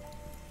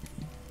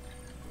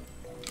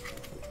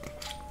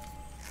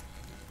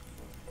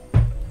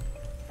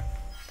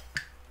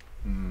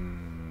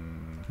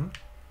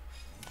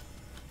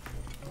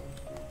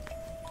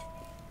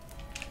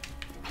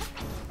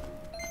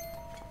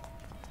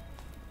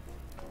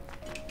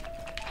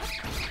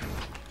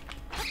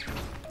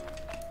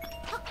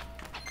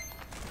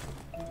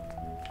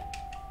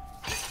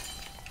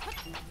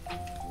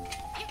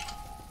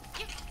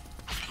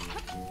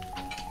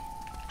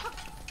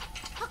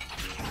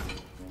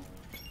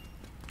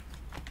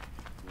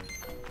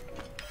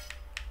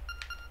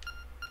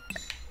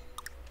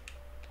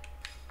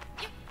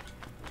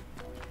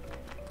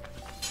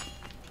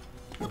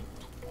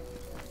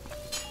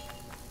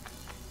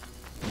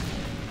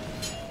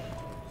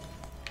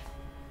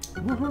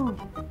 Woohoo!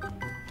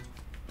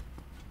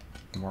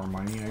 More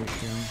money, I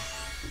assume.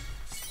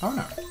 Oh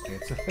no,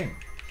 it's a thing.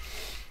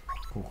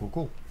 Cool, cool,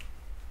 cool.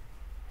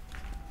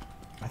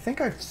 I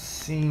think I've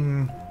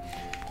seen...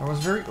 That was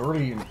very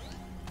early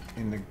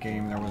in the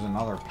game. There was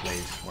another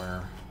place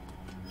where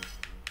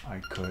I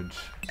could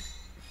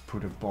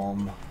put a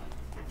bomb. I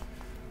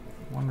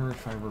wonder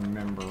if I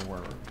remember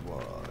where it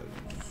was.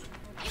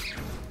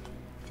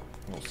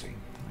 We'll see,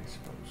 I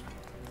suppose.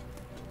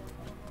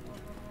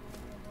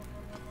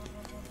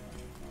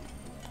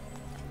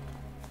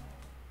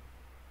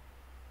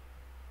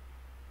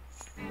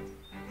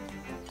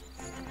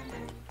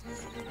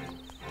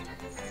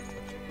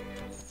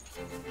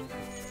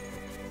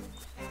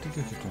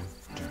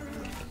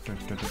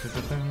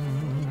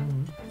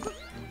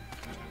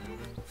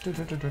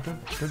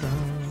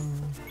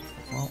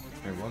 Well,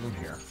 it wasn't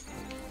here.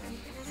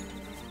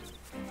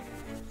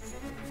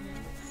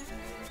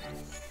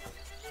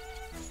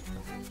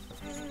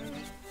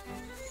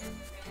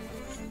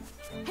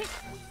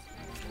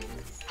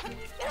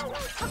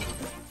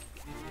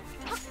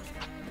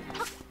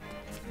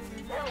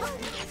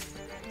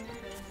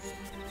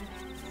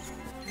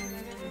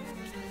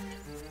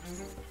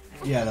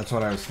 Yeah, that's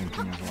what I was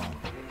thinking as well.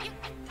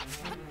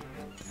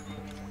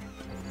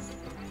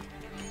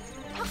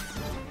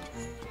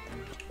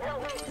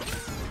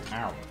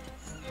 Ow.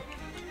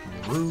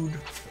 Rude.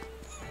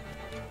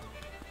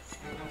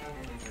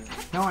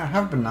 No, I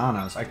have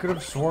bananas. I could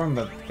have sworn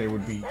that they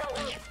would be...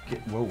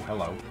 Whoa,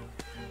 hello.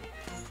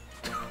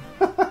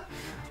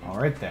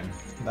 Alright then.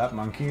 That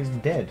monkey is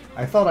dead.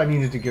 I thought I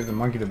needed to give the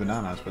monkey the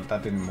bananas, but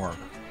that didn't work.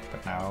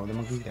 But now the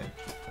monkey's dead.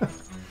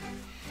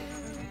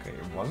 Okay,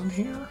 it wasn't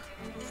here?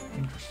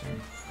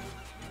 Interesting.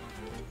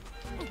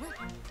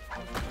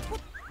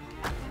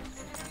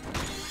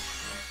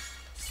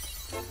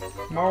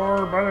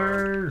 More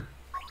butter!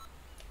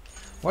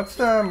 What's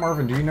the...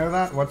 Marvin, do you know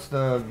that? What's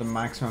the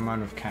maximum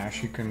amount of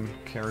cash you can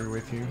carry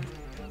with you?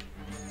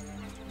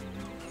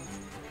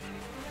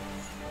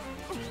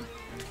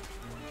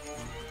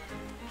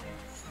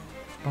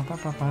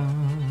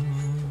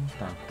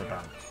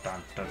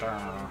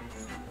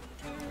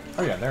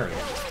 Oh yeah, there it is.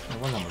 It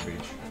was on the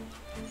beach.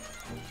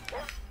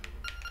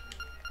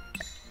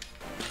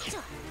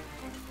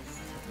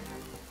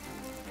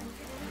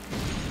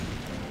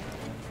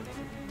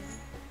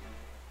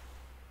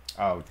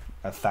 Oh,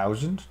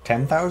 1,000?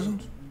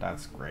 10,000?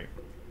 That's great.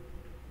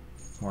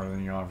 More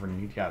than you'll ever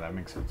need. Yeah, that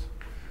makes sense.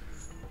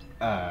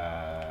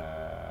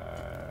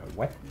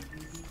 What?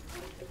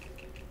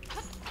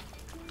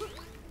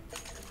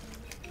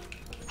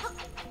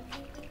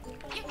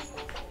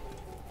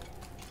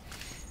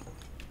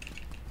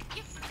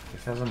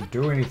 This doesn't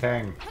do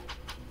anything.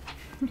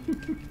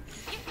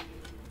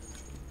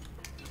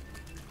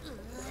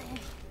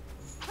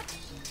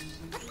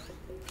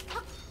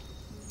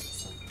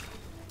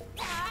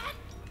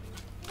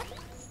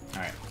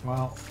 Alright,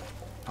 well,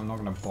 I'm not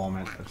gonna bomb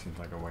it. That seems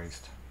like a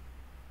waste.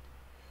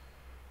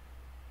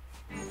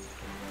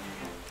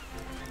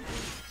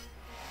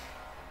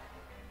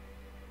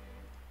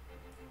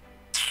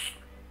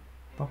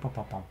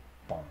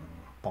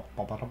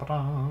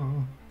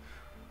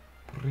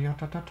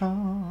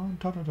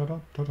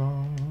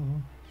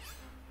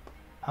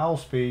 Owl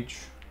speech.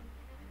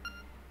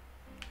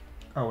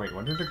 Oh wait,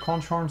 what did the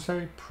conch horn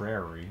say?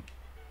 Prairie.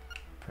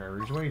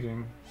 Prairie's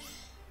waiting.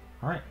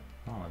 Alright,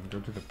 well, let's go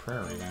to the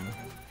prairie then.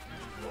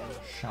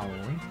 Shall we?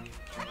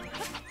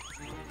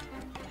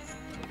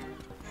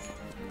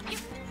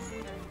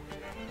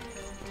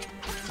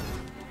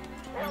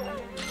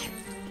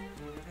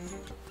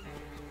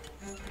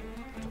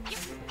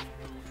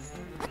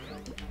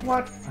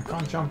 What? I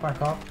can't jump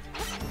back up?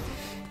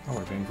 That would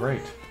have been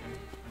great.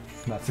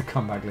 That's a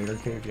comeback later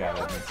cave? Yeah,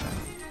 that makes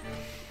sense.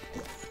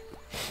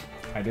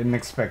 I didn't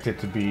expect it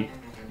to be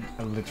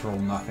a literal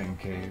nothing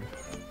cave.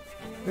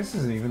 This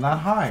isn't even that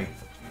high.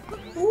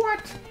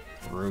 What?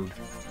 Rude.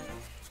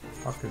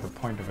 Fuck is the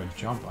point of a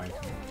jump item?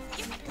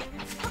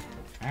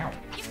 Ow.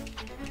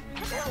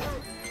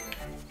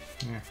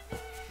 Yeah.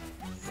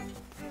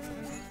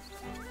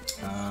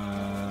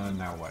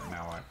 Now what?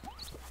 Now what?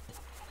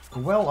 The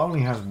well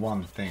only has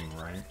one thing,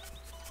 right?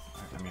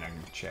 I mean, I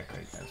can check, I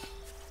guess.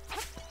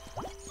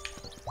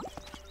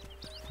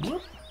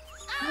 Whoop.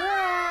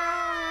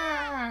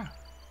 Ah!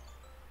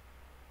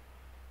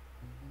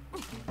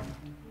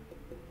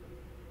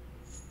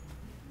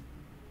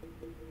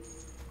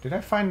 Did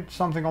I find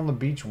something on the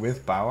beach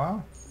with Bow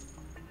Wow?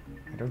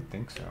 I don't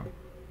think so.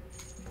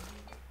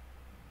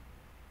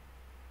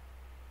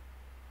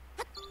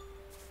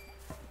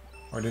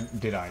 Or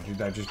did I?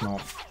 Did I just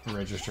not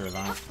register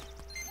that?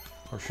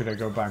 Or should I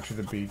go back to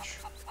the beach?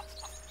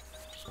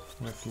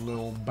 With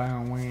little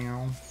Bow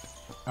Wow.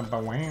 A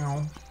Bow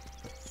Wow.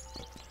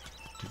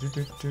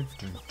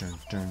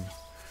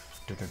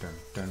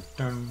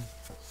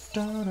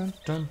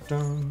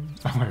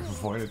 I've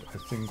avoided a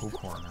single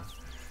corner.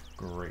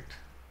 Great.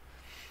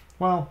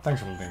 Well,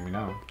 thanks for letting me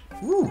know.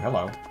 Ooh,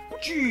 hello.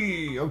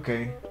 Gee,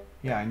 okay.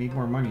 Yeah, I need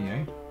more money,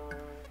 eh?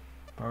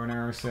 Bow and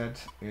arrow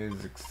set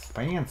is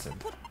expensive.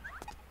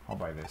 I'll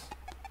buy this.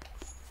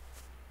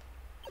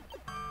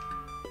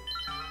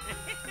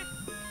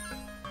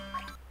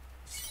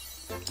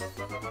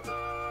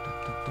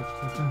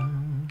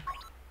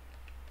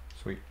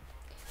 Sweet.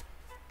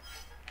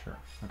 Sure.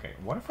 Okay,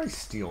 what if I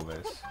steal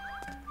this?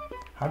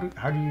 How do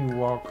you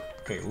walk?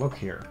 Okay, look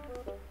here.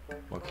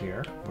 Look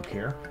here. Look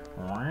here.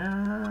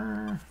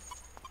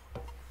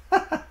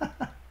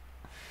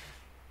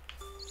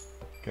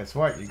 Guess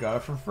what? You got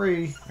it for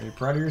free. Are you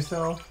proud of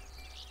yourself?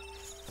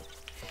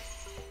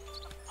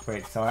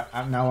 Wait, so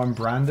now I'm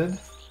branded,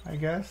 I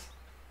guess?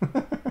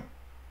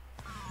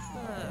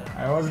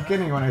 I wasn't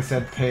kidding when I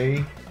said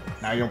pay.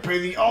 Now you'll pay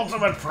the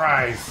ultimate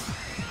price!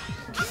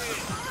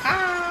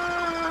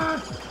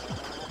 Ah!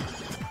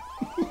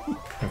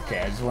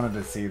 Okay, I just wanted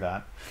to see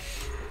that.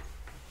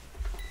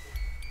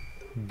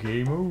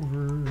 Game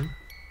over.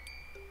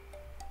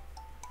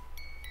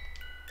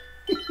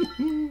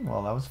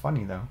 Well, that was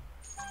funny, though.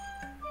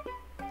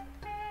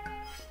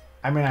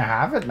 I mean, I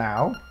have it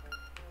now.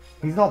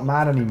 He's not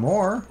mad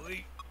anymore.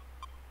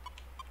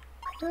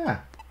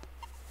 Yeah.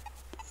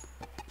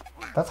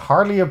 That's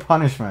hardly a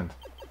punishment.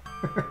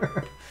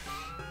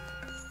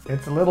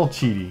 It's a little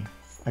cheaty.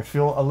 I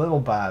feel a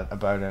little bad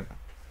about it.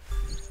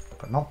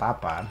 But not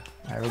that bad.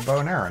 I have a bow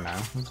and arrow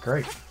now. That's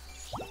great.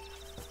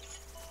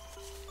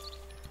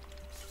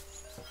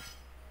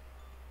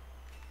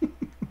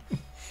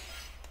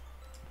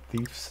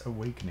 Thief's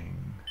Awakening.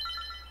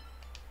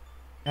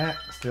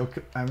 Still,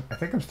 I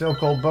think I'm still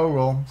called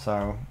Bogle,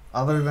 so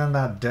other than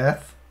that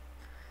death,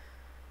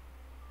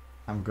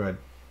 I'm good.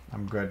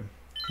 I'm good.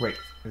 Wait,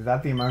 is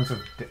that the amount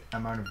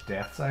of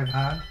deaths I've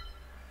had?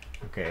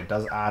 Okay, it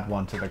does add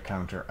one to the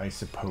counter, I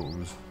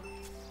suppose.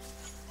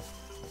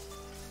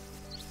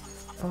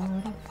 I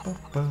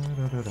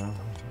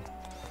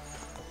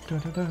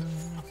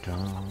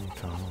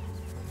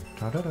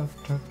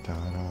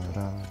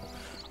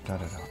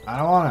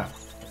don't want to.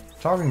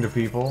 Talking to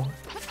people.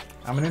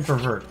 I'm an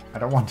introvert. I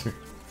don't want to.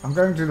 I'm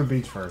going to the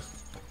beach first.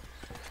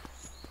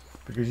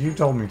 Because you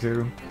told me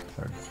to.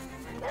 So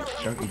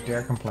don't you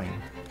dare complain.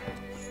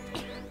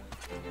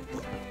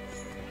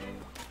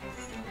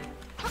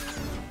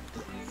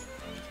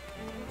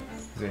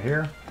 Is it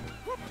here?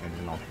 It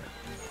is not here.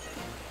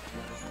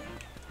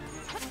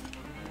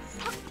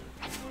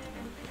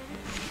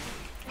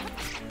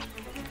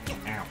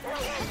 Ow.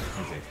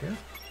 Is it here?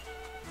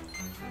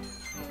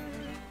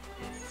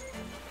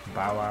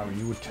 Bow Wow,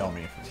 you would tell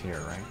me if it's here,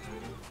 right?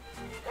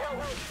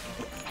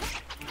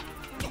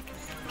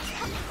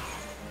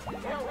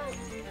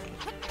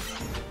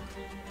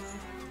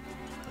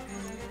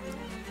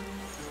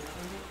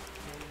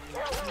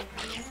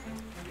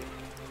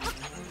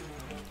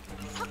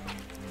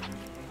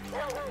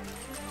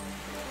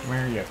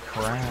 Where you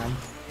crab?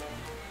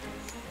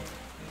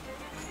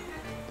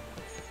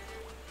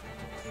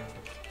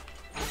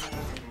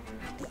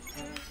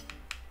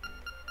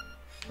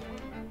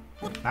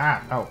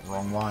 Ah! Oh,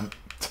 wrong one.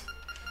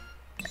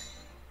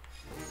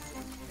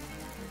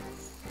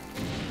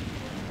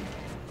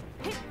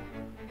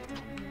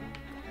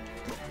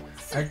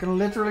 I can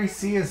literally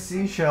see a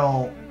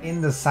seashell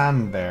in the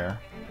sand there.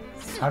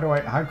 How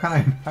can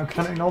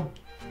I not?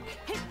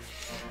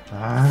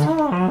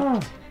 Ah.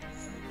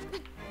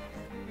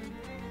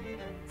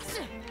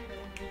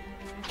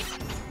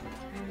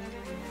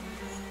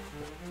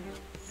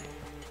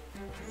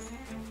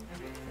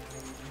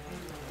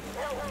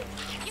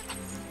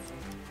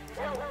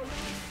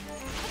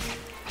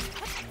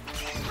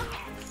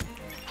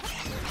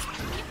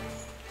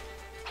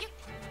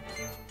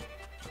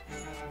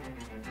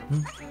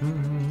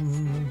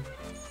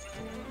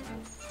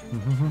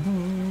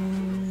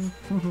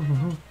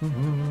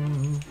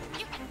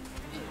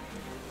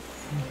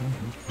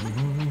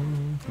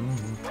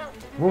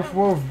 Woof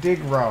woof,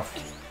 dig rough.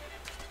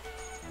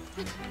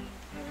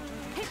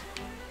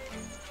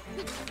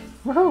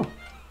 Woohoo!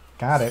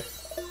 Got it.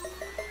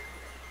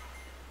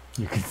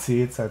 You can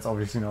see it, so it's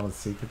obviously not a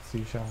secret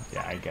seashell.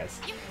 Yeah, I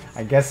guess.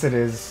 I guess it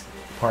is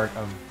part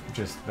of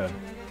just the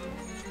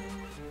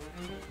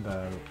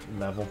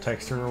level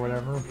texture or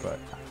whatever, but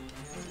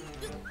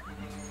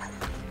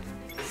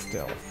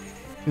still.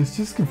 It's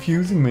just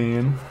confusing,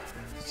 man.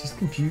 It's just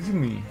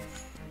confusing me.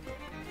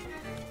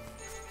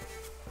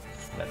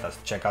 Let us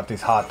check out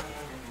this hut.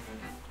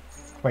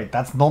 Wait,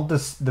 that's not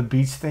the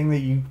beach thing that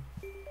you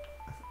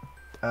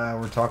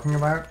were talking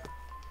about?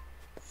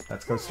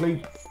 Let's go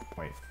sleep.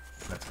 Wait,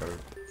 let's go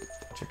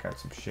check out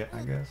some shit,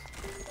 I guess.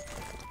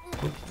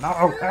 Oops, no!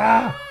 Oh,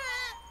 ah!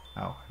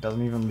 Oh, it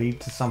doesn't even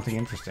lead to something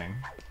interesting.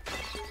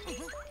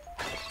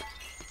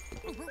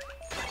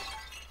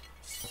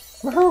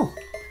 Woohoo!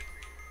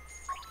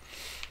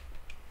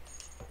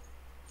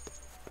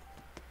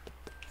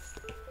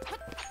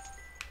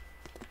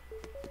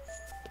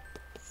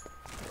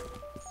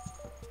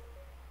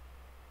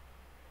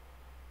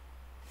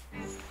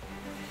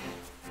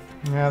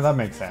 Yeah, that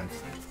makes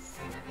sense.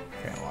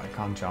 Okay, well I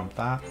can't jump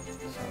that,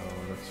 so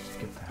let's just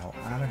get the hell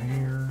out of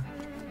here.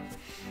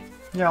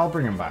 Yeah, I'll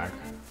bring him back.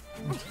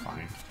 That's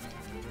fine.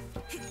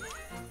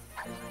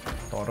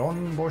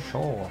 Torombo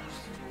Shores.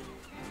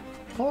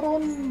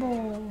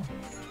 Torombo!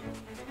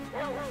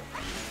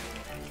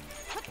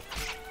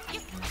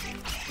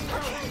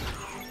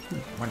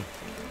 Money.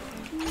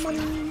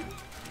 Money!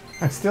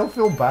 I still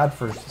feel bad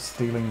for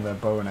stealing the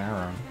bow and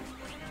arrow.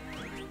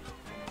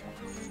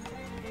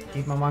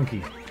 Eat my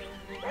monkey.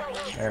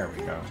 There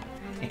we go.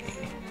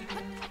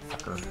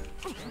 Sucker.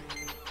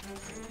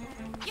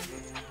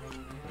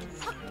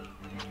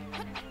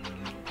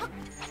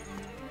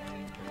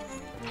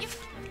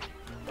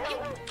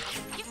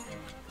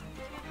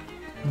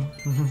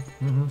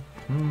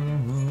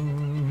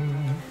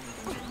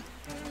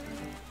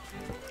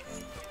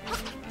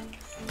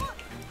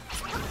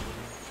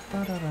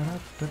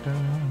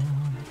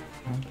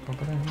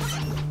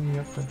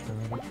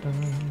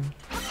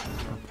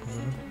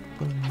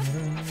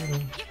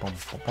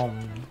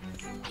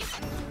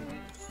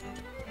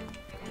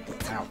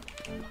 Ow.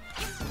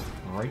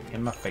 Right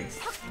in my face.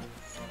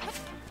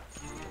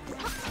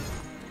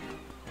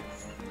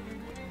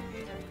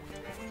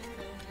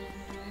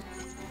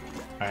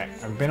 Alright,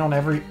 I've been on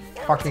every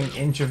fucking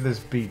inch of this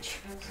beach,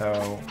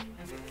 so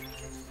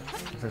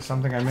if there's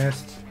something I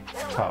missed,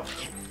 it's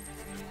tough.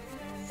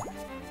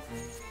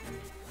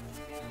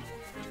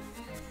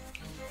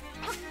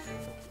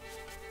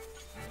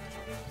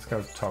 Let's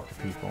go talk to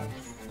people.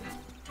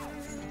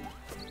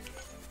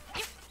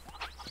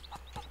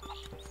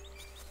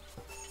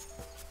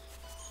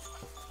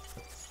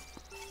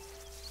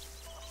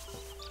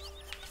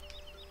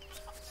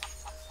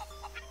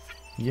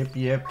 Yep,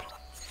 yep.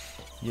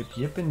 Yep,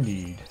 yep,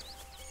 indeed.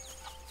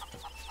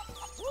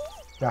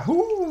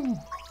 Yahoo!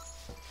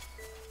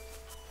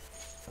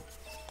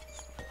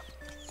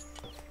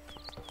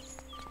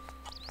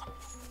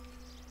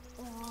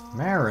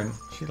 Marin?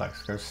 She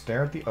likes to go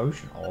stare at the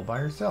ocean all by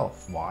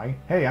herself. Why?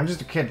 Hey, I'm just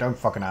a kid, don't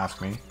fucking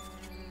ask me.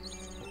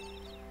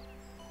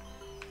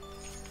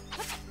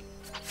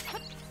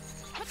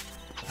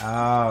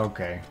 Ah,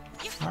 okay.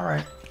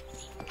 Alright.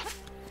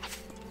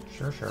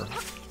 Sure, sure.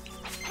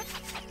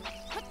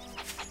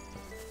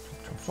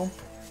 Chomp, chomp.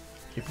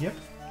 Yip, yip.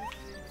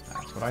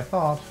 That's what I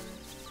thought.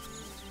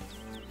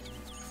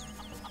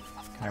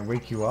 Can I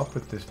wake you up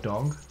with this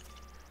dog?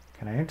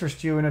 Can I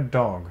interest you in a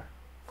dog?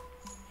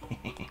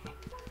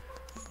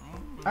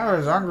 I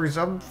was hungry,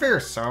 so I'm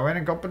fierce, so I went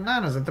and got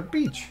bananas at the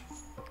beach.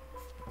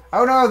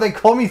 Oh no, they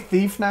call me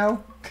Thief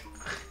now?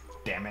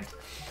 Damn it.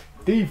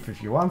 Thief,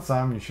 if you want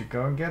some, you should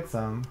go and get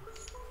some.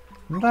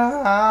 No!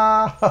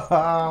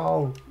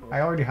 I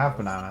already have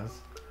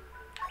bananas.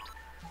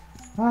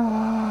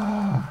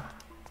 Ah.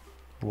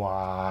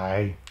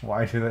 Why?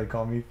 Why do they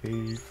call me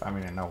Thief? I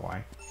mean, I know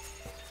why.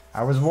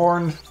 I was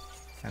warned,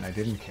 and I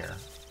didn't care.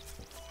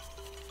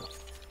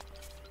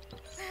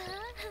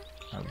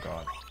 Oh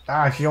god.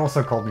 Ah, she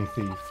also called me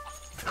Thief.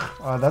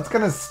 Oh, that's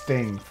gonna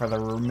sting for the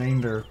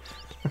remainder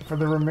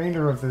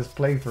of this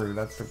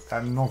playthrough.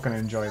 I'm not gonna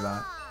enjoy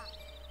that.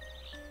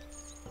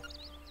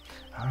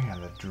 Oh yeah,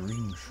 the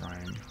Dream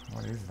Shrine.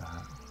 What is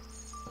that?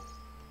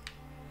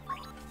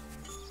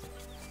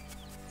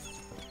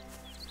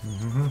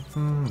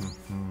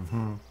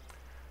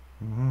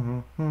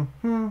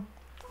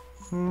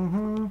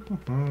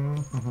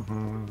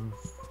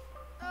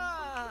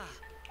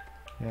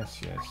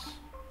 Yes, yes.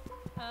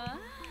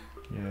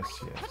 Yes,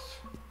 yes.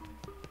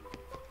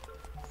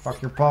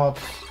 Fuck your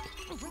pops.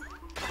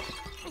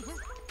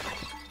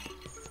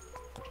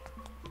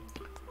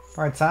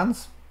 Alright,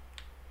 Sans.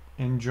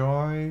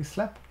 Enjoy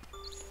sleep.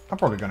 I'm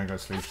probably gonna go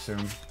sleep soon,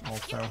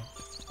 also.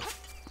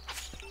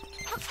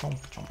 Chomp,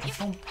 chomp,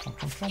 chomp, chomp,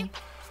 chomp, chomp.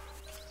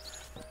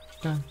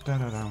 Dun, dun,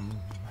 dun, dun.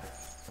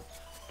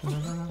 Dun,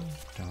 dun,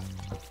 dun,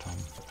 dun, dun.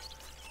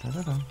 Dun,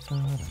 dun,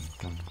 dun,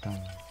 dun, dun, dun.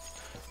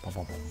 Bum,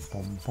 bum,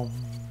 bum, bum,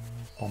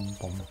 bum, bum,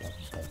 bum,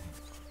 bum.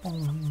 Bum,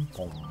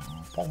 bum,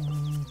 bum,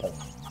 bum,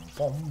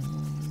 bum,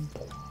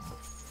 bum.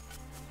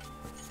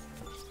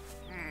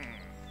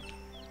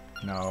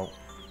 No.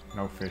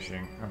 No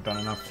fishing. I've done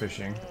enough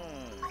fishing.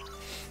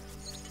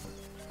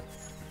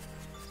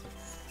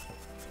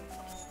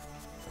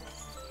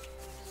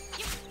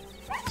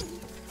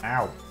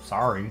 Ow.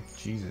 Sorry.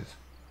 Jesus.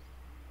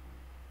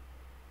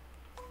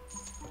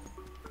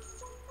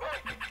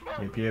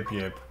 Yip, yip,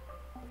 yip.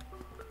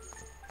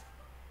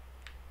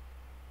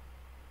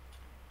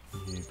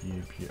 Yip,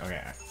 yip, yip.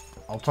 Okay.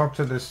 I'll talk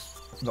to the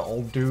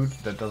old dude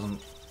that doesn't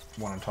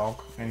want to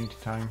talk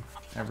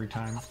every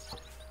time.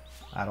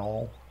 At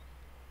all.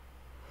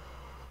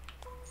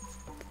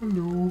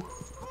 Hello.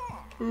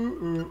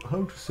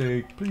 How to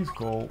say, please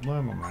call my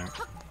mama.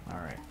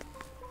 Alright.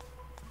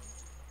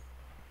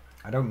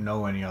 I don't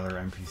know any other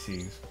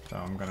NPCs, so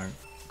I'm gonna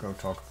go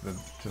talk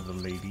to the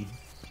lady.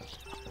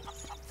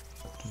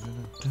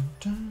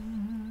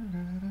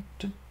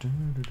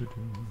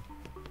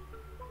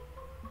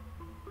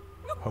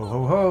 Ho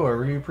ho ho, I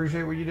really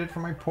appreciate what you did for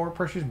my poor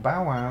precious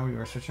Bow Wow. You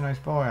are such a nice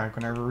boy, I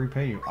can never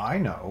repay you. I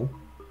know.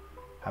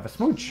 Have a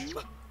smooch.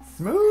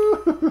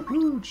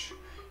 Smooch!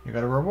 You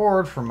got a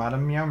reward from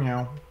Madame Meow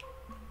Meow.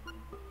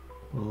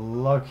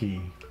 Lucky.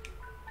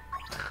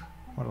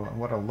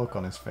 What a look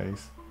on his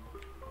face.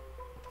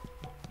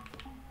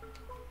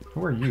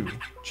 Who are you?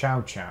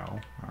 Chow Chow.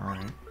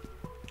 Alright.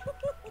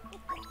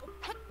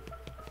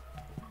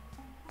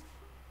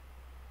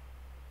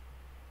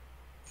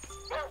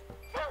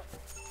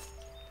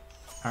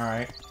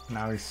 Alright,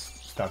 now he's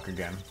stuck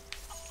again.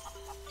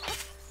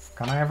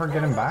 Can I ever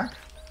get him back?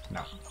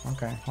 No.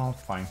 Okay, well,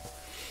 fine.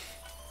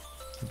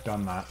 I've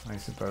done that, I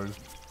suppose.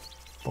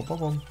 Bum bum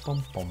bum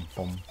bum bum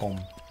bum bum.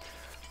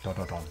 Da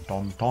da dum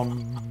dum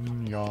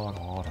dum. Ya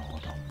da da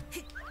dum.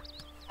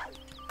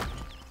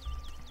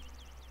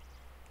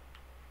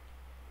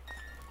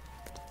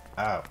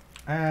 Oh.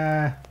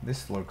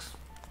 This looks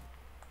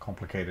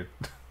complicated.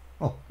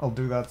 I'll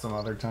do that some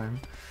other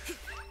time.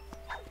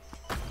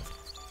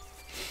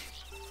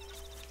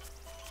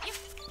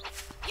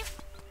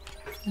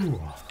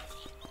 Ooh.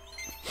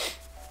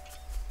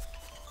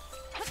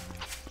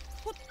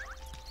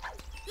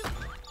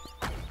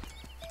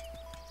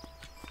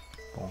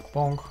 Bonk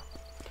bonk.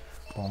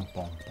 Bonk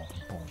bonk bonk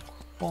bonk.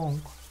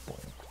 Bonk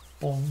bonk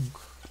bonk.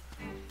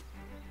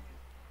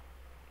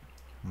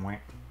 Mwah.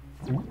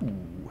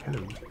 Ooh,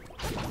 hello.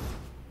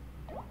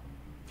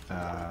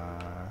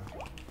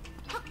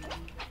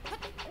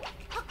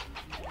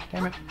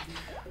 Damn it.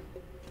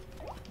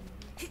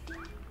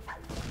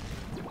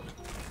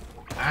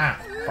 Ah,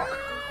 fuck.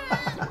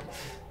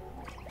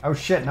 Oh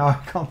shit, now I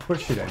can't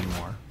push it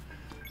anymore.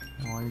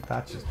 Well,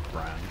 that's just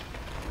grand.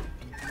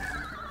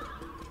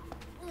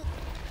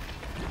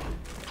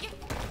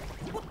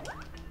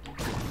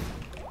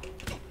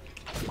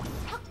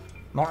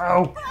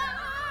 No!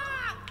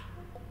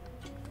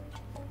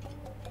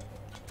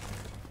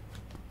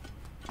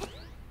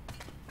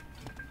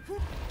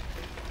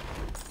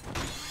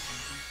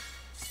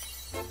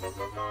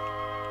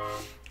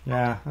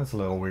 Yeah, that's a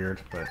little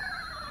weird, but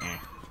eh.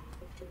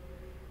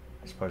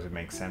 I suppose it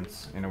makes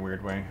sense in a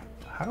weird way.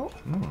 How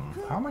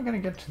am I going to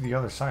get to the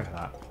other side of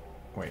that?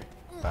 Wait,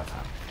 that's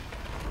how.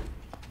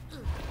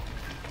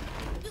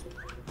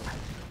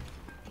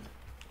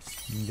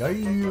 Yeah.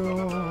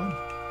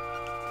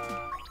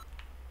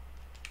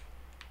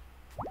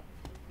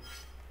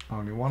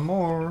 Only one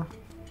more.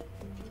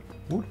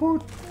 Woot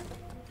woot.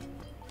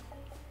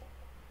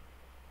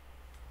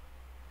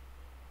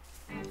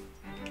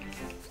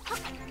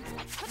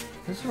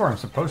 This is where I'm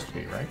supposed to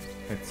be, right?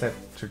 It's set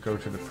to go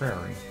to the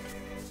prairie.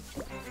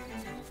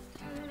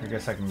 I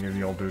guess I can give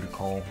the old dude a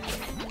call.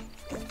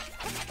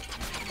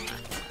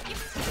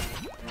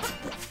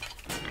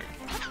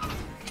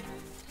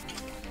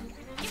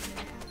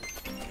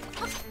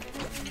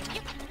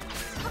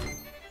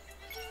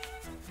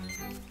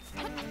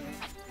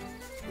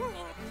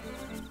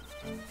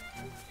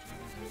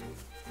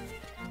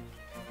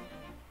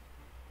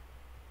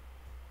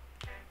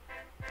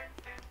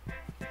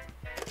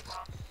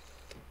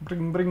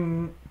 Bring,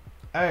 bring.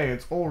 Hey,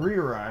 it's old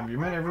re-arrived. You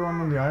met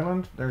everyone on the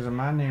island? There's a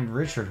man named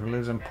Richard who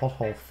lives in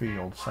Pothole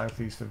Field,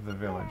 southeast of the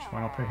village.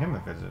 Why not pay him a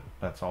visit?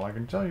 That's all I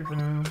can tell you for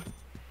now.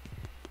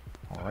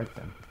 Alright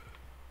then.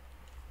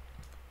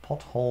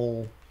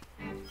 Pothole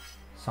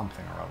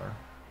something or other.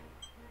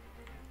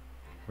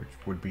 Which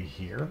would be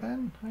here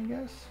then, I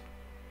guess?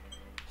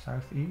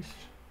 Southeast?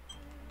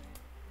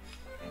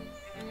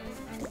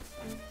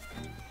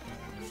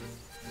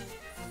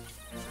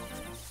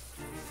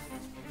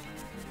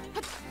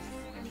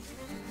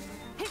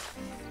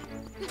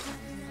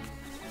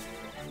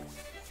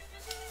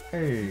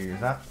 Hey, is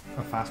that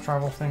a fast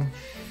travel thing?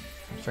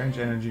 Some strange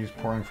energy is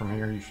pouring from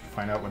here. You should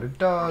find out what it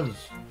does.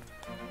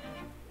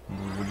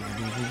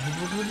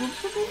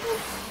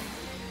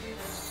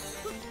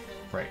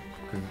 Right,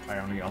 because I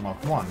only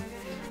unlocked one,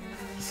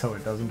 so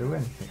it doesn't do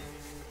anything.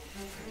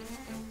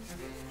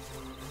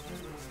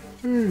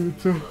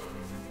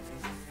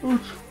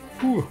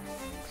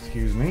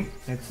 Excuse me,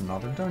 it's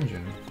another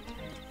dungeon.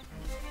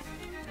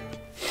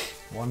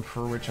 One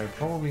for which I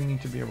probably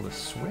need to be able to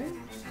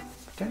swim,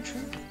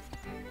 potentially.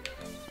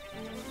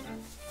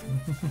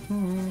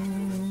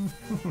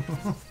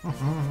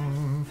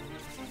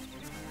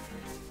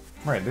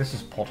 Right, this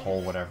is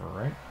Pothole whatever,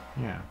 right?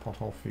 Yeah,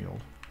 Pothole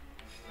Field.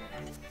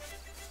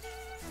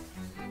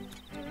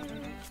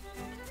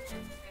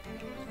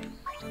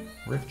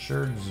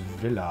 Richard's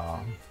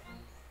Villa.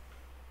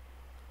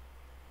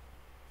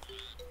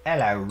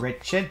 Hello,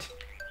 Richard.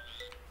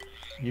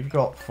 You've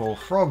got 4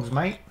 frogs,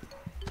 mate.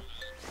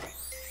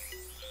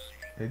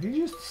 Did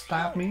you just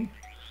stab me?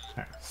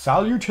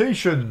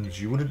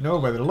 Salutations! You wouldn't know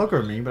by the look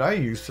of me, but I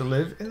used to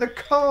live in the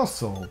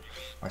castle.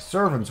 My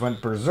servants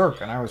went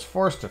berserk and I was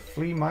forced to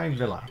flee my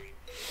villa.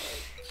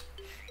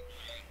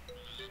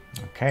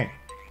 Okay.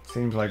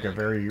 Seems like a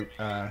very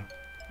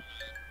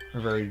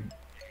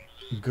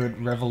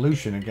good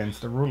revolution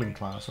against the ruling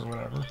class or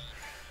whatever.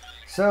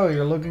 So,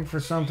 you're looking for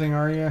something,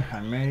 are you?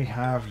 I may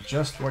have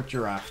just what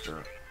you're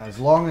after. As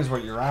long as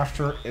what you're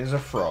after is a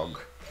frog.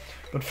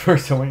 But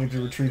first I want you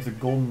to retrieve the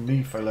golden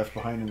leaf I left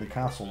behind in the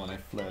castle when I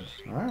fled.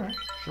 Alright,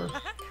 sure.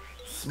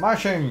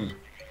 Smashing! To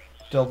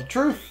tell the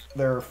truth,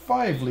 there are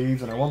 5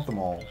 leaves and I want them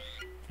all.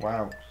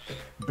 Wow.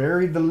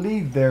 Buried the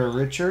lead there,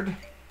 Richard.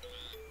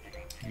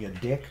 You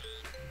dick.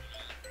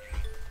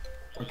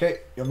 Okay,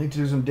 you'll need to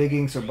do some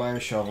digging, so buy a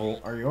shovel.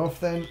 Are you off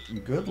then?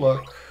 Good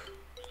luck.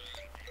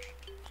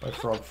 Bye,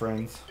 frog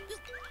friends.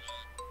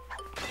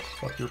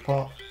 Fuck your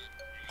pot.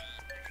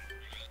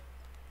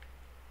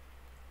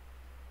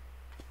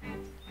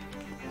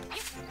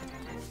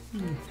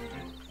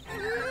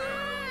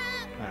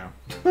 Ow.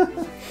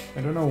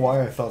 I don't know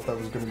why I thought that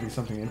was going to be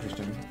something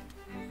interesting.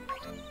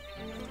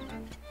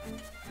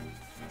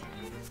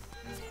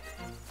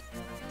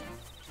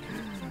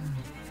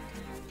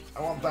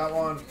 I want that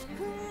one.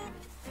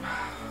 I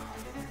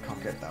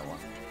can't get that one.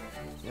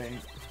 Yay.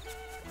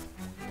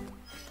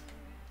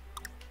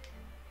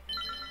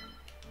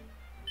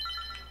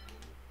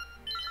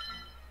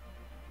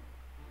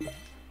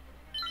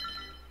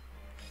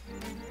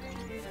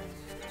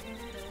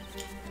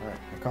 Alright,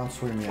 I can't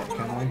swim yet,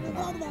 can I?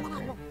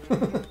 No.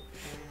 Okay.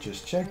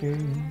 Just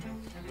checking.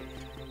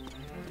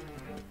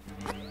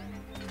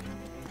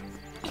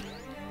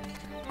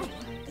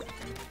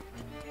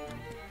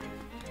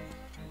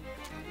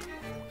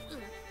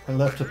 I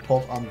left a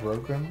pot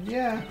unbroken?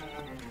 Yeah.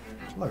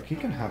 Look, he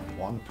can have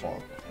one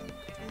pot.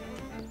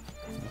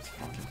 That's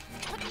fine.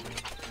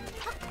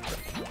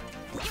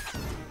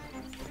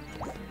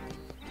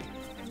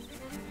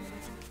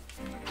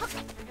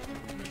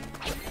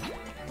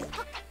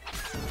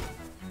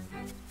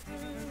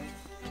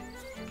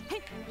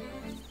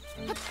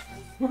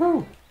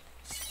 Woohoo!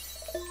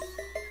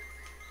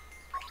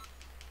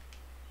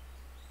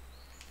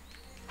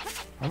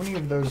 How many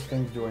of those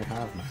things do I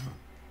have now?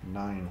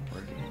 9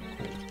 already.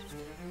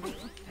 Cool.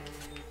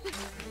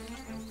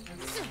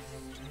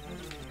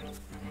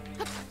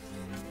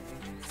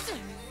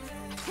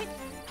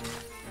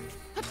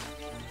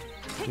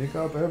 Pick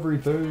up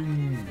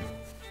everything!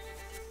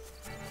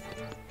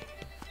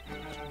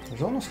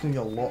 There's honestly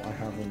a lot I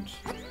haven't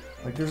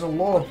Like, there's a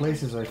lot of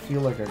places I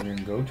feel like I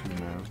can go to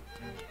now.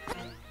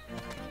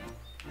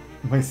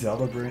 My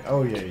Zelda brain?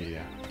 Oh,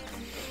 yeah.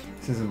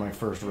 This isn't my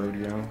first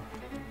rodeo.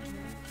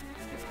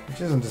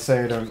 Which isn't to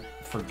say I don't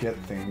forget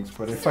things,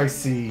 but if I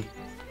see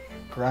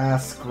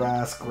grass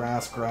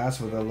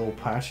with a little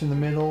patch in the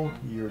middle,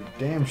 you're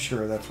damn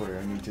sure that's where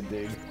I need to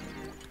dig.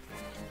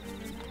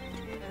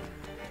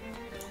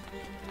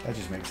 That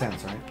just makes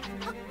sense, right?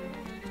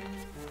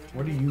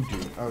 What do you do?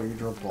 Oh, you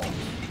drop bombs.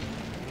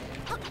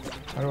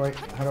 How do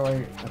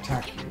I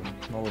attack you?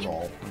 Not at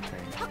all.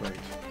 Okay, great.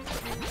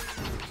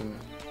 I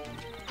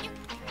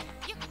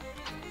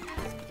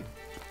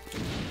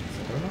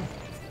don't know.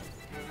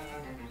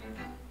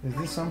 Is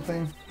this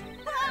something?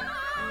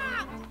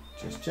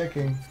 Just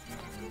checking.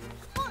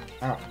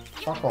 Ow,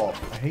 fuck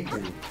off. I hate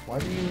you. Why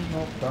do you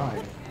not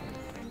die?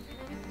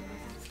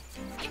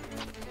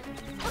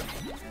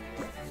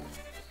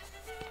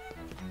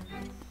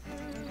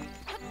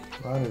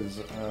 That is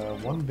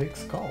one big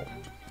skull.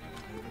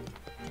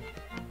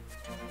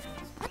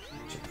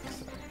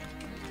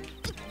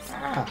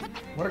 Ah!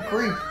 What a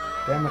creep!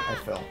 Damn it, I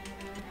fell.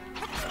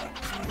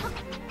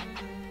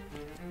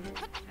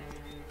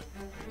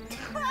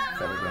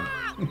 Fell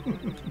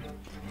again.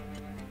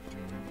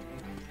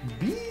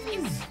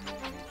 Bees!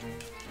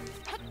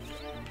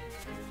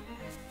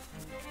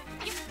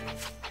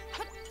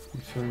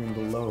 He's swimming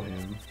below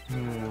him.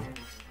 Yeah.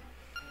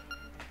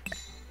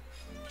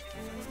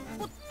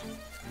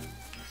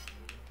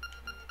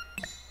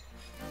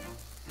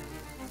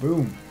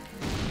 Boom.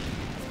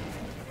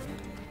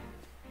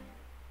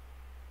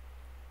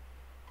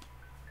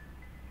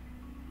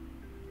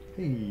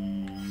 Hey,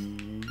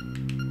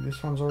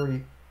 this one's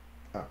already...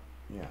 Oh,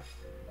 yeah.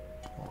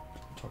 Well,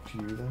 I'll talk to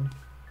you then.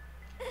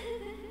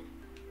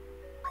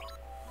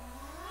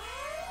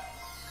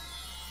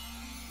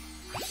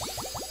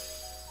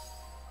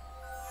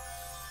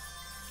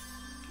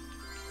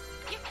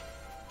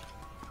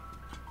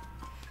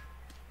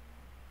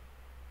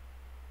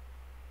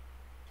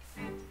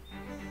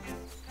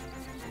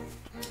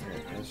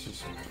 Let's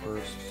just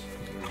first,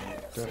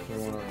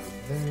 definitely one over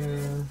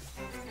there.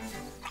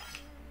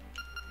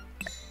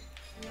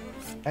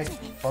 Hey,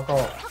 fuck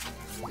off.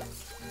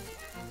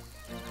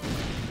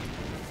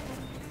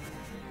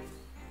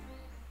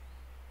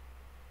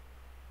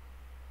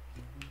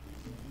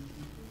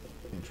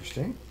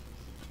 Interesting.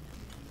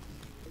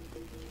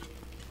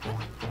 I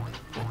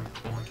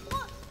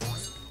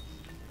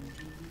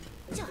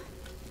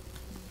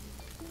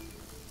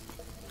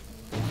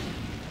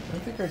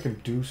don't think I can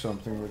do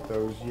something with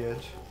those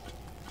yet.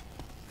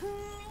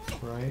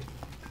 Right?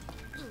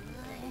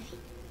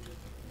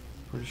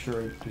 Pretty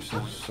sure this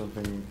is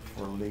something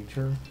for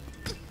later.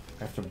 I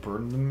have to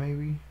burn them,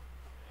 maybe?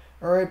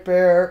 Alright,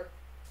 Bear.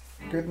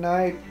 Good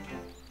night.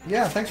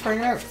 Yeah, thanks for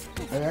hanging out.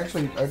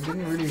 I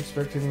didn't really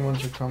expect anyone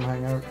to come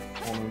hang out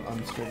on an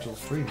unscheduled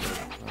stream,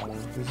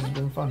 but this has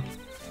been fun.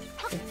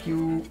 Thank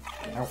you.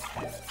 Ow.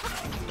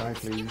 Die,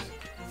 please.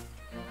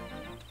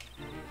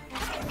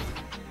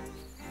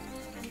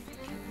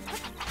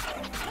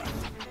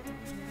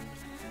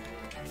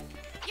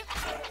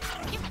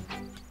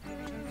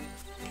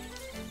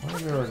 Why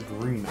is there a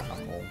green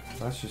apple?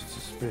 That's just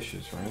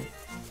suspicious, right?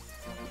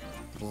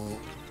 Well,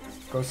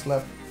 go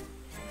slap.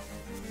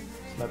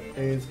 Slap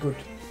is good.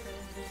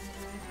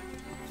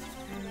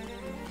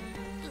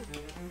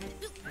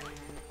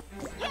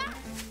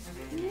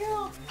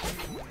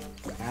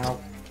 Ow.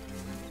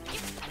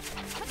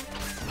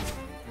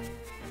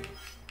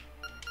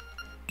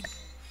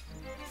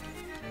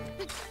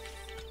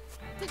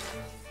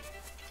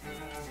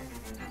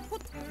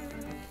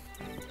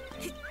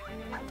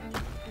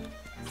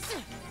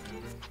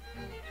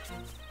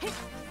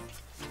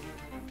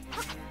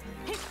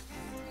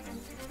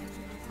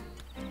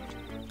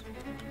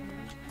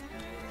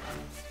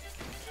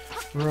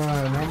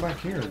 Right, now I'm back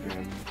here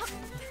again.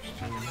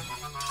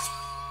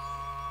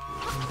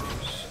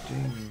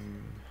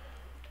 Interesting.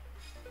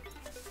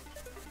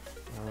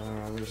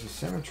 There's a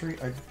cemetery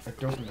I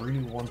don't really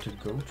want to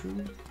go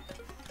to.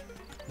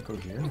 I'll go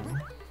here now.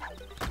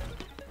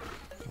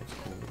 That's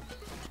cool.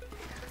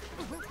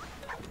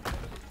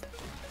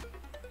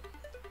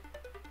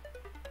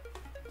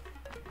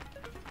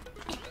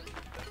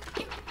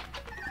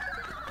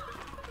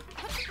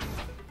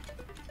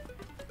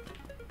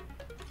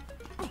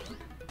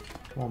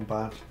 Come on,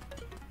 bat.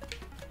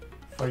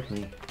 Fight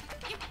me.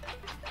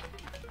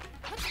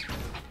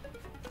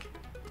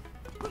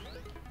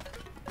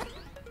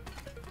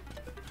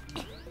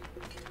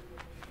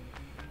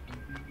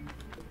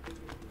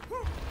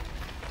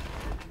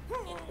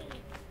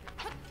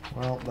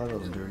 Well, that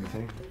doesn't do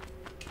anything.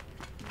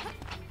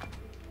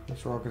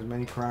 This rock has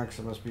many cracks.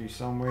 There must be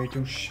some way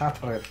to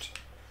shatter it.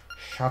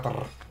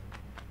 Shatter.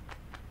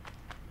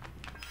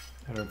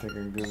 I don't think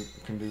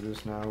I can do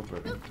this now,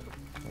 but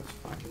that's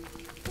fine.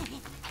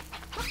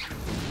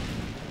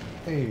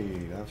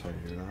 Hey, that's how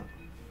you do that.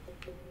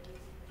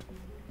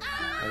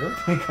 I don't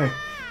think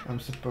I'm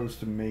supposed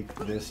to make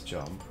this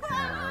jump. No,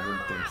 I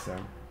don't think so.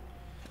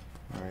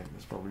 Alright,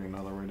 there's probably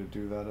another way to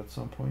do that at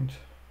some point.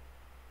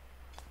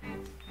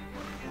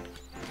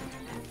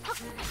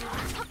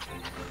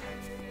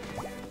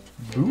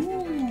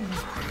 Boo!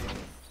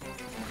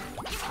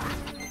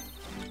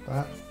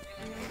 That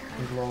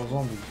is a lot of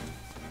zombies.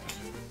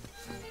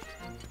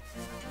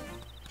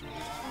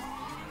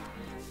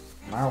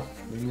 Ow,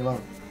 leave me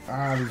alone.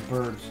 Ah, these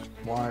birds.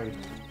 Why?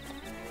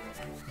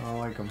 I don't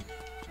like them.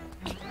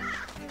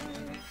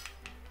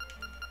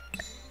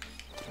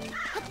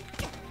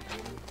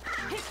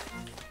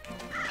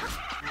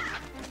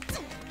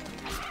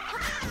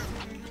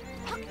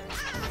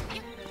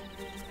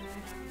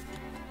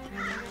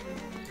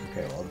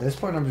 Okay, well at this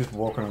point I'm just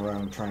walking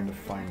around trying to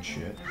find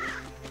shit.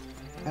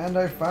 And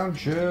I found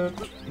shit!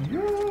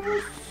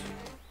 Yes!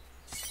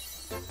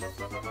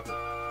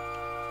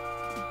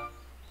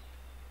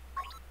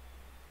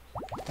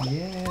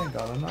 Yeah,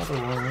 got another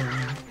one.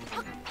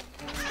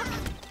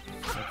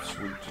 That's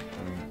sweet.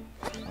 I mean,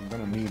 I'm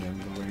gonna need him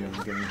the way I'm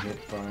getting hit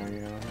by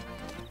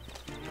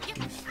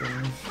these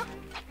things.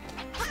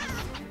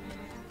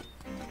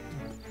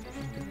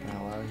 Get the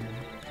hell out of here.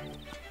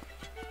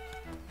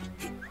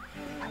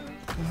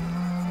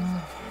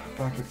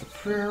 Back at the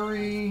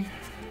prairie.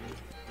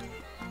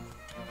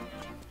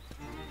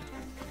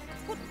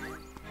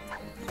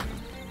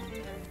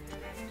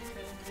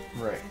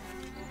 Right.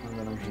 And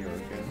then I'm here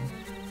again.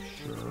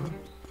 Sure.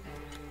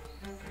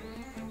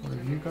 What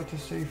have you got to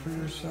say for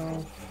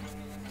yourself?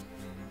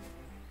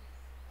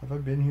 Have I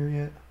been here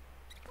yet?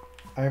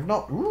 I have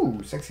not.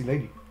 Ooh, sexy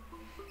lady.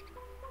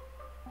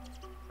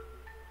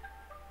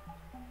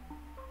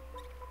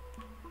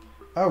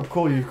 Oh,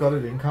 cool. You've got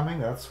it incoming?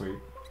 That's sweet.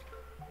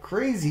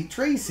 Crazy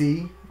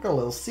Tracy. I've got a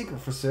little secret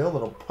for sale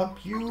that'll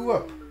pump you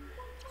up.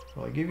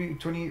 Well, I give you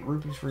 28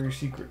 rupees for your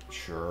secret.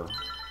 Sure.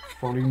 It's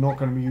probably not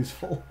going to be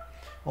useful.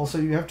 Also,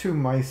 you have 2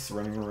 mice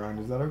running around.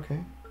 Is that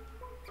okay?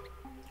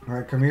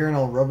 Alright, come here and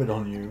I'll rub it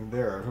on you.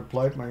 There, I've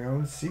applied my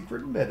own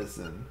secret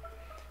medicine.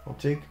 Will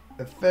take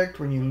effect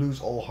when you lose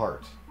all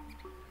heart.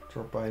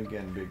 Drop by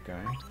again, big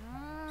guy.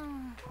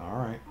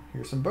 Alright,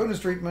 here's some bonus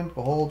treatment.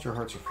 Behold, your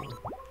hearts are full.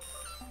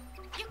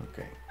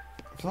 Okay.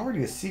 It's not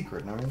really a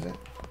secret now, is it?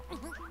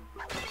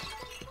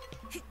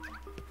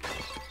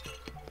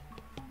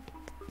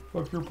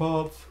 Fuck your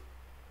pops.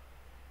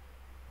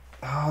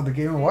 Ah, the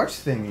Game & Watch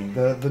thingy.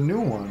 The new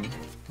one.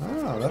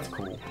 Ah, that's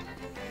cool.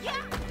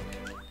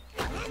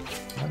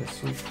 That is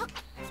sweet.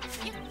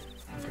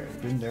 Okay,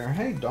 been there.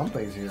 Hey,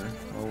 Dumpy's here.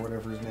 Or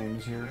whatever his name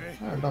is here.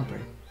 Ah, Dumpy.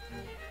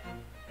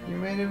 You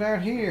made it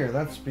out here.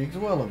 That speaks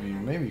well of you.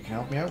 Maybe you can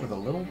help me out with a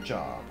little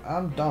job.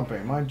 I'm Dumpy.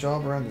 My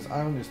job around this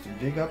island is to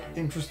dig up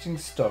interesting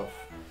stuff.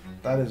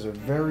 That is a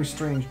very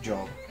strange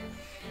job.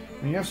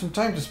 When you have some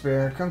time to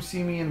spare, come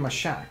see me in my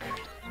shack.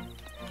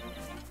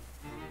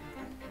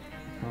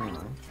 Alright.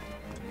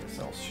 I guess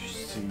I'll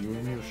see you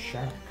in your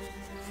shack.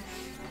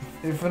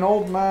 If an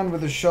old man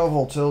with a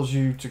shovel tells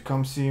you to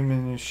come see him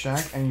in his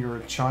shack and you're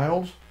a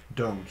child,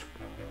 don't.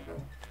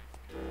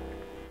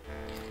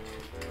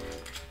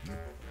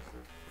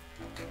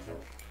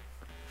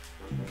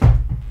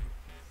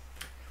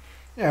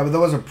 Yeah, but that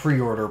was a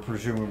pre-order,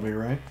 presumably,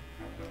 right?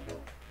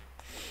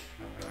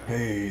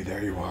 Hey,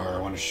 there you are. I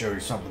want to show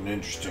you something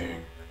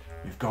interesting.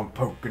 You've gone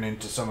poking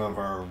into some of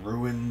our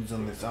ruins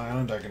on this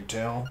island, I can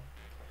tell.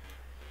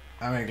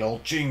 I make little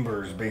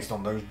chambers based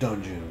on those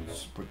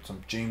dungeons. Put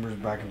some chambers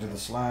back into the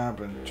slab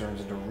and it turns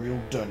into a real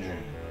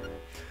dungeon.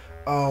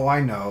 Oh,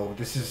 I know.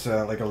 This is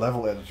like a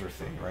level editor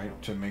thing,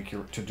 right?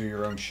 To do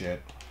your own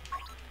shit.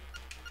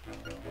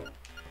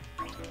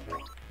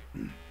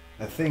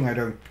 A thing I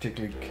don't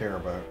particularly care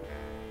about.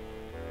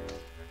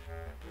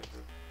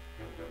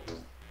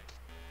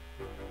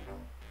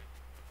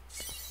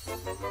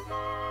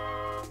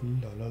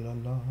 La la la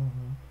la.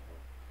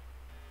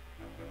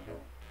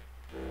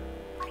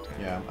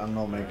 Yeah, I'm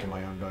not making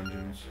my own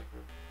dungeons.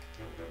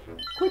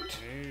 Quit!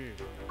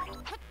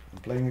 I'm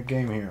playing a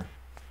game here.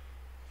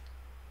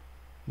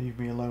 Leave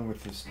me alone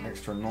with this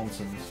extra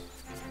nonsense.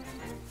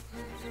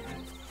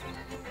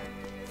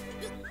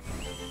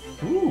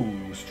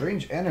 Ooh,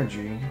 strange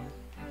energy.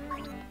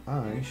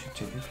 I should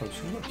take a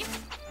closer look.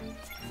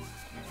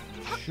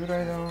 Should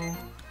I though?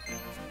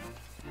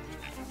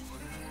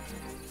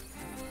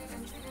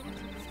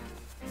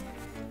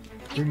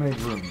 Pre-made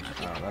rooms.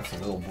 Oh, that's a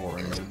little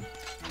boring.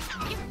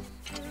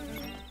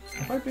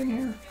 Have I been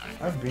here?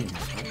 I've been here.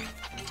 Right?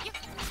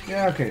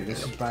 Yeah, okay,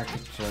 this is back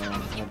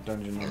at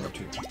dungeon number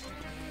 2.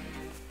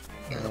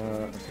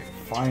 Okay,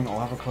 fine, I'll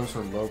have a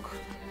closer look.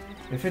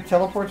 If it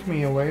teleports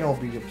me away, I'll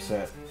be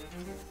upset.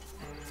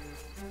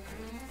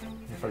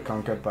 If I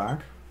can't get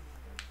back.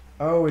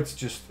 Oh, it's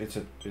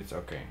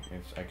okay.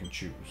 I can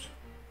choose.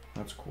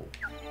 That's cool.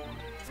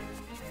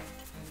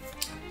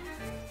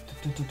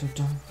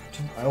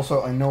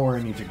 I know where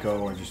I need to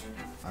go. I'm just,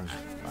 I don't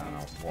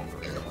know,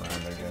 wandering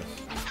around, I guess.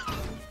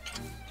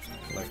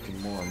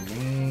 Collecting more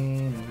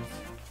minis.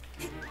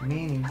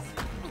 Minis.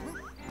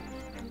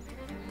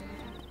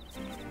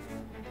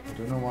 I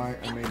don't know why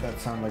I made that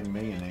sound like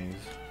mayonnaise.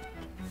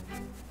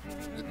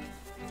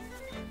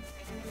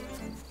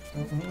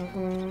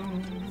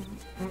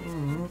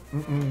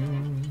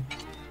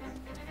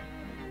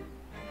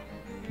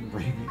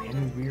 Bring me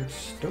any weird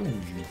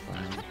stones you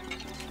found?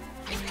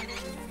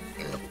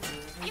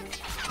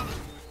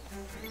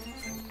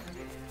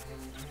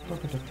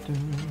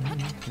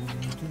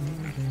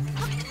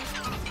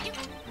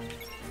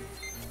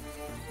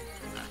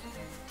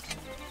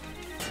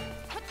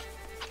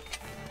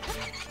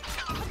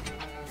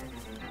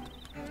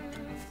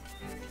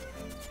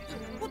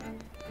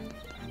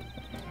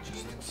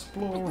 Just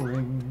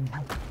exploring.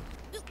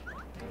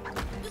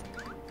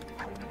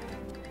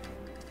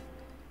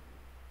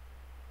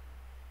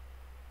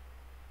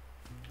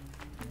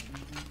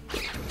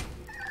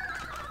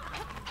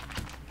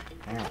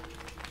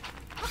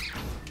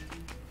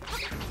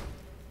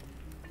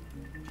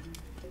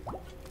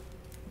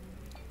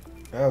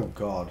 Oh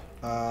god.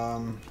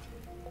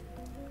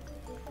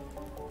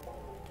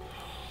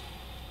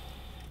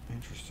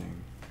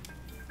 Interesting.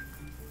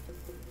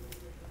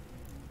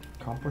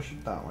 Can't push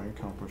it that way,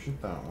 can't push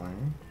it that way.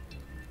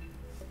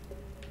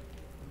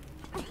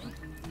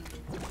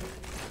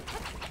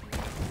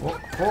 Oh,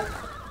 oh!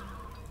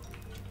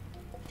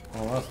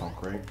 Oh, that's not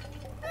great.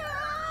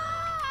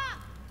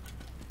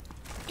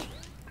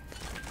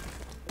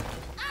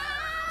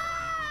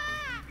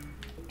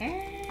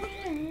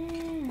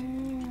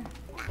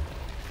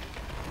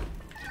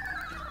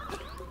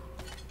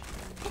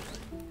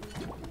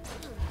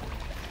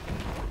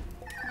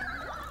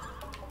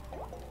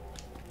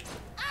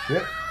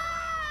 Shit.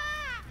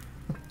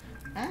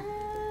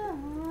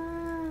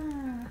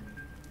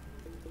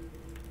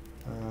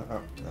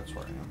 Oh, that's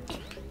where I am.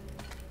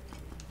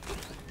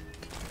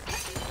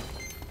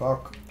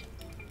 Fuck.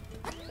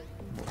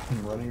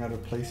 I'm running out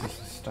of places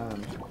to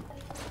stand.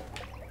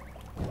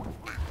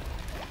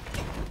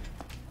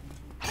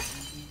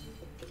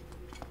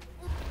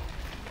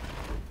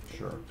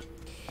 Sure.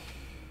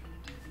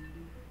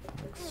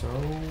 Like so,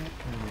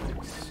 and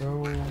like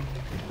so.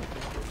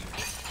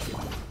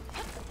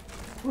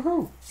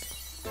 Woohoo!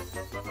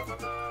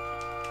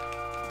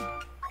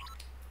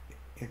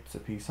 It's a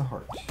piece of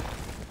heart.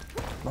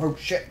 Oh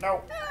shit,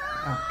 no!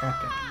 Oh,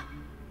 goddamn.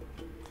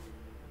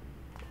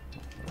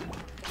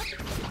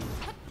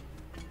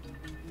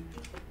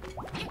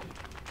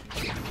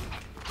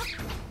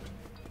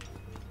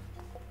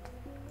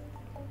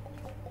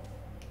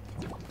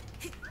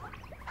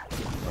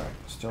 Right,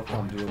 still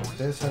can't deal with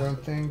this, I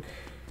don't think.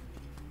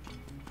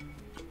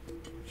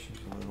 Which is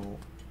a little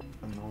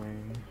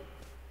annoying.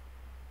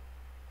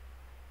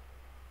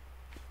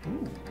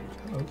 Ooh,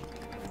 hello.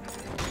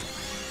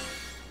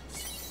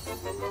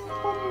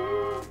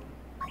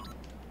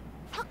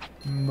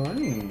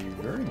 Money,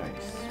 very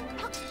nice.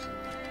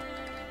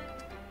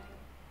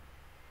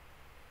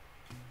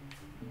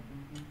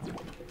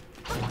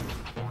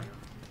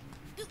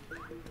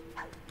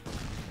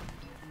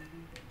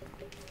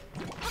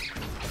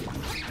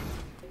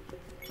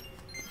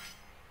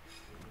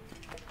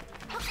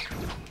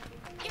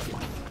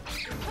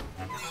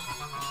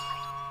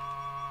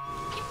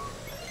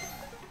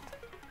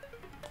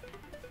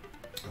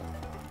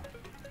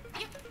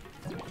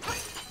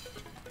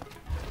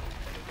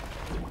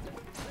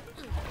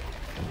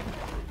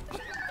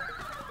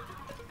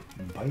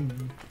 Bye.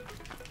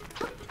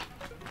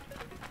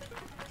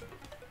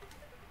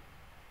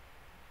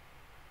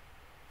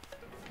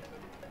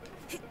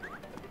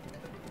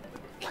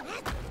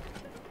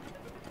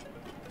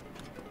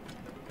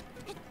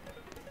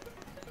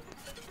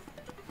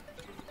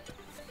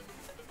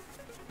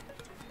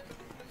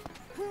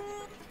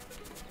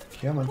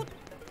 Come on.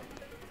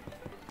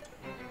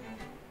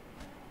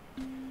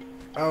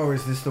 Oh,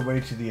 is this the way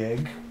to the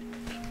egg?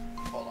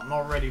 Well, I'm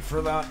not ready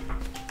for that.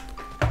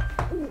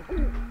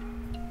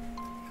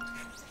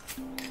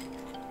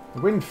 The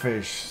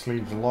windfish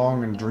sleeps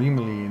long and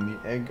dreamily in the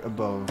egg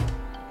above.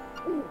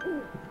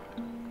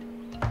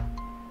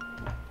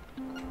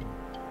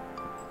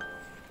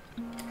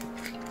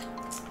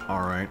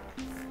 Alright.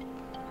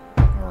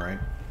 Alright.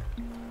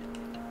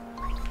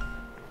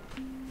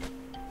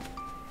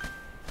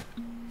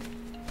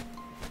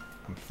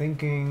 I'm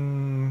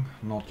thinking...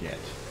 not yet.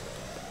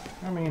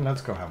 I mean,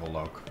 let's go have a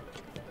look.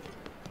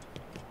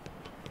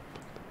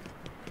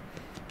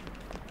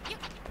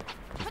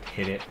 Just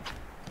hit it.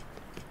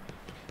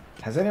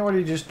 Has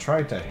anybody just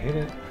tried to hit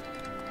it?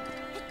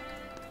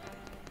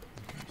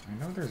 I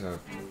know there's a...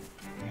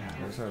 yeah,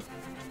 there's a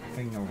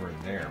thing over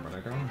there, but I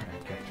don't know how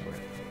to get to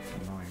it. It's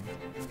annoying.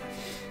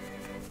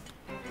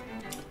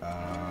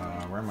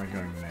 Where am I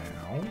going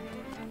now?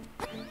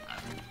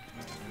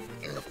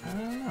 I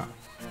don't know.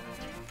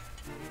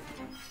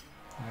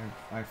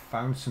 I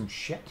found some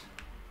shit.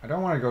 I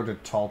don't want to go to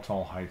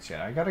Tall Heights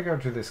yet. I gotta go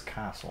to this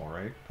castle,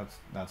 right?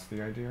 That's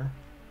the idea.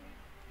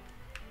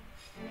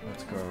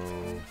 Let's go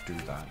do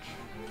that.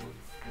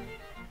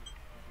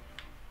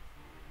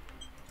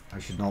 I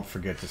should not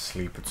forget to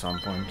sleep at some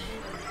point.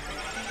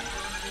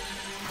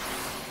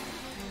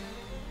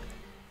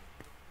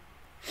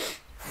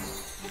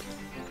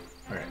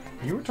 Okay,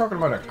 you were talking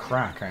about a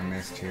crack I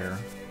missed here,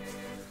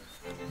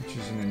 which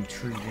is an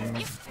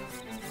intriguing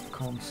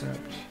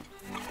concept.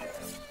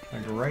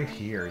 Like right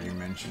here, you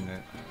mentioned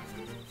it.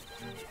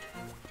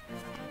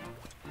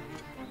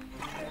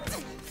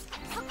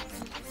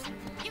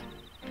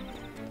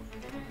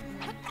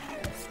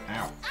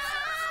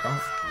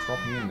 Don't drop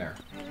me in there.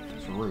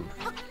 It's rude.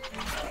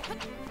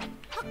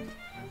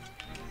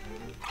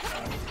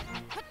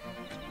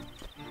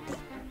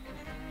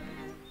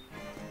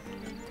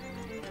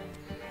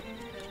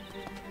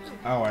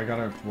 Oh, I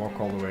gotta walk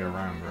all the way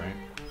around, right?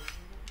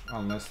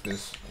 Unless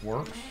this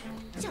works.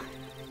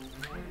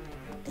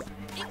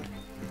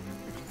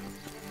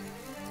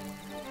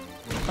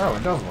 Oh,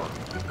 it does work.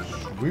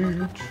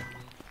 Sweet.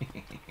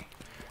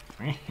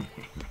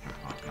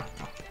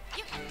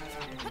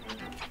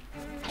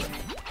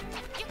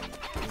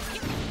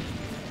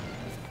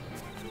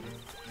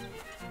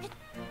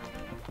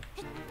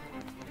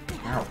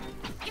 Ow.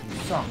 You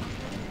suck.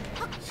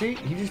 See?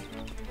 He just...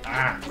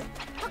 Ah!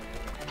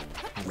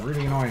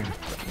 Really annoying.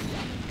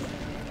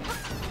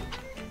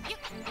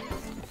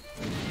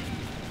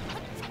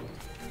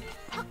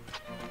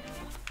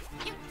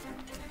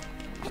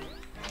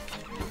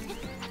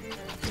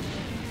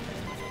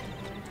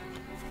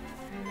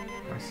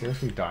 Am I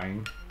seriously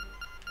dying?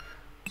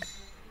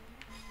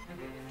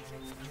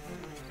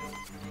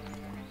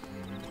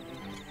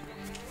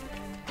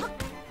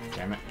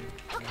 Damn it.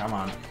 Come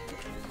on.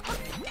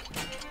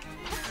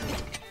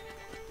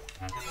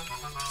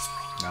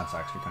 That's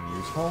actually kind of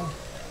useful.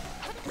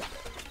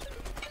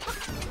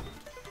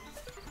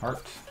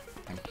 Heart.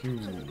 Thank you.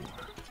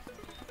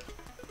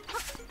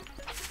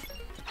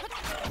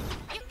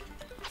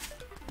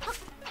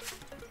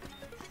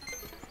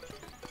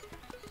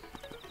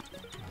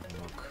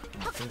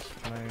 Look at this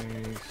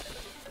place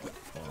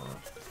for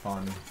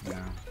fun,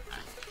 yeah.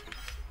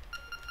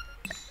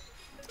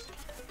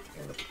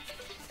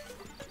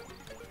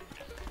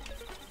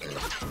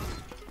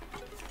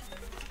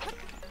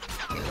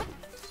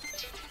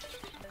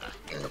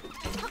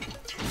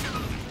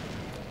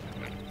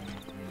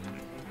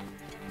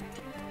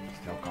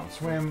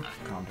 Swim.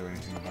 Can't do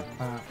anything about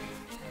that.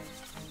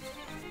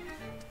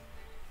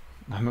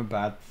 I'm a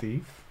bad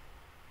thief?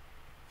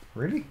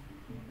 Really?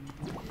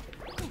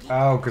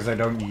 Oh, because I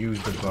don't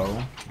use the bow.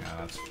 Yeah,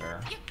 that's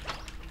fair.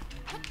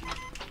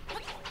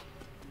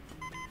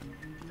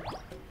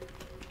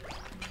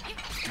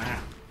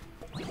 Ah.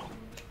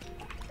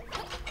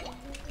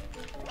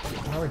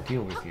 How do I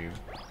deal with you?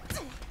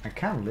 I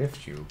can't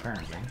lift you,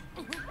 apparently.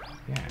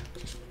 Yeah,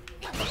 just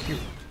fuck you.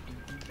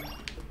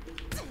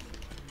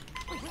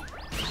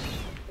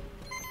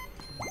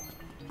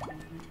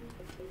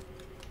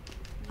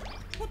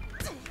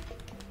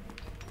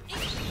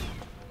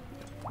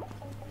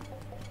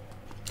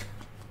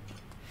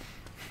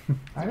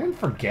 I didn't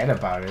forget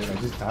about it, I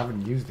just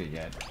haven't used it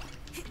yet.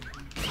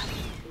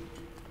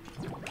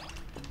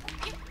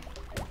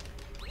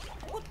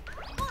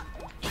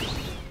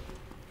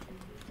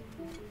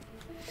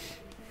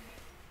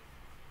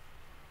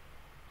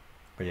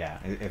 But yeah,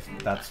 if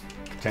that's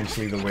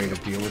potentially the way to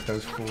deal with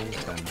those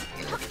fools, then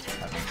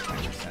that makes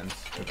kind of sense.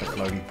 With the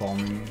floaty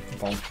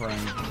bomb throwing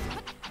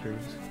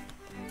dudes.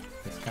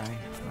 This guy?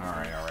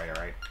 Alright, alright,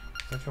 alright.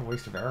 Such a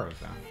waste of arrows,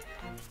 though.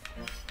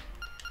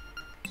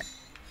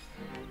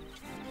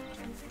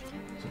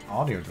 It's an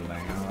audio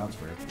delay, oh, that's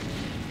weird.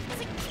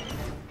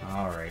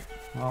 Alright,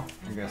 well,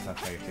 I guess that's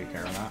how you take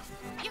care of that.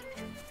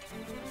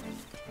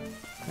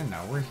 And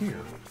now we're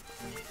here.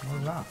 What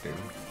does that do?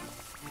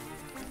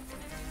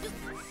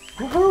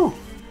 Woohoo!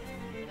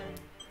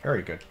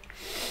 Very good.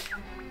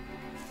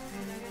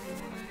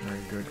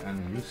 Very good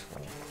and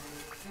useful.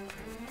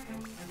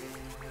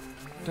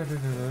 Oh,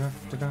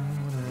 still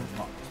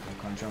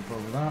can't jump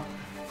over that.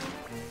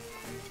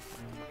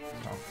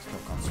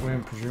 Still can't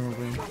swim,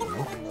 presumably.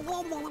 Nope.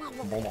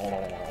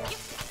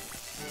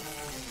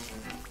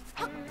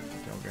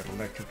 Still get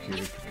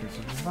electrocuted because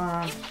of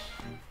that.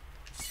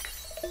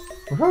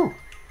 Woohoo!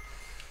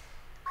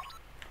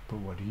 But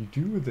what do you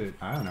do with it?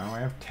 I don't know, I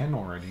have 10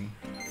 already.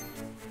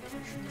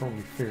 Should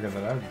probably figure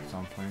that out at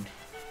some point.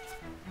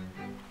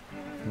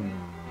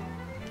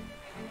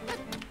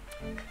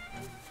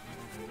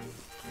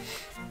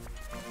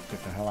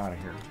 Get the hell out of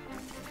here.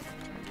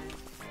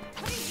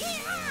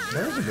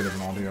 There's a bit of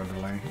an audio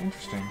delay.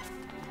 Interesting.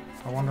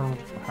 I wonder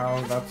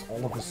how that's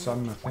all of a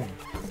sudden a thing.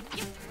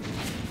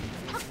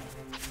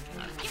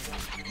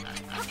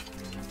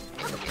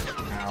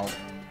 Ow.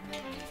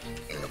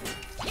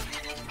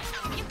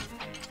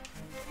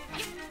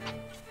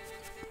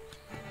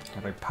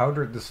 Have I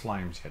powdered the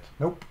slimes yet?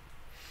 Nope.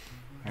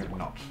 I have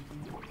not.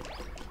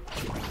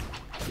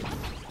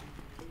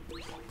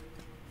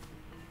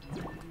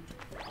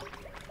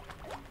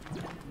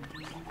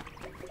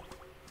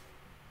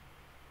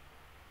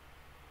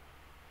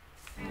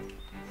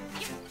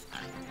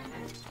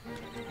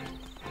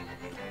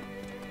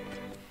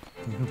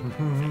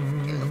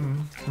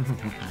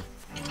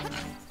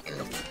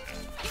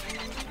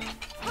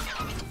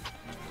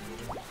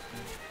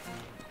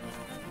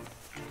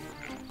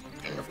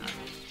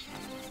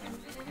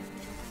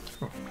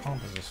 Oh,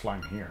 there's a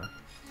slime here.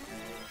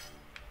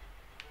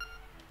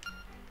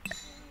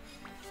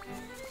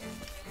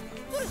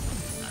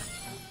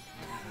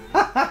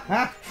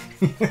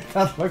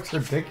 That looks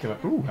ridiculous.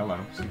 Ooh, hello,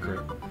 secret.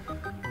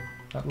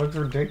 That looks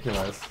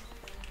ridiculous.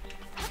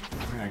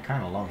 I mean, I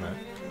kind of love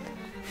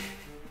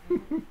it.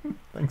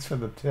 Thanks for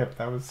the tip.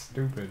 That was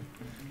stupid.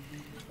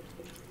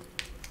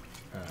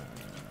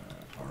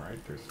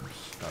 Alright, there's some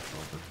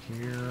stuff over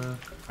here.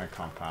 I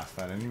can't pass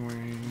that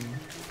anyway.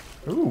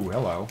 Ooh,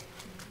 hello.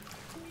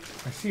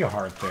 I see a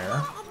heart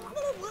there.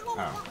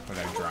 Oh, but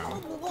I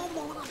drowned.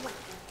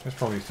 There's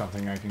probably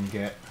something I can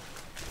get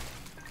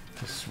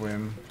to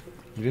swim.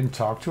 You didn't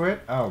talk to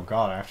it? Oh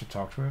god, I have to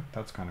talk to it?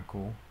 That's kind of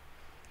cool.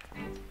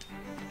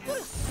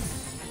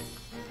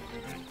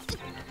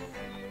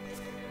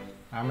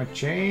 I'm a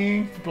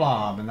changed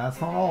blob, and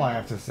that's not all I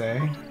have to say.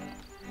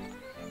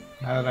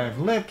 Now that I have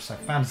lips, I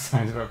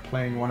fantasize about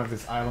playing one of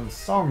this island's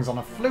songs on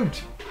a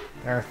flute.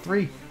 There are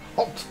 3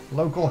 hot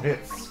local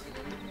hits.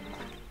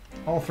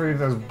 All 3 of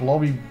those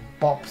blobby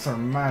bops are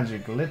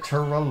magic,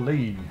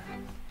 literally.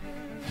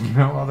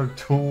 No other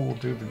tool will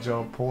do the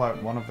job. Pull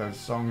out one of those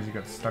songs you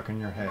got stuck in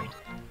your head.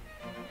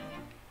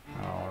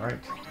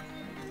 Alright.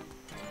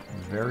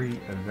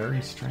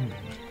 Very strange.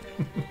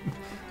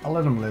 I'll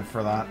let him live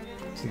for that.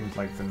 Seems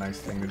like the nice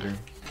thing to do.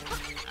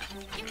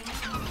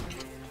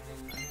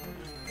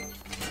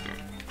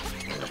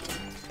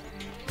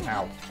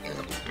 Ow.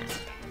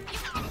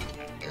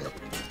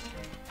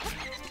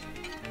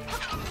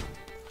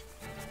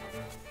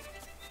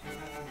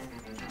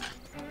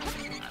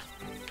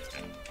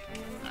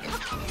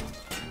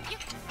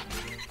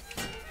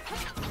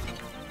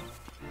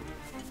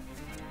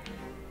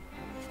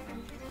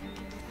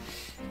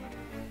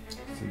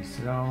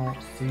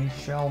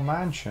 Seashell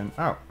Mansion.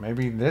 Oh,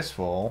 maybe this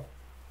will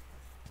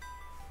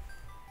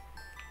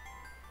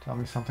tell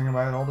me something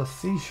about all the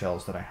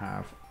seashells that I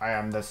have. I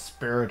am the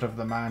spirit of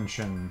the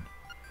mansion.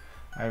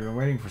 I have been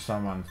waiting for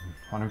someone.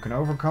 One who can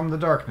overcome the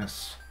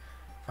darkness.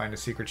 Find the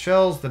secret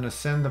shells, then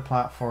ascend the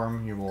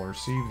platform. You will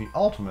receive the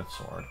ultimate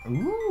sword.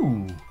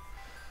 Ooh!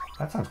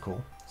 That sounds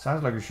cool.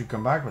 Sounds like you should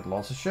come back with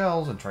lots of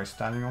shells and try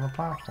standing on the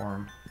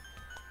platform.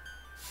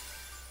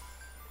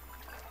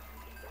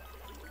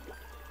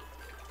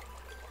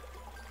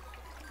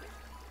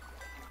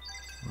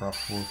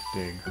 Rough Wolf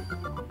Dig.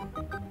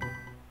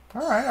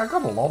 Alright, I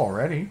got a lot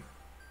already.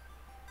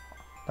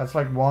 That's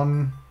like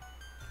one...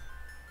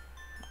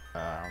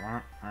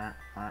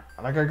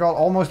 like I got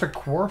almost a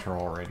quarter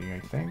already, I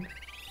think.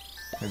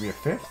 Maybe a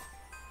 5th?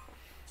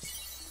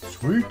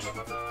 Sweet!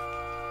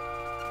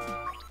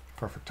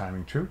 Perfect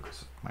timing too,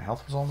 because my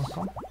health was almost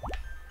gone.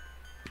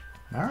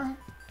 Alright.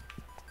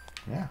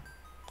 Yeah.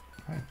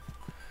 Hey.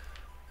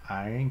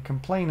 I ain't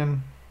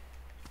complaining.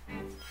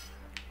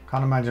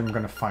 Can't imagine I'm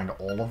going to find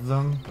all of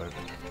them, but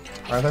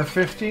are there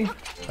 50?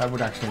 That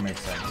would actually make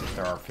sense if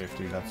there are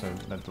 50. That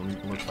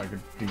looks like a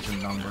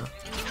decent number.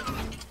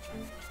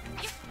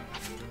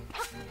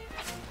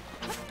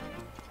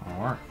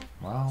 Alright,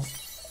 well,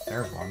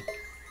 there's one.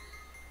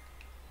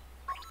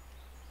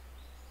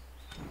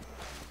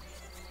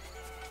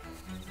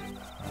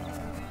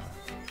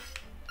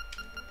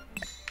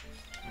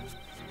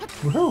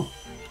 Woohoo!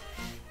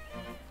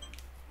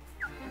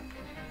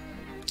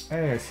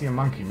 Hey, I see a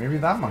monkey. Maybe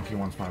that monkey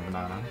wants my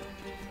banana.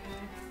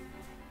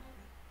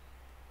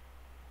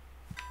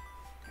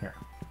 Here.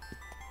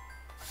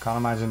 Can't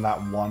imagine that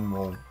one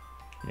will...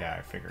 Yeah,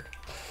 I figured.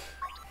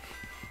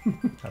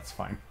 That's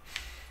fine.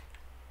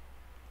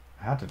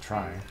 I had to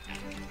try.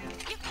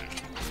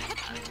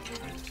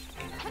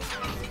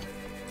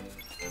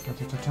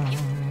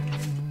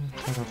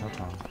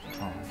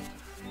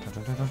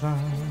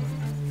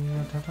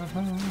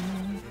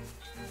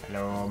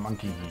 Hello,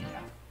 monkey.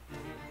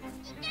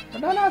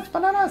 Bananas!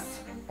 Bananas!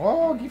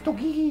 Oh, give to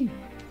Gigi!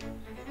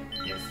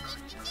 Yes.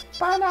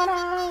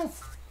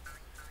 Bananas!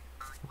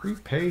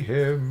 Repay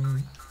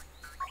him.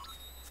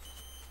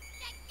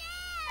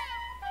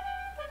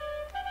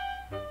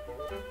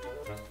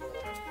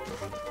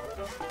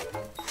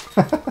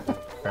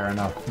 Fair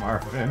enough,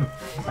 Marvin.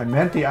 I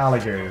meant the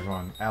alligator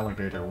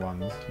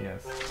ones,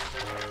 yes.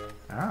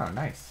 Oh,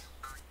 nice.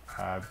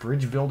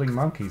 Bridge building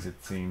monkeys,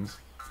 it seems.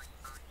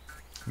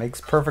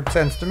 Makes perfect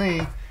sense to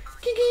me.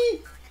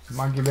 Kiki!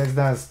 Monkey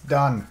business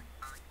done.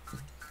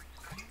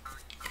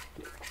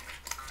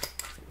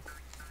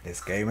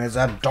 This game is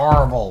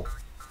adorable.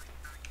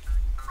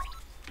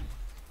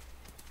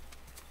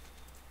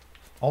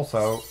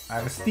 Also, I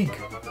have a stick.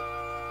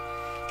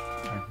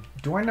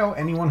 Do I know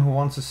anyone who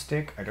wants a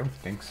stick? I don't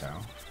think so.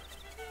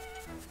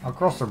 I'll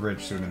cross the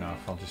bridge soon enough.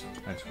 I just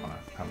want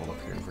to have a look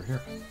over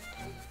here.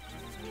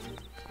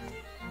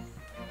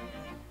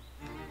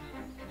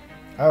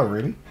 Oh,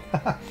 really?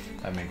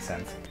 That makes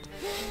sense.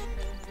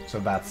 So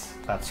that's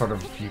sort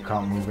of, you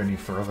can't move any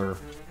further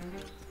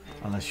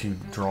unless you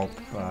drop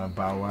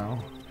Bow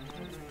Wow.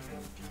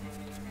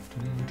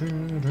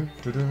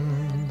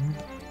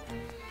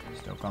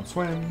 Still can't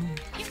swim.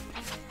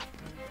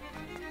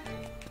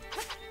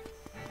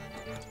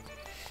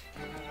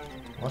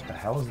 What the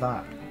hell is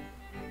that?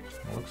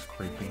 It looks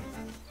creepy.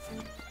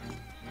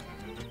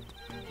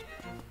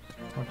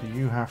 What do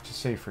you have to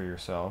say for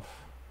yourself?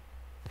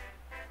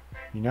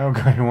 You know a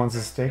guy who wants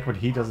a steak, but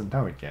he doesn't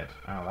know it yet.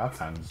 Oh, that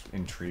sounds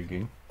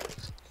intriguing.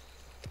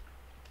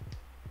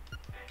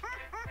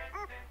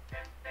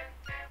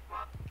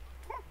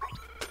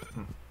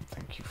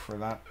 Thank you for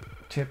that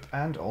tip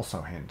and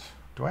also hint.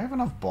 Do I have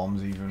enough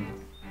bombs even?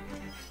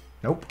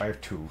 Nope, I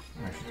have 2.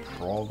 I should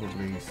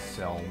probably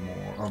sell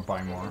more, or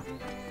buy more.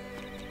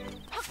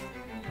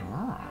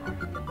 Ah,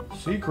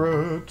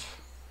 secret!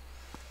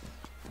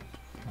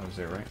 That was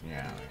it, right?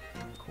 Yeah,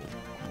 cool,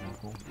 cool,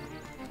 cool.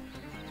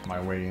 It's my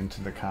way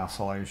into the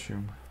castle, I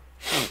assume.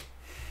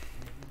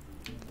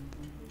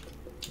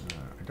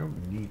 I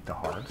don't need the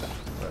hearts,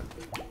 but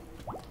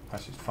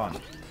that's just fun.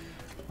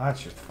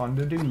 That's just fun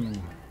to do.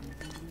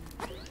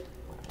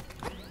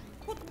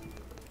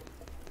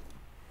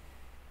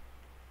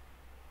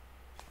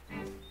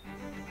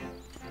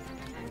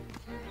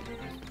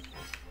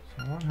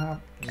 So what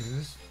happened?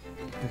 Is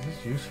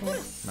this useful?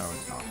 No,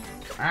 it's not.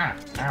 Ah!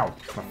 Ow!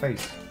 My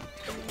face.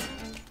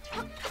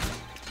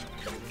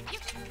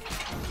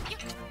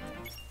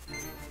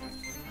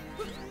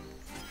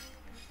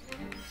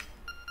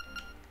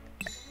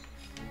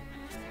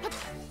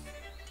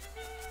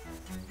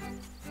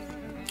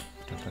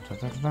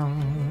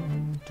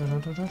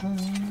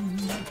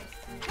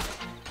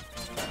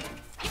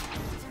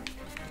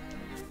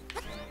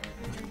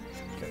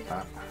 Get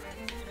that.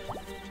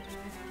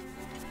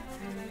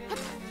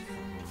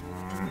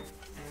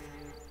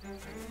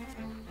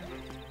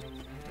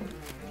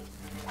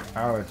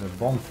 Oh, it's a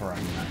bomb throwing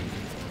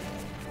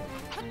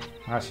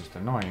knife. That's just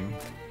annoying.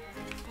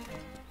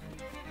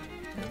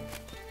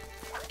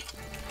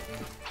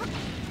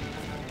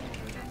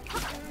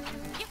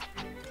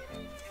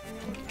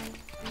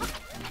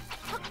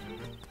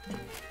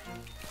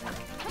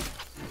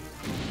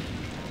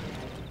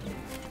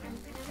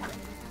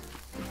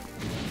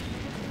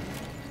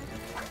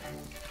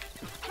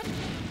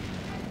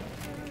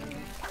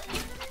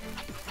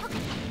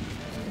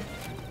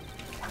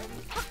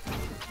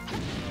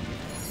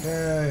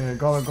 Yay, I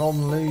got a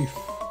golden leaf.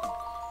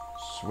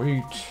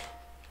 Sweet.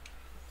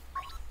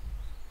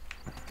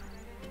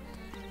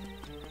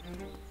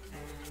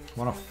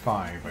 One of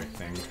 5, I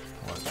think.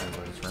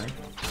 Whatever it is, right?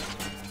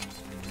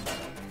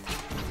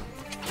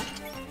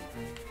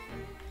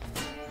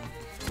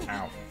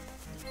 Ow.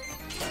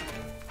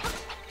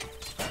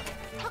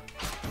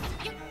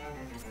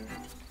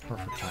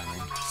 Perfect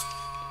timing.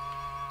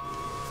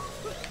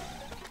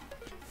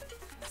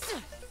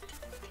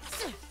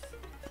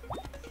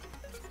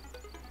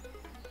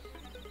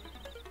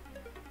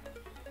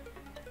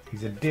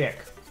 He's a dick.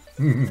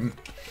 I mean,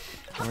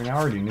 I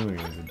already knew he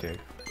was a dick.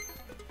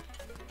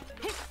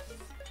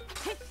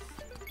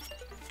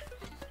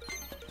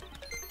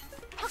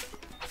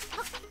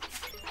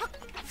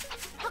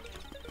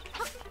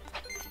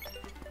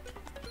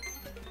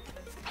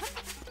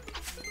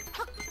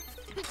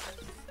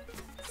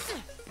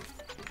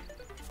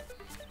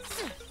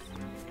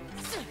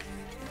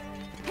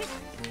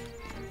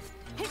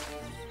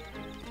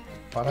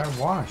 But I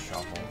want a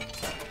shovel.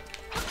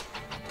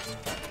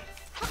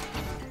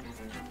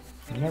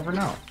 You never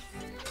know.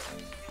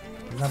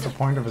 Isn't that the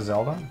point of a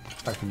Zelda?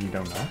 Expecting you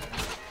don't know.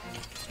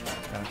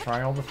 Gotta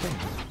try all the things.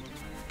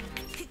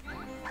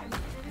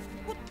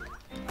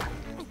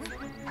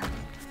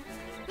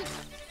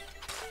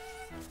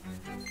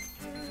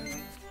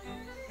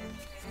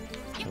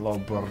 Hello,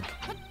 bird.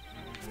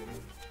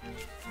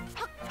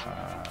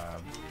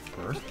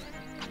 Bird?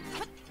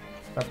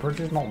 That bird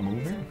is not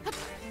moving?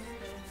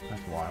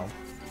 That's wild.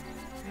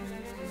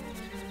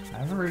 I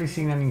haven't really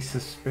seen any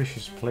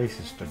suspicious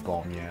places to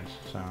bomb yet,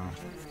 so I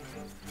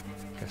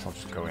guess I'll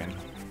just go in.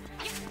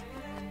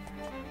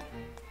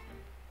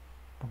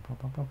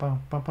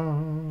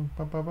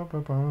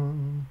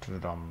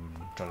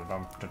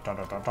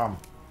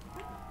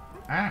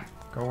 Ah!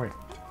 Go away.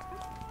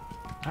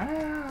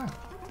 Ah!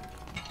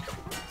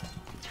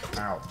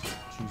 Ow.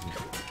 Jesus.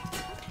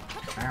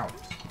 Ow.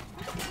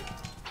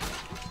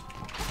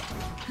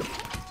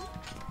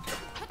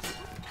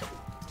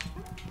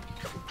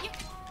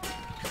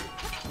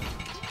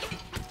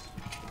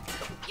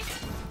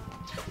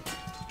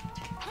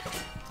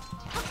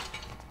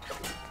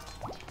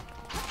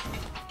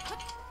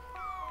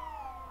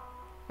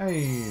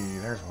 Hey,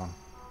 there's one.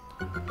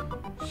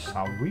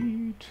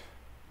 Sweet.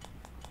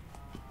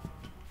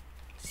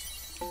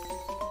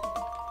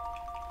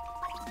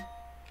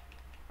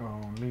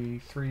 Only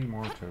 3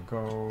 more to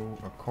go,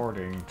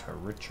 according to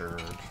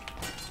Richard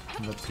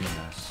the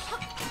Penis.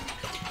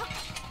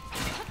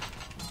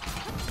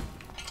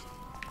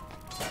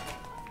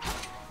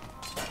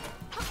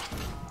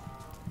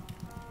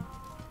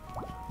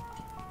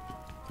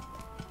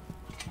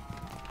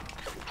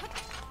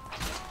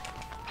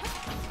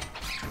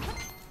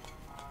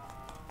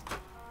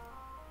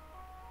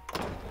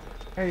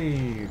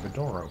 Hey, the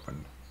door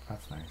opened.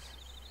 That's nice.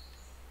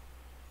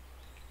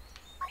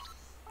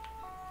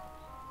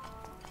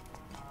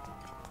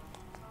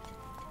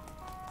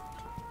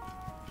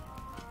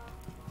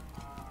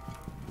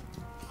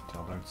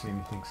 Still don't see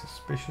anything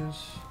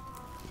suspicious.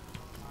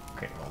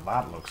 Okay, well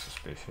that looks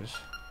suspicious.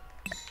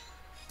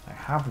 I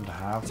happen to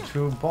have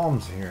 2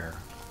 bombs here.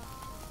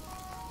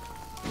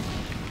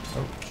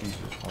 Oh, Jesus.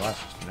 Well,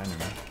 that's just an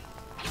enemy.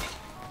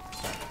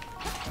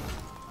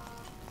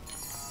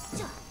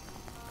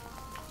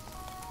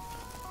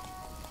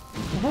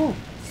 Woohoo!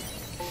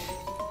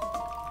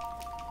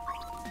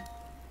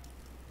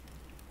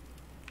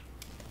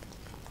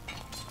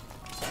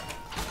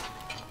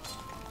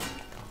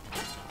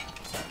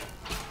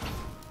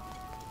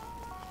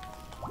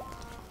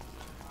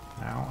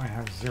 Now I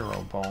have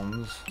 0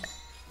 bombs.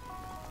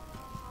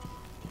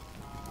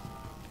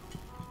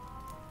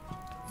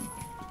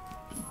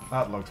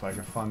 That looks like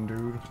a fun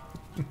dude.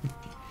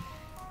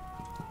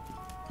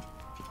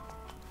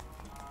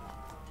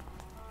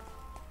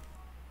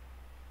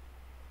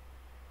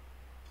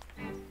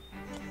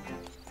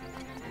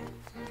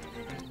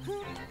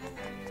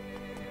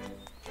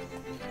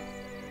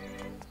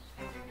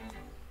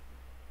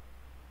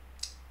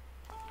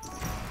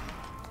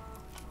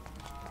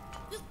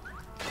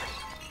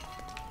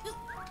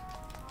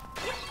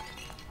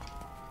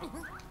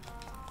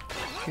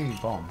 Hey,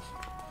 bombs.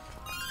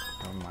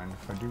 Don't mind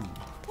if I do.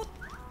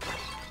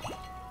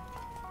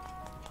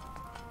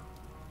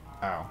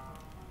 Ow.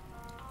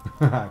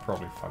 I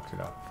probably fucked it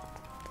up.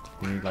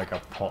 You need like a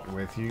pot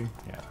with you?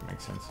 Yeah, that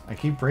makes sense. I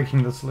keep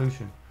breaking the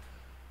solution.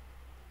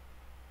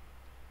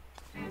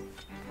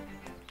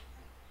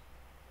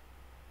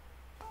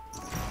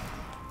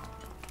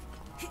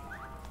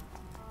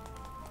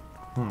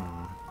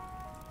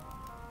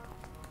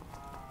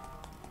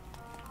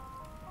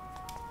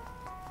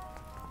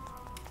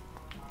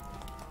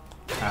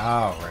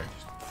 Oh, right.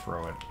 Just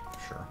throw it.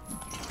 Sure.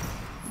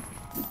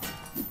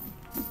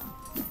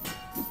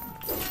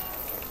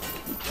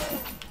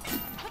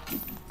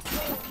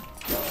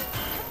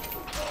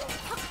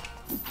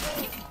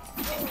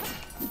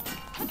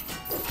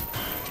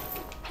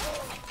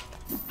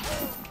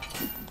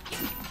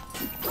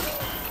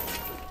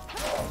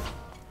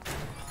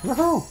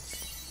 Woohoo!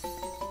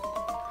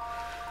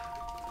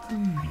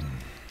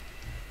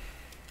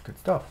 Good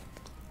stuff.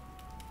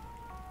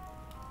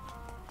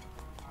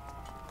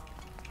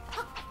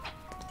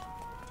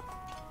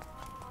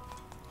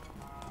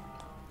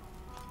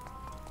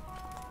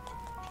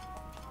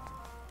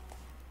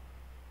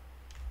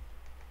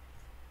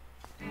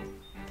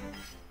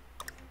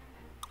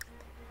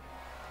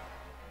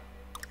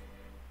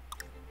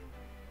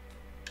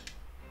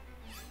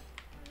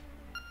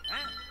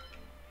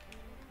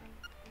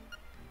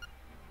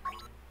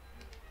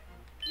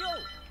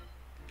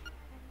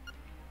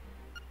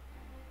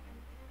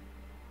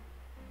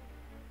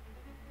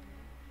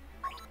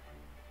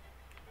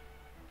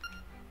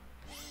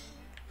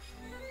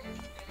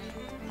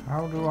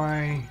 How do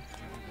I...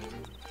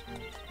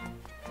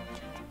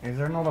 Is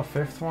there not a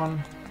 5th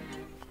one?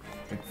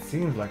 It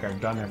seems like I've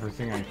done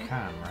everything I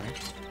can,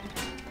 right?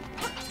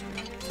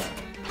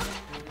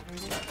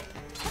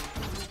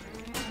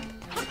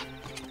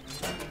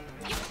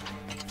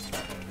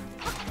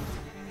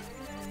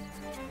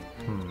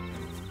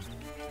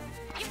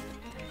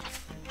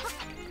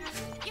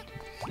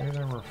 Say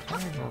there were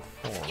 5 or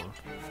 4.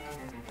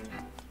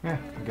 Yeah,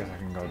 I guess I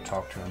can go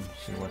talk to him,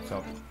 see what's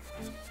up.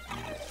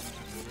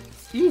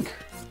 Eek!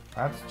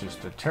 That's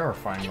just a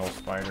terrifying little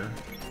spider.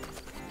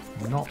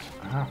 Not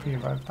happy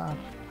about that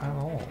at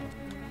all.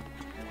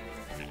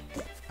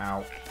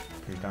 Ow.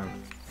 Please don't.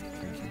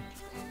 Thank you.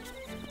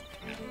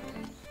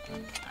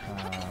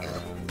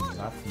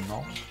 That's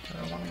not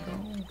where I want to go.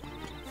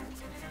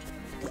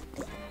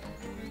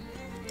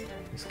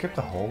 You skipped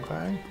the whole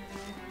guy?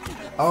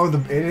 Oh,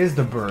 it is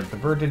the bird. The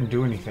bird didn't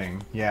do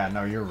anything. Yeah,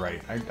 no, you're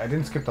right. I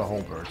didn't skip the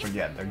whole bird, but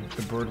yeah,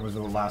 the bird was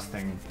the last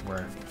thing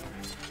where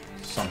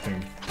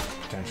something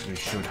potentially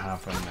should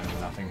happen and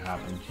nothing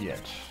happened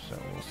yet, so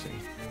we'll see.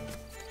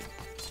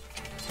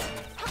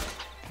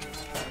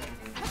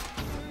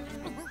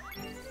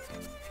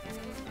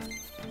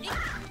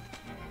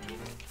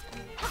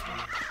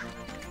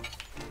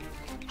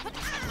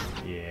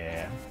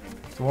 Yeah.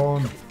 It's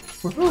one.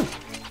 Woohoo!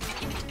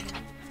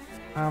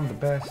 I'm the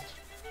best.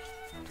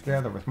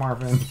 Together with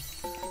Marvin.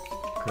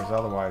 Because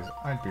otherwise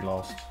I'd be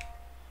lost.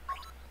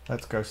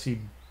 Let's go see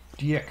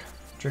Dick.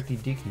 Tricky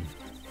Dicky.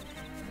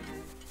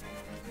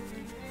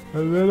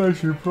 And then I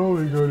should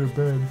probably go to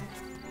bed.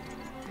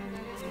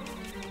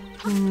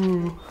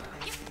 Ooh.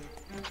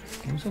 This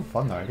game's so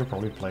fun though, I could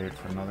probably play it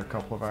for another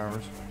couple of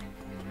hours.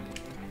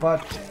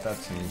 But that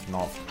seems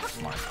not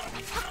smart.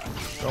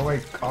 Oh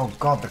wait, oh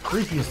god, the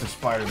creepiest of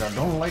spiders. I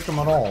don't like them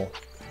at all.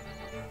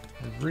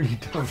 I really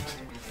don't.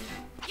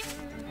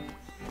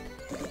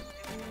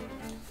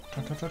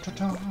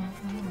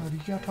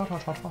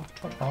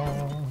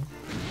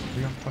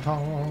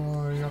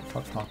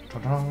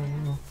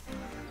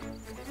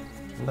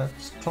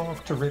 Let's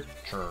talk to Richard.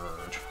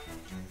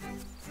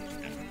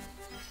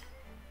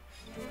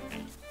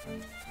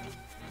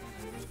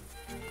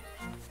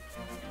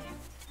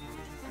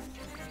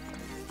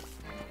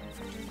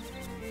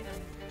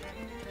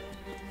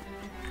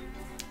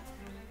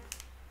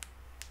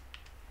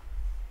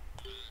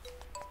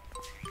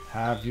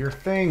 Have your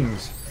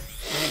things.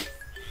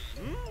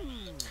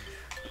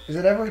 Is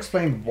it ever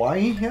explained why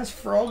he has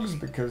frogs?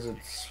 Because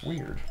it's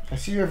weird. I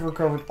see you have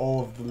recovered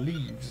all of the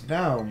leaves.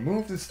 Now,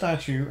 move the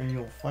statue and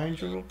you'll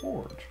find your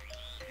reward.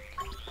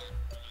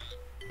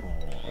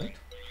 Alright.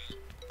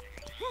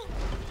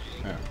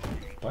 Yeah.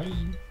 Bye.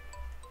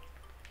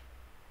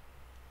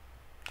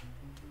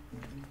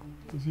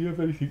 Does he have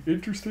anything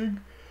interesting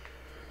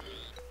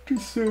to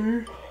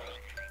say?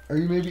 Are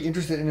you maybe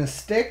interested in a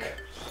stick?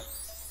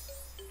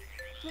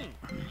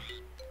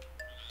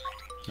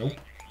 Nope.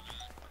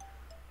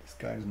 This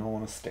guy does not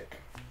want a stick.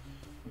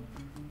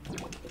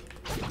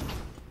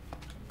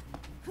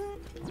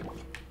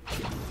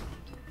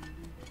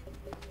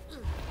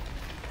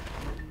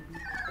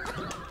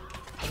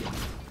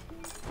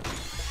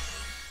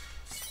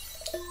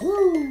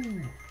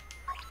 Woo!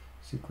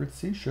 Secret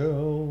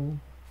seashell.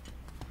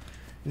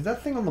 Is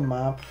that thing on the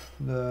map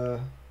the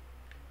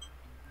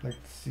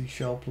like the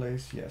seashell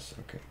place? Yes.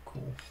 Okay.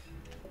 Cool.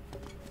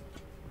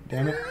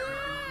 Damn it!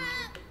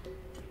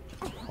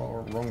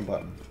 Oh, wrong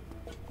button.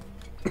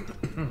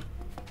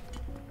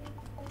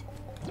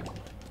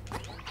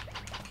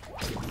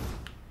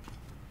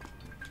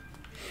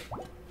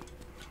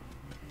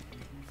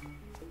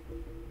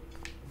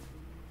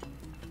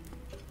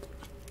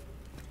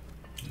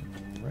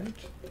 Right.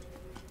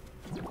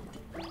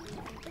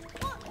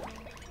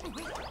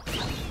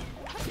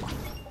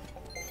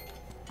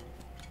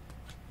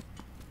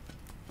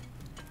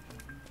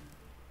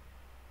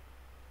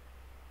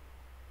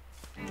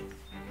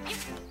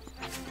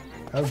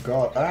 Oh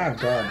god, ah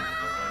god.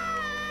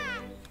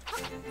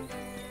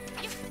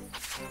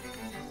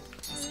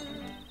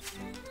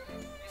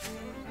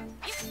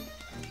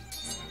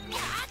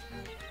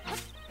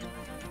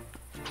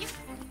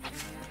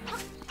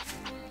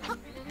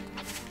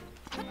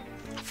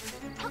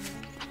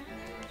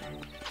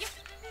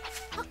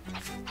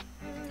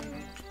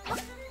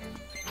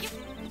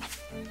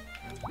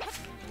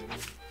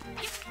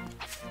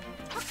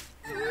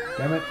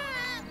 Damn it.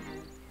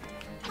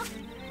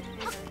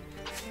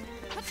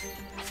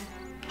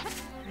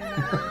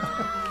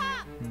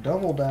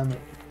 Double damn it.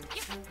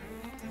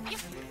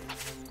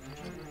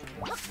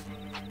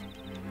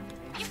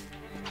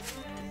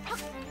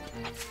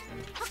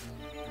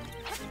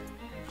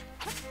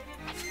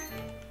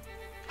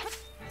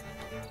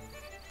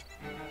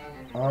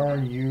 Are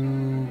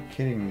you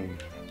kidding me?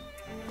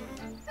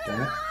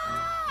 Damn it.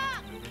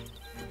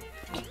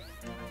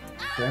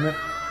 Damn it.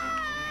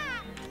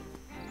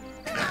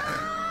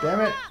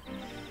 Damn it.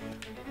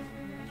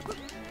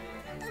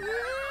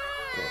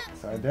 Okay,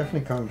 so I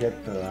definitely can't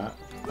get to that.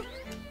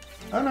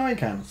 Oh no, I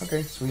can.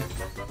 Okay, sweet.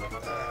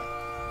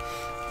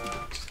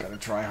 Just gotta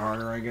try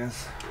harder, I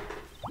guess.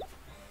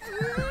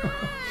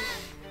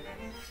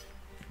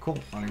 Cool,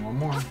 only one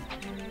more.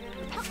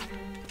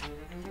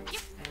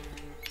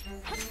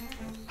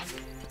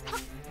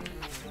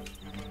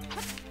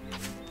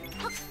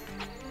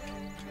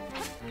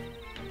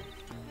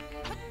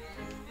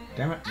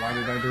 Damn it, why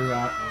did I do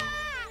that?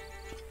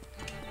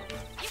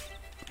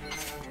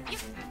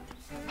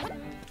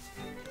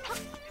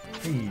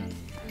 Hey,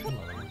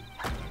 hello.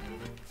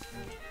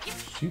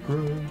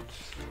 Secret.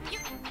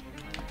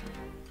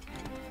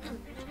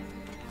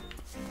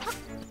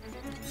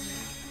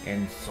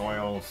 In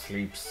soil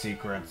sleep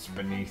secrets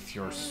beneath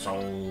your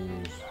souls.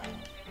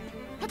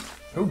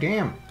 Oh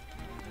damn!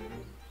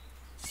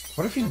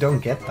 What if you don't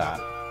get that?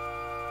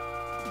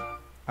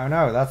 Oh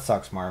no, that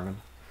sucks, Marvin.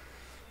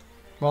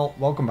 Well,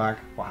 welcome back.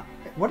 Wow.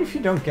 What if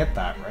you don't get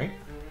that, right?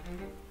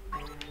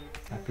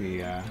 That'd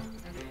be a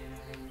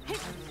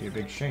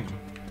big shame.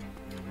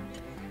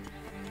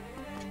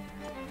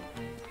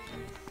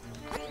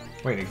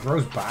 Wait, it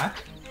grows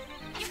back?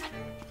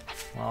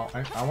 Well,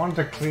 I wanted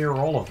to clear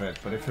all of it,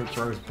 but if it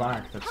grows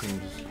back, that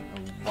seems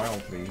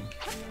wildly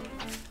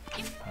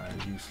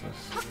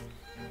useless.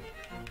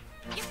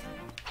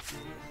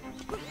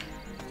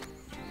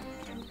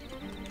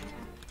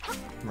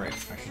 Right,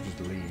 I should just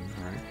leave,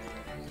 right?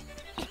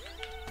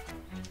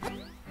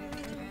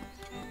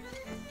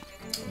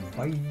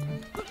 Bye!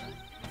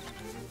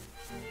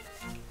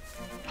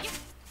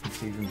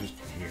 It's even just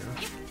here.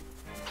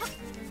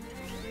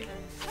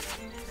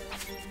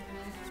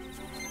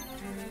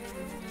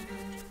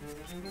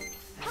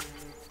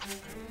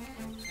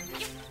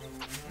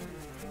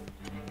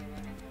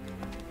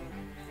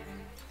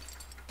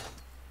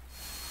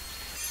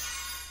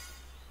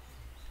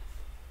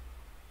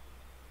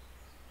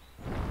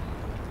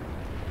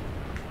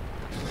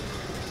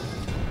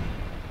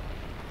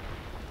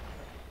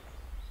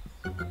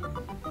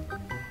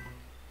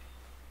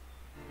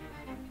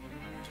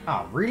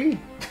 Ah, really?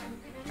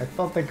 I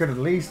thought they could at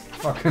least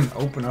fucking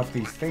open up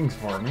these things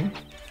for me.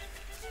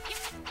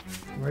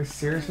 Do I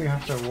seriously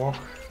have to walk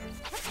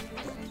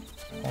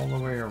all the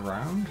way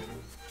around?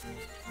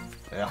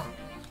 Yeah.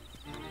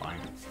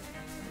 Fine.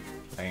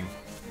 Lame.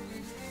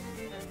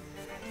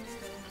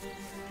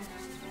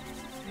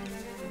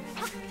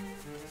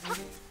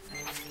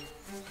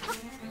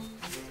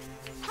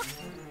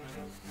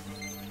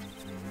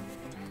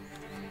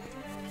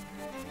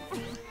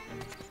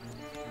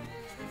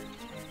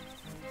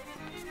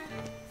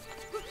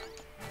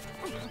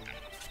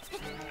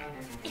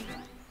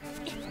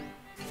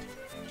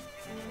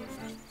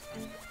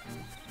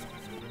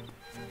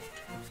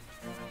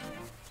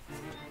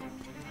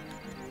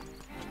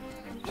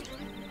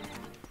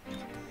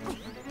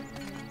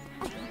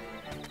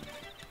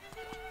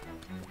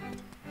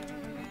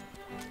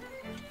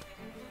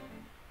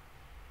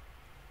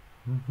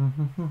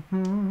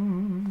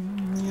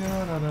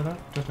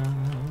 Ya-da-da-da-da-da.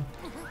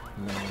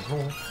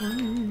 Level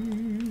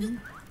 3.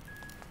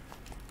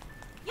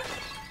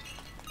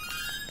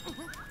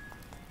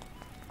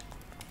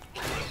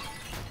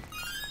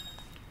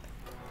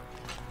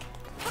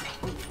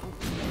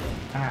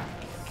 Ah,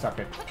 suck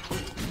it.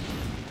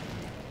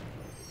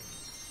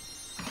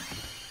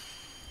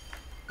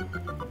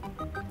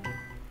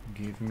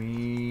 Give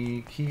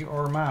me key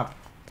or map.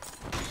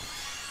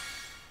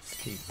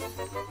 Key.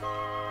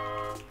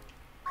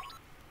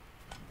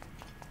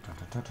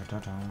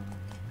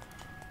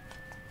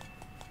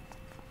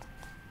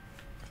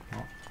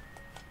 Oh,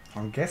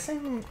 I'm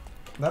guessing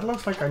that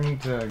looks like I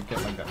need to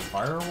get like that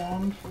fire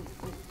wand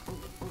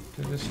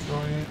to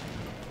destroy it.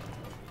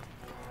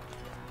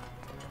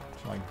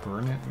 To like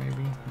burn it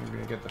maybe?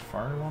 Maybe I get the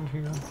fire wand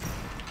here.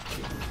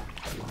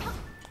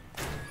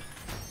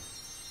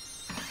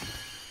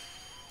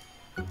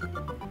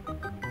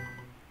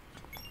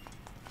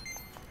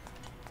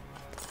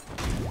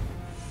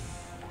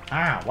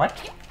 Ah,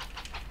 what?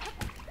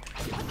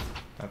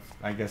 That's,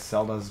 I guess,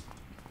 Zelda's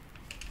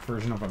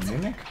version of a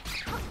mimic?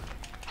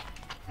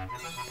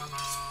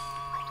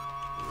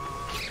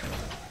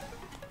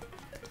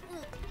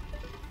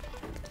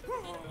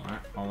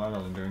 Alright, well that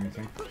doesn't do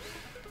anything.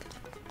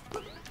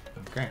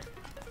 Okay,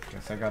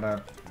 guess I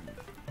gotta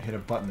hit a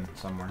button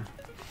somewhere.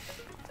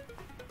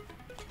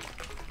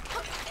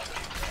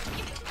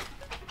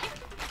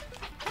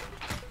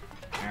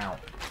 Ow.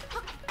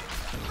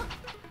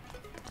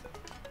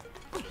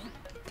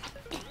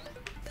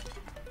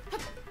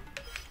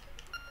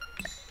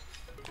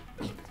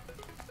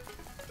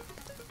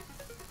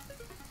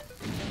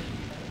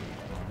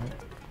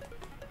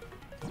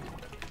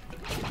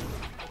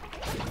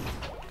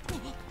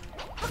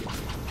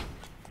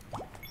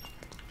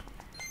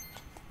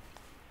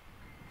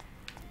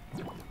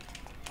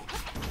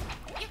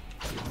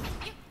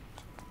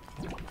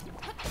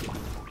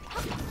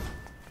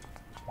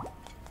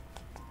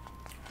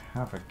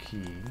 Have a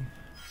key,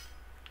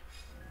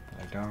 but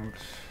I don't.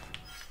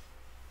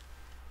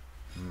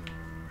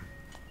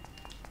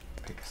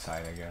 Pick a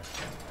side, I guess.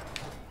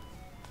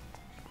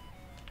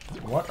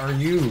 What are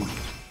you?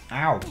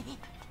 Ow!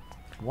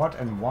 What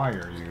and why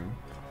are you?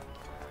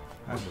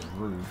 That's just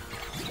rude.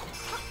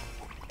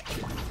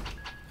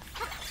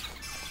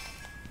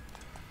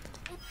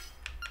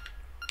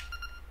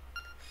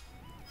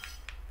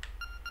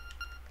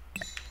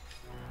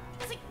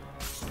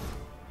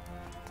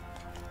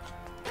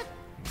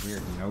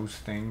 Weird nose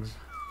things.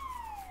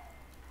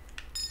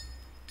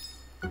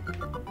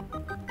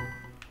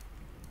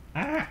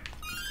 Ah!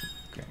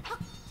 Okay.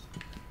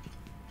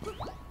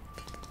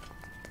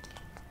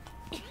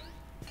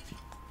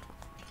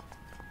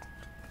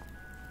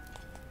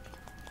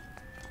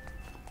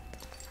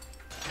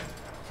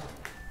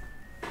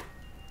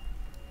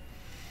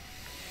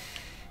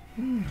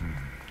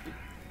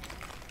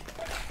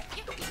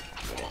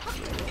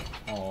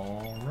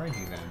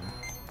 Alrighty then.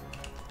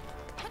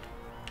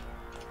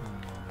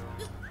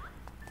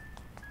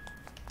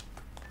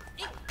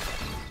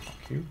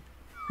 Fuck you.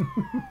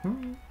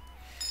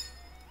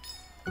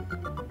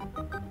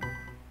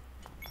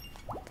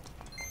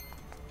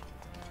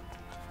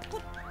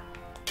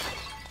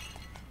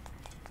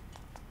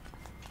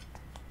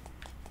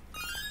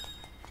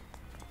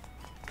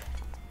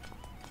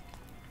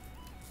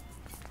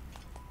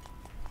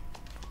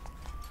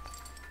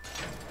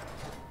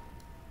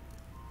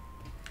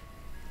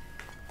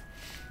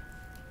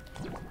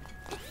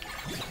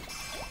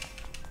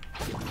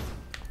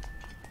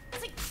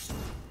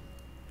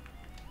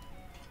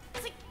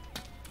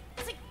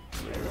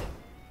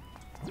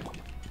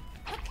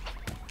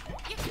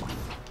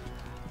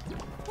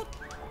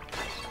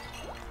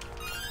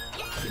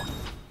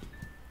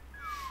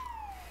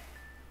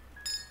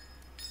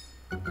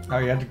 Oh,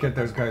 you had to get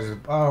those guys.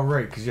 Oh,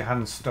 right, because you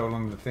hadn't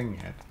stolen the thing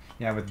yet.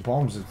 Yeah, with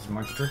bombs it's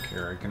much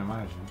trickier, I can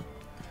imagine.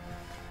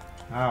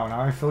 Oh,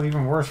 now I feel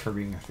even worse for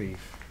being a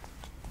thief.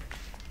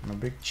 I'm a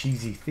big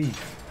cheesy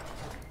thief.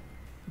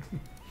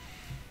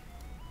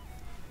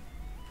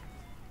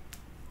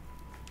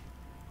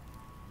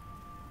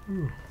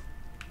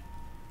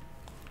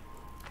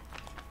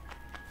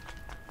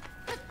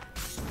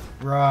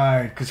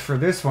 Right, because for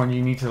this one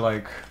you need to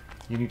like,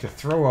 you need to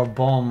throw a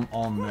bomb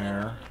on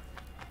there.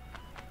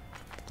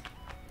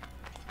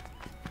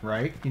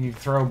 Right? You need to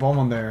throw a bomb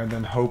on there and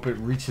then hope it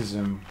reaches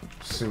him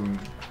soon,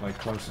 like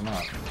close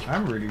enough.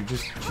 I'm really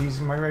just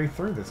cheesing my way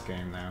through this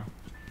game now.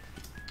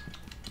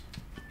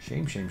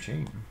 Shame, shame,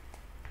 shame.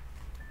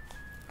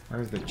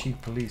 Where's the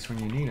cheap police when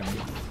you need them?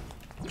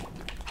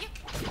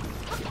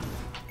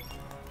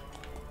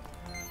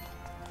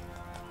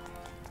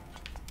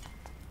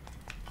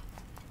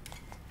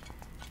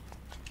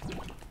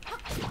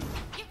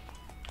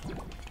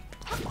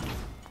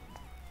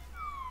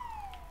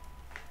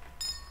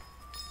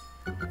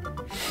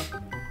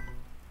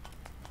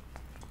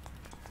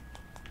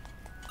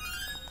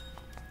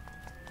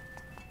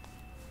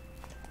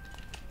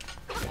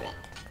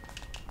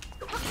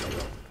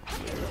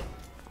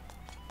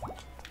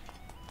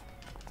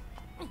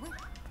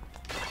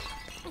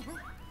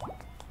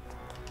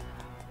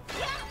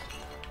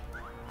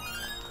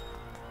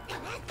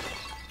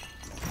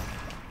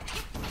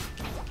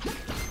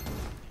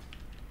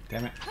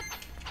 Damn it.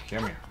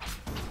 Come here.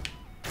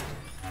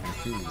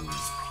 Thank you.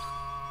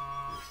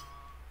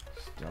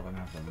 Still don't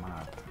have the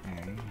map,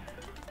 eh?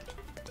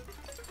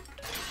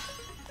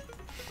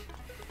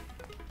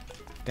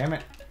 Damn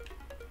it.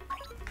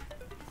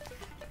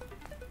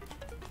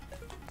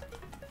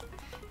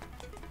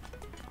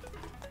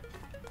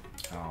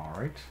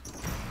 Alright.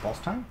 Boss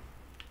time?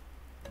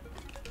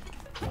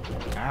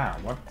 Ah,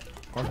 what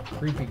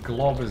creepy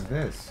glob is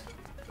this?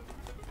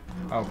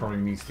 Oh, probably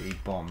needs to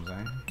eat bombs,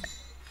 eh?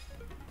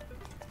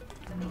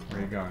 Where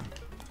are you going?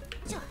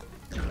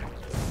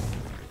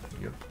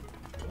 Yep.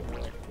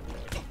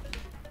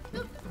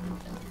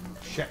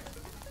 Shit.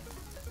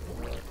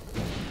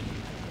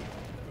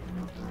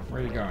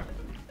 Where are you going?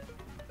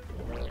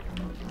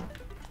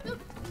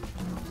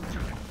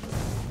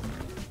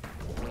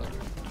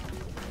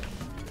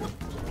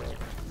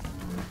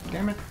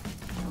 Damn it.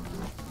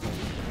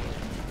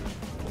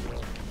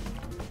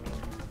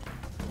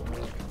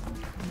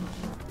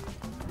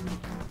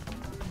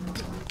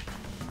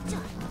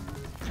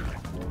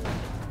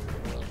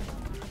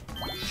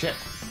 Shit.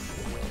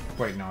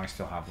 Wait, no, I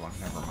still have one.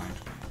 Never mind.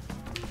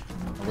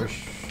 I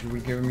wish you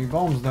would give me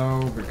bombs,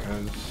 though,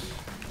 because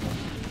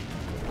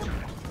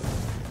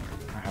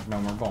I have no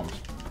more bombs.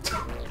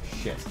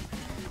 Shit.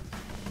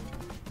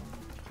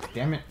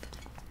 Damn it.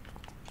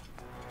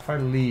 If I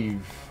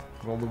leave,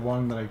 well, the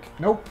one that I...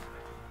 Nope!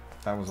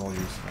 That was all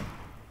useless.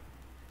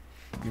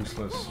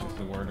 Useless is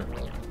the word.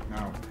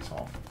 No, it's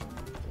off.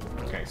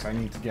 Okay, so I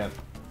need to get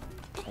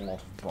a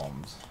lot of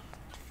bombs.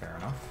 Fair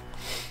enough.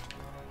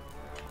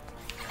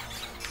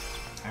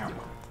 Ow.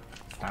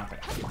 Stop it.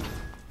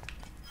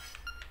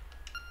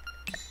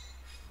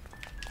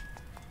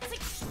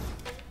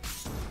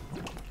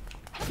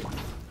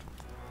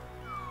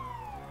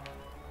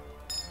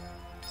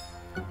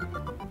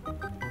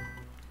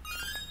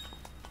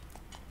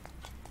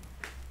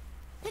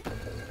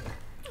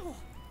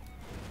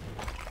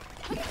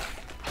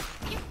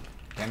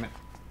 Damn it.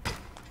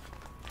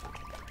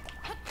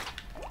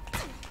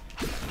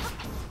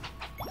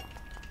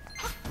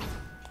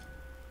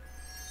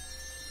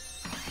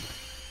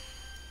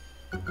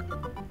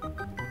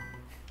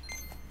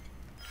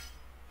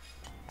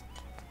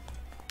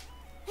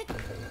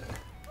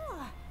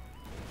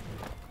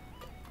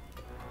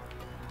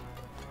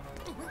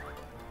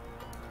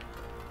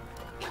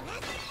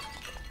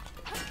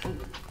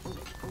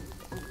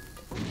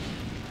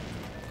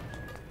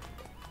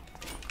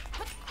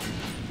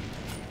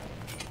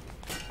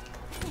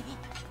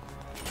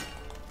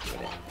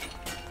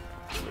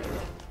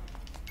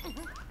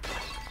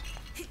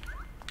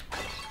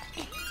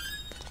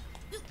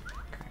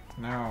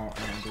 Now I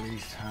at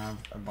least have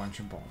a bunch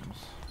of bombs.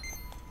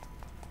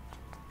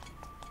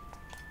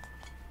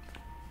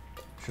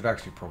 Should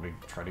actually probably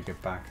try to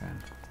get back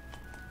then.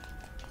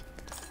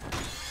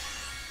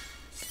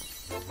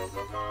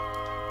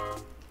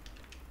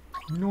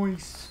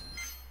 Nice.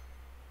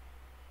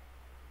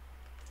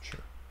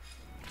 Sure.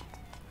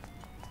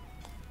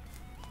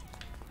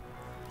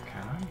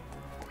 Can I?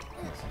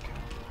 Yes, I can.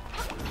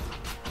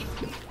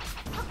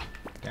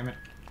 Damn it.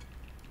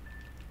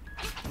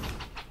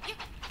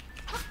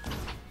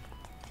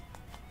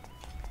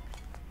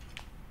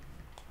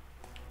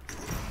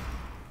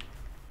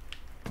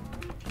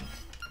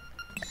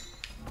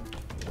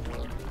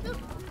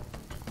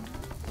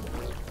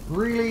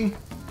 Really?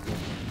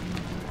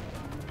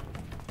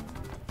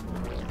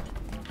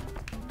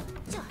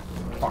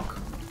 Fuck.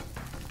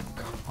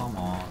 Come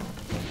on.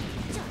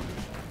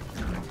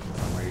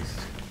 Waste.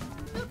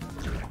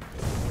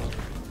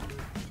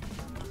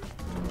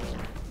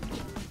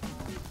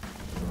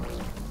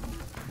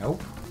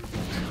 Nope.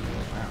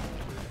 Wow.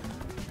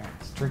 Yeah,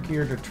 it's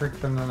trickier to trick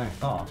them than I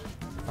thought.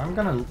 If I'm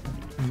gonna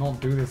not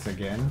do this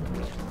again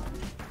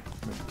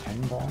with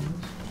 10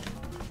 bombs.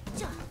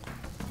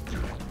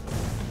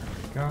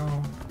 Go.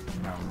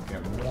 Now we'll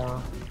get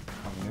more.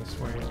 Come this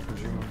way,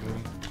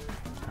 presumably.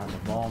 Have a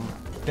bomb.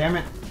 Damn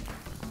it!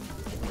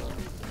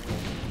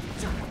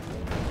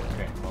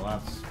 Okay, well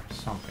that's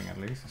something at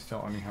least. I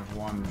still only have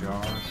one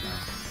jar.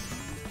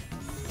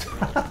 So.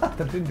 That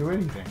didn't do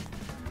anything.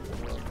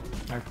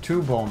 I have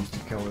 2 bombs to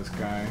kill this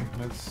guy.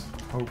 Let's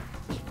hope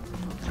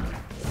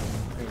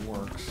it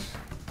works.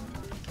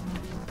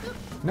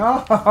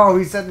 No!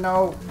 He said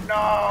no!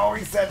 No!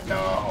 He said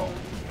no!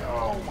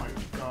 Oh my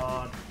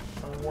god.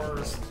 The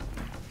worst.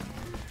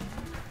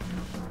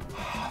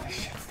 Oh, this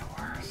shit's the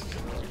worst.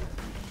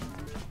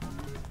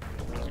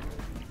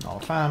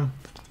 Not a fan.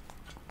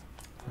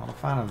 Not a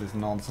fan of this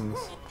nonsense.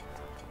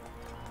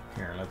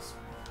 Here, let's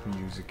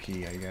use a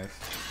key, I guess.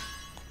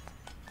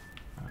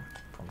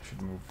 Probably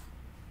should move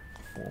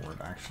forward,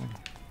 actually.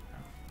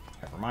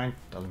 Never mind.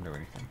 Doesn't do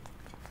anything.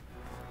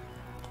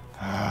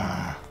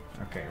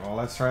 Okay, well,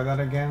 let's try that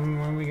again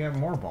when we get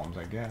more bombs,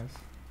 I guess.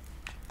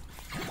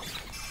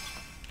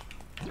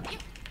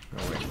 Go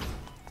away.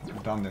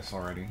 I've done this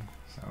already,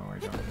 so I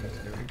don't need to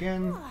do it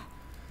again.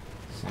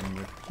 Same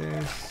with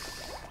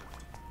this.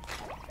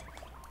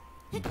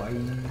 Bye.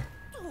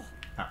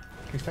 Ah,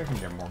 at least I can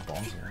get more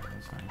bombs here.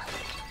 That's nice.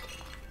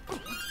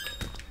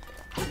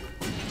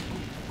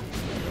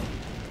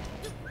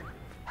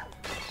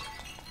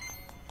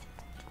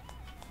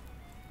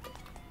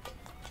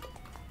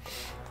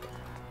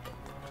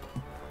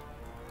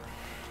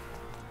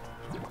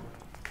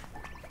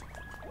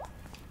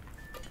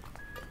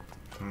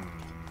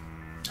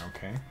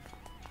 Okay.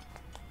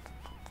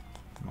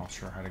 I'm not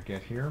sure how to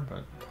get here,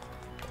 but...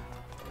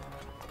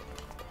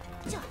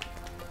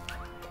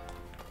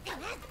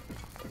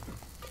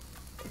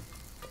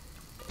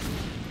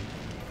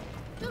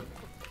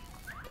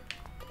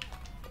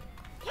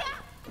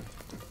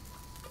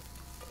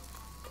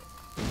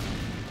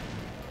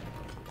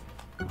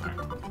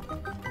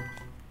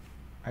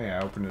 Hey,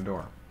 I opened the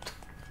door.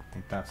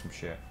 Ain't that some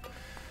shit?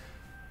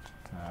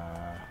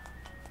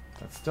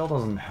 That still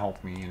doesn't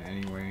help me in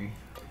any way.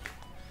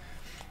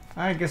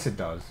 I guess it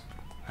does.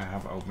 I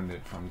have opened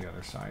it from the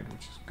other side,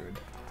 which is good.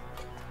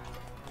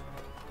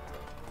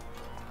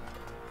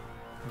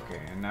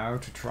 Okay, and now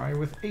to try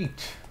with 8.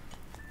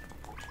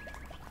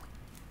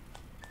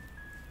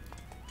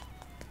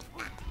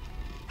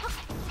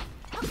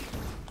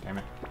 Damn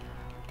it.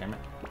 Damn it.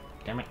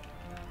 Damn it.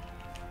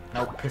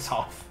 No, piss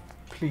off.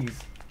 Please.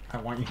 I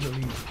want you to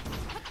leave.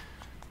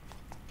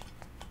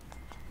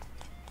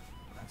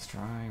 Let's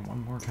try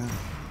one more time.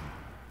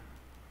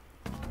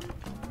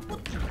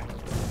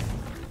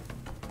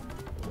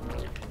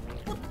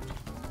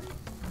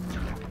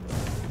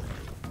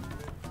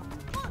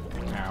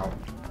 Ow.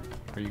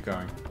 Where are you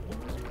going?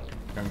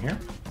 Going here?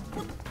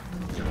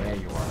 There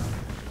you are.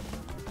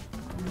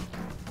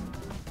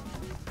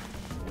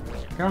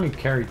 You can only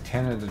carry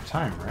 10 at a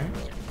time, right?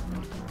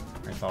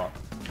 I thought.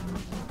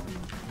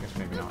 I guess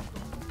maybe not.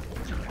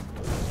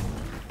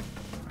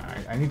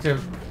 I need to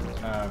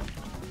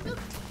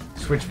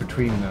switch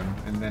between them,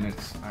 and then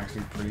it's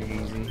actually pretty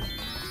easy.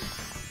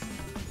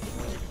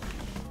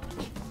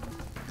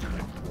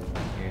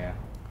 Yeah.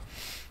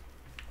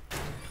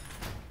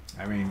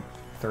 I mean,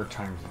 third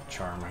time's a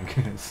charm, I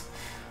guess.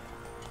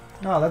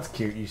 Oh, that's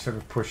cute. You sort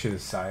of push it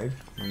aside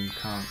when you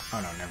can't... Oh,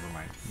 no, never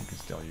mind. You can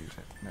still use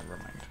it. Never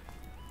mind.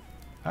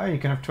 Oh, you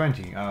can have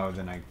 20. Oh,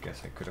 then I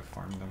guess I could have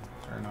farmed them.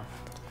 Fair enough.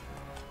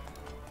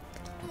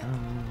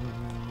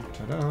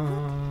 Ta-da!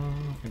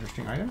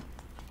 Interesting item.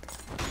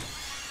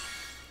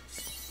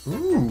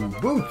 Ooh,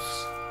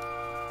 boots!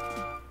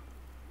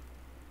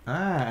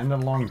 Ah, and a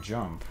long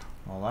jump.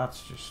 Well,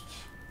 that's just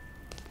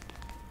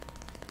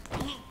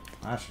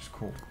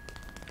cool.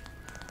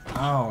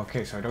 Oh,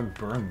 okay, so I don't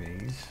burn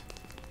these.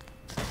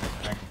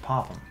 I can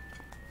pop them.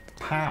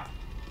 Pop!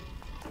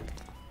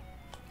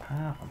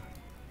 Pop them.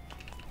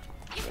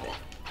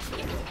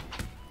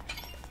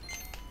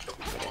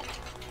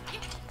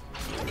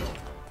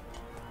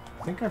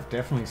 I think I've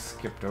definitely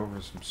skipped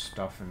over some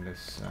stuff in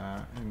this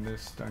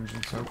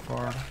dungeon so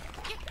far.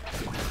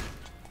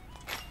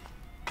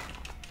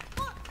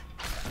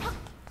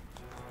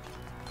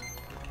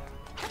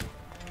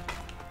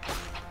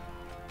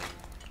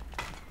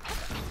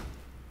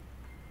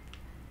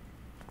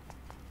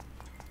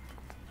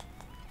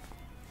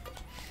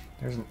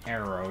 There's an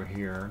arrow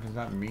here. Does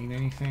that mean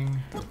anything?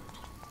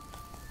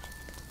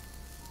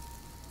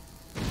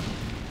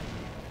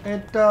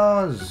 It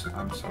does!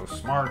 I'm so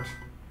smart.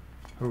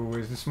 Who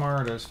is the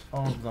smartest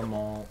of them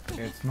all?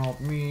 It's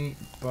not me,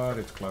 but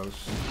it's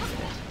close.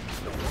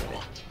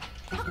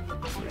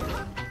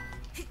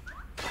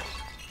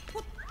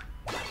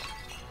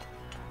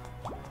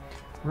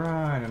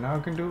 Right, and now I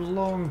can do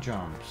long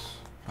jumps.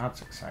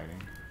 That's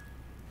exciting.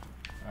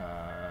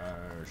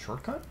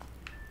 Shortcut?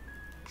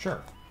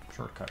 Sure,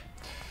 shortcut.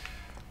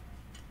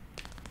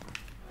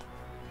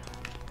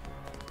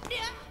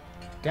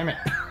 Damn it!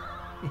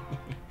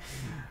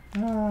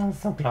 Ah,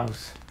 so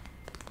close.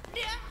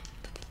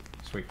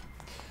 Sweet.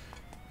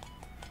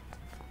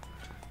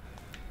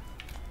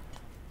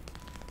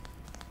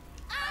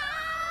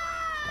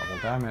 Double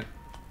damn it.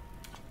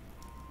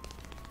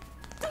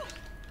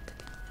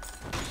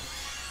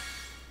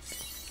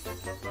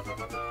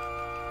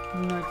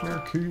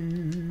 Nightmare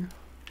key.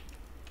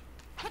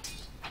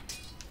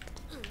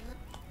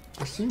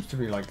 There seems to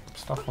be like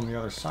stuff on the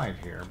other side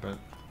here, but...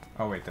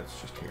 Oh wait, that's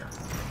just here.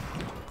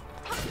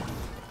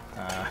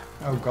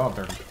 Oh god,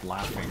 they're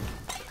laughing.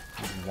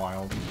 It's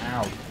wild.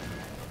 Ow.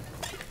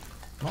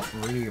 I'm not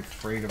really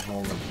afraid of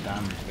all the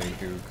damage they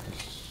do,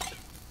 because...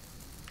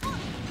 I don't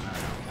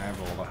know, I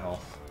have all the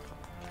health.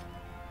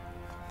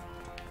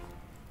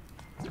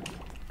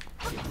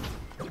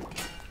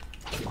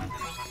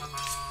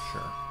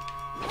 Sure.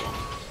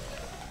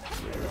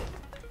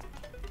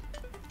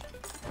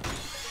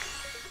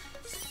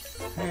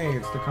 Hey,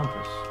 it's the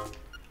compass.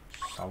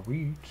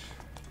 Sweet.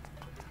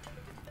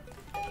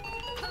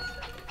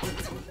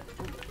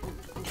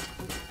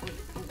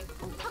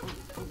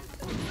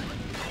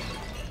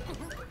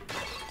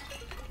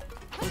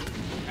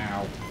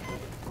 Ow.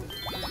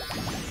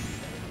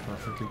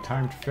 Perfectly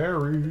timed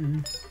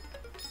fairy.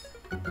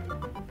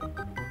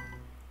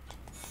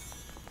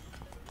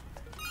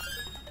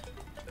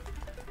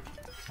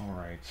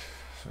 Alright,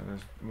 so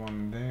there's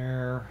one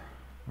there,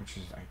 which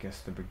is, I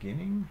guess, the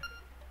beginning.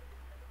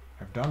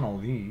 I've done all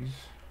these.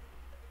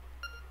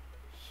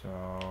 So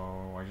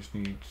I just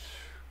need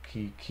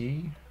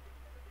key.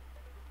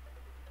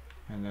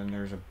 And then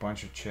there's a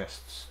bunch of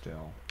chests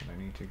still that I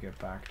need to get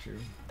back to.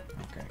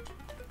 Okay.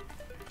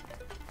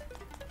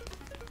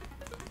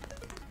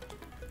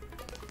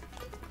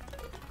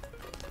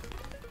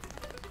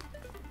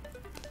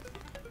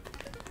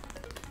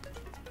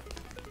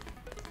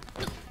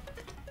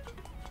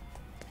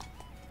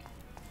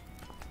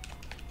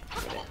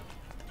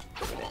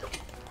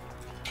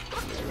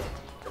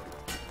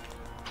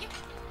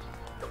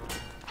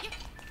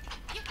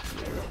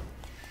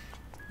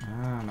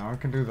 Now I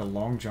can do the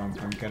long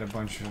jump and get a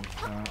bunch of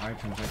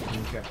items I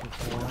couldn't get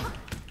before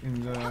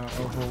in the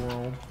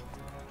overworld.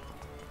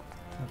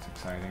 That's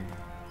exciting.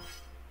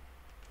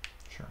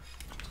 Sure,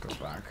 let's go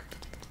back.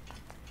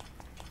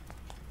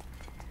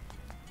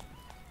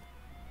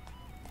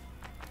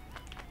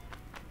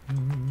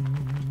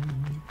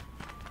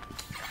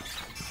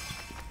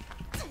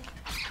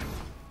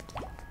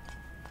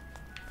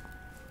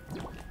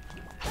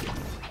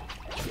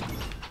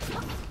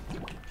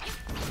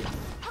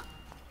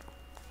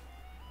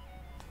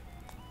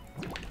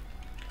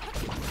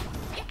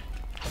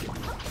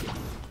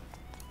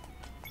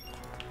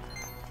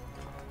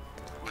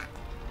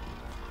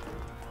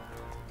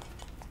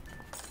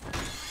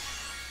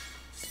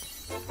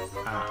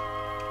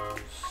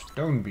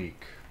 Stonebeak.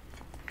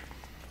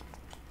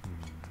 I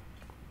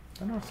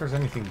don't know if there's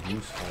anything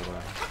useful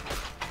there.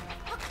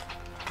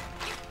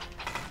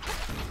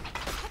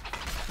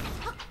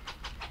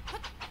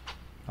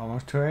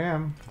 Almost 2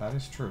 AM. That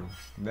is true.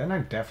 Then I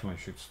definitely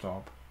should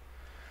stop.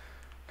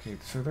 Okay,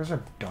 so there's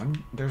a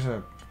there's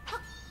a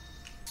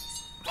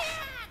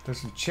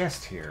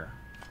chest here,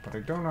 but I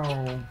don't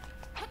know.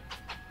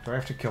 Do I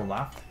have to kill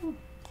that thing?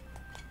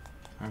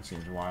 That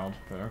seems wild,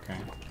 but okay.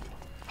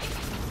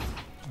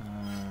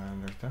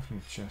 There's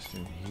definitely a chest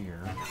in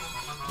here.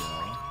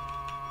 Still.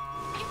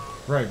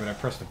 Right, but I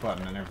pressed the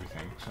button and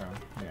everything, so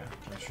yeah,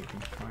 that should be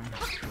fine.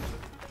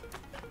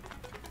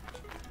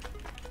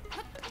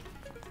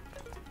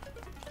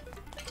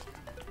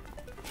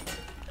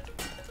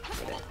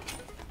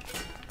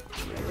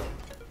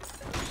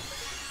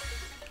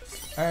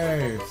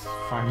 Hey, it's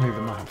finally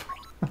the map.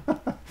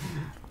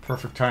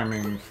 Perfect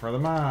timing for the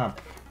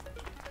map.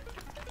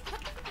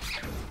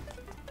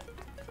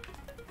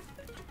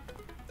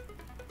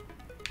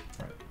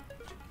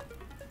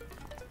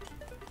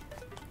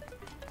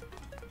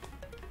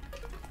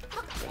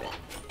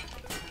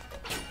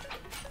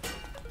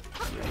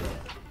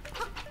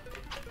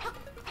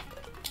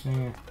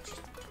 Yeah.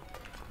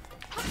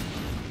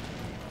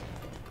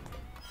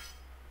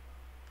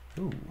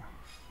 Ooh.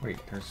 Wait,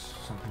 there's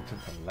something to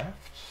the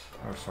left?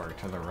 Oh, sorry,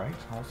 to the right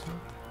also?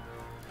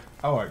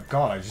 Oh,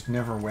 God, I just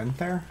never went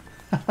there?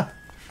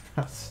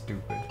 That's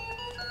stupid.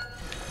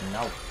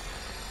 No.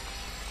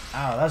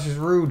 Ow, that's just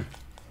rude.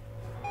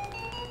 Oh,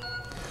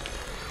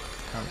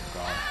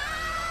 God.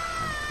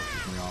 That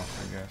pushes me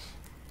off, I guess.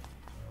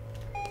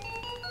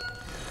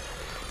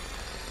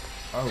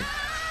 Oh,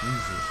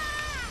 Jesus.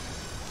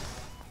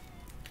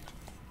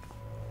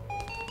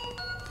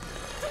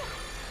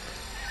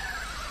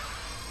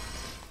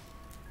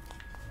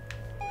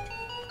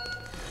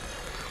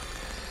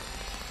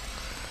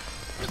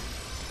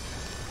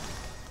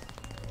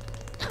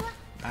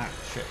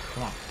 Shit,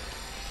 come on.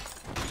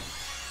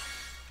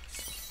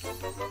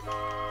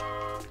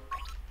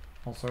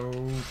 Also,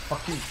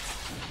 fuck you.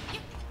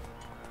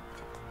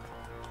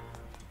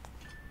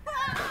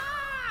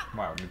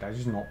 Wow, did I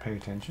just not pay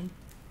attention?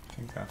 I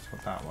think that's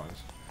what that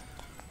was.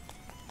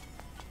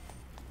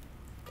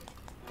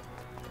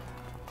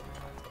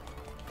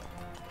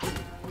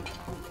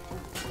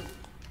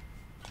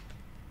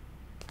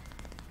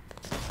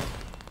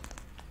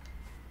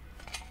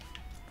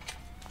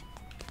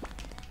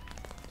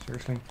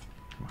 Seriously?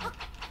 Come on.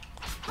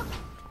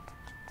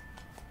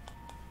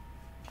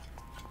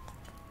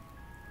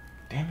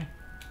 Damn it.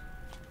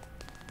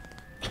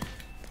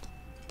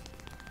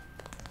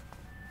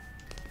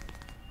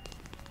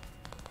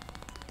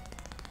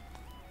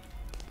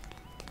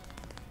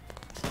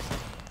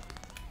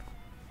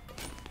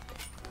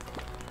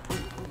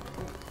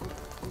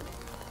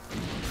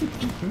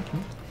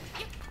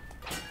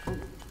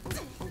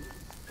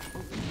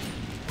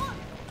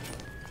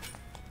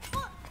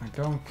 I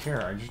don't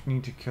care, I just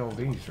need to kill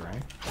these,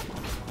 right?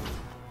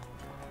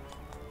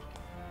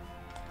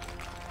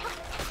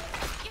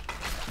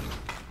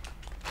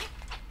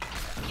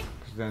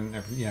 Because then,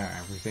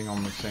 everything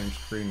on the same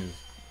screen is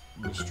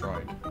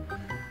destroyed.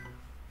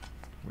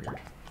 Weird.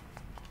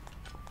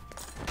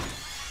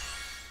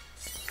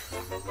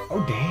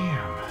 Oh,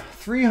 damn!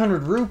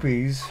 300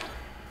 rupees!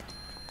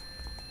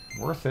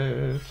 Worth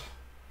it.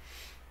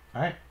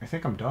 Alright, I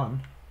think I'm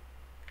done.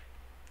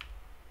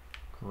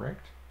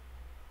 Correct?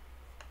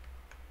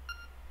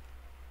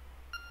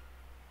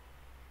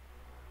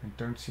 I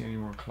don't see any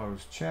more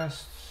closed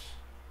chests.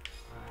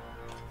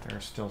 There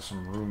are still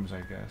some rooms,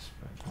 I guess,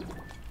 but...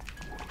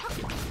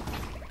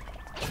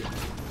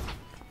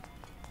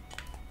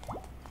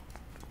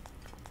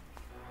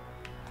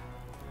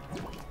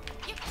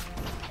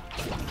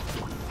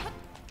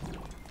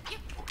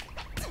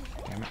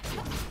 Damn it.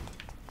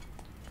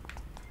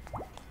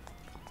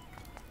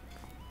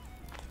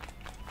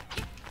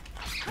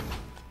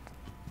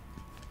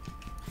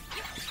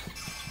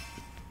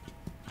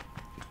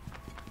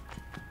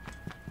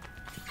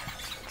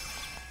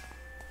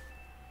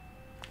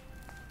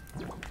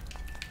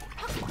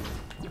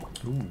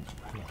 Ooh.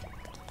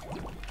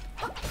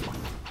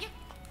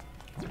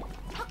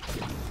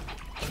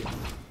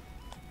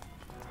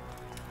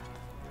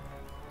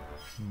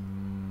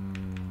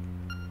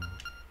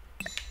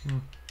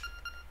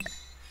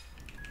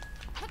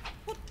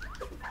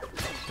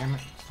 damn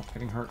it. Stop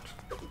getting hurt.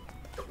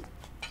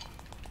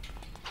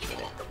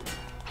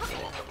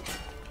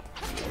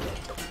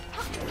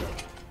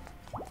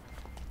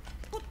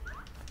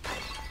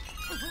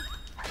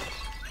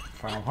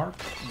 Final heart?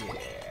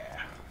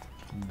 Yeah.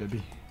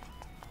 Baby.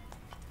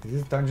 Is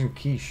this dungeon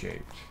key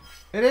shaped?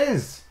 It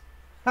is!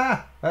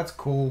 Ha! That's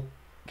cool.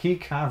 Key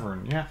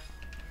cavern, yeah.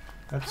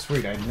 That's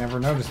sweet. I'd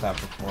never noticed that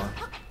before.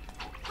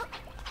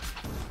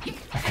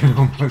 I can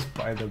almost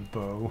buy the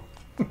bow.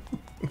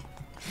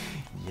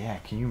 Yeah,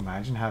 can you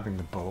imagine having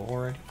the bow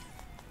already?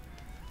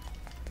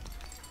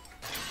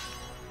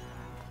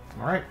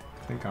 Alright,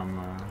 I think I'm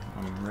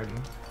ready.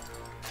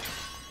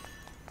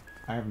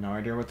 I have no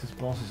idea what this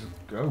boss is.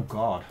 Oh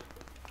god.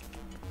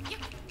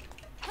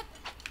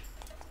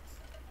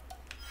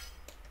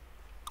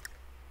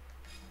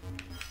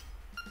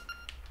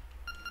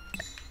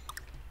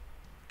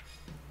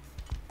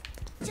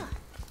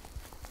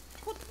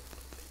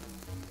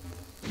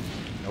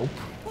 Nope.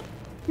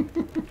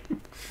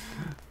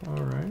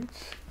 Alright.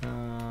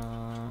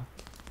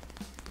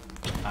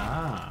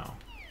 Ow.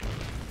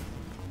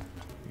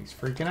 He's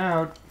freaking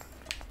out.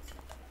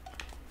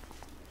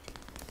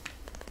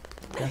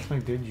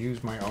 Definitely did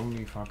use my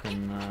only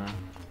fucking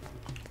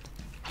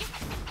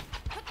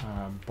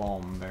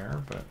bomb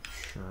there, but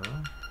sure.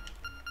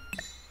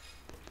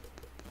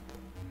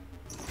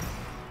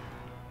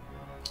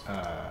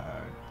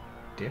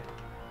 Dip.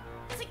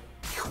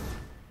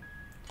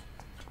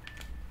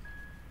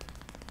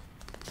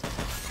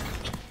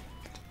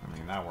 I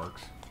mean, that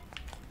works.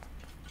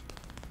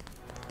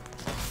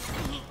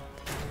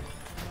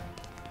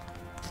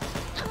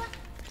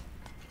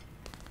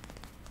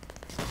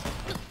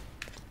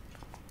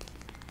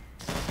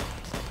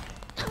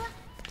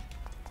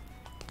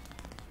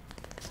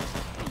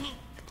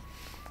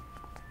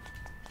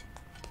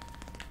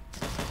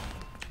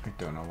 I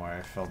don't know why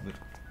I felt the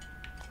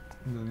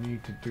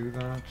need to do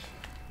that.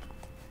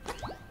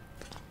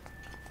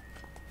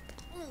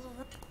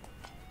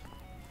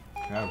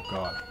 Oh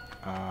god.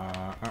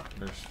 Oh,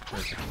 there's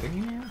a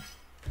thing here?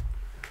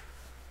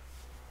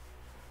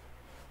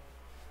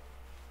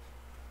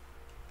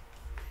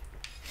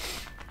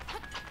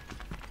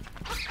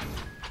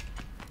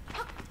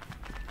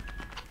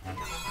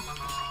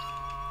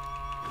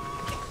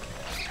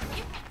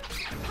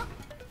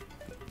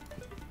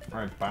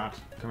 Alright, bat,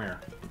 come here.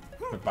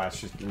 The bat's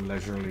just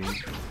leisurely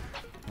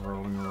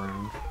rolling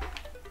around.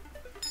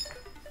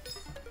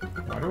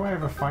 Why do I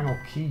have a final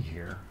key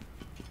here?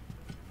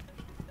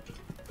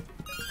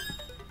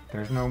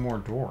 There's no more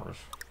doors.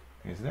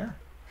 Is there?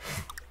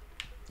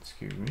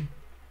 Excuse me.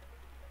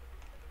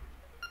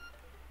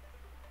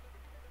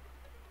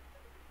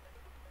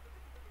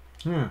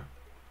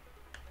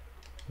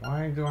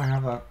 Why do I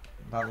have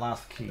that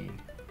last key?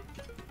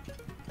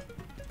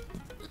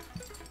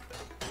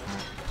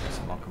 Guess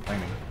I'm not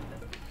complaining.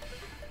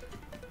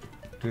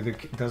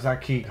 Does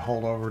that key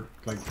hold over,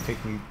 like,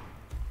 take me...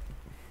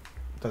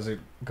 Does it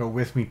go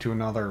with me to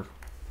another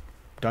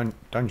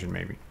dungeon,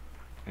 maybe?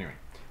 Anyway.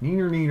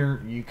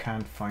 Neener, you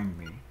can't find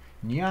me.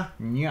 Nya,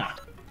 nya.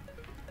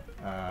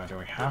 Do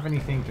I have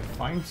anything to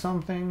find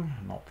something?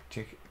 Not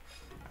particular.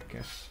 I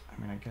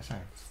guess I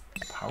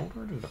have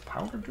powder. Does the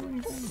powder do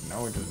anything?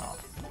 No, it does not.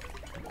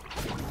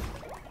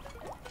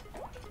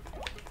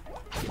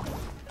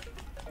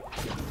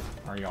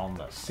 Are you on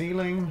the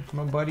ceiling,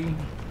 my buddy?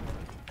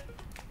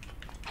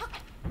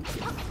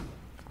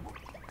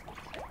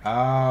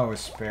 Oh, a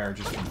spare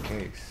just in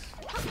case.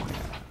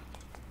 Yeah.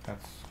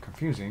 That's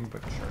confusing,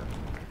 but sure.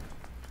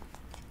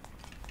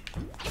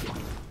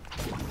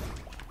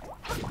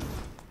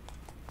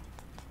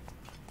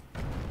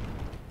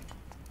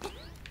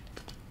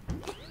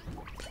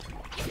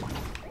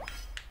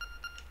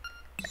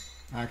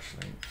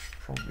 Actually, I should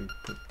probably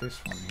put this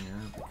one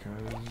here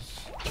because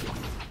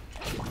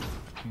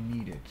we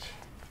need it.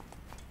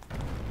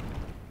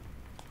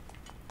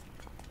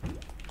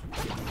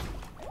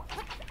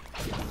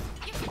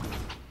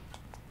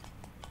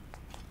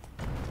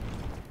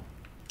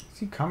 Is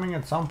he coming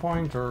at some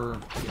point, or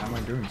am I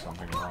doing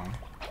something wrong?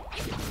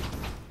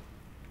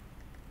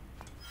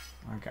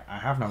 Okay, I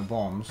have no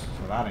bombs,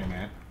 so that ain't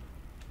it.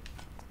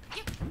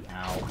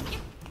 Ow.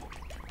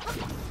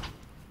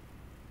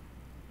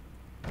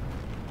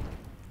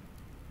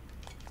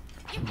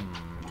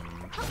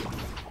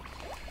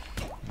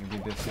 Maybe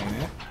this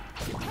ain't it.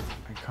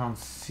 I can't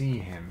see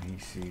him, he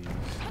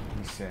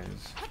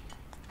says.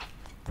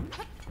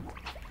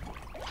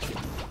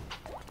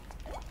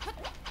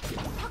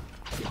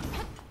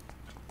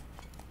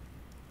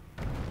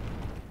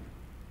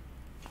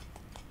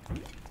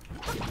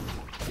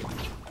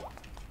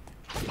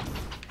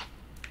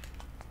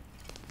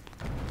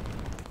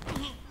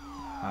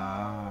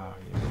 Ah,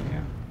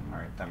 yeah.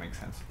 Alright, that makes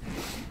sense.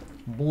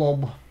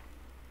 Blob.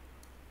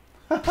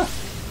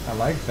 I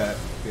like that.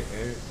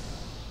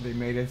 They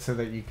made it so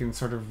that you can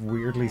sort of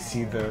weirdly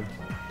see the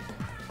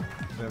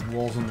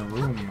walls in the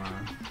room.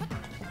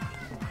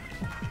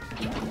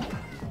 Okay,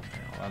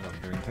 well, that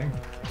doesn't do anything.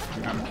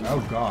 Oh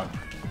god.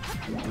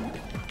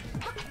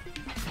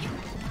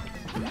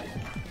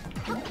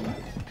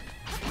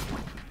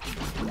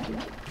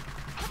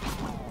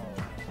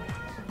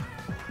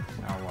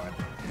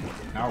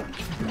 Ow.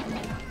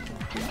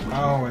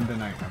 Oh, and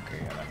then okay,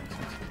 yeah, that makes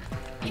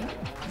sense.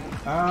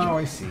 Oh,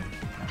 I see.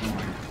 Never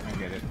mind. I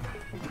get it.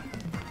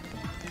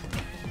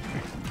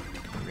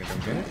 Maybe I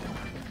don't get it?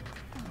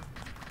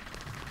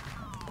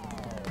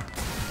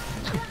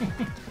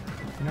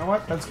 You know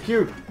what? That's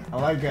cute. I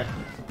like it.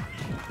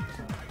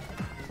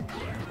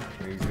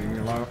 Please leave me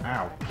alone.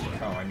 Ow.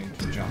 Oh, I need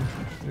to jump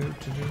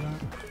to do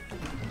that.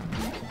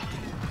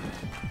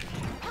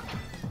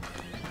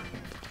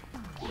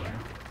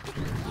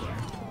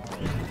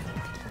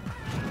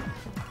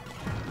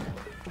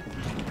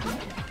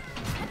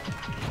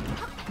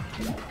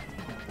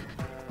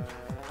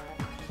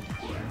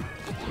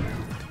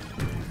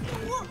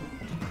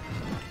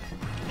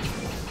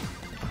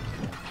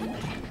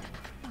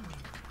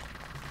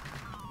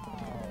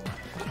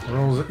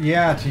 Rules,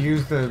 yeah, to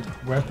use the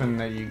weapon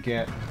that you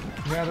get.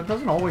 Yeah, that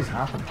doesn't always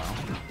happen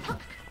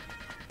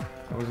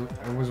though.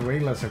 It was way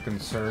less a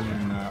concern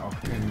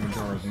in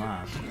Majora's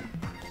Mask,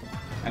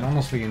 and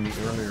honestly in the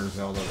earlier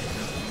Zelda as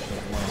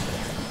well.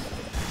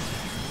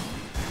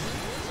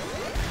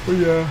 But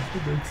yeah,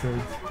 it makes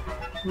sense.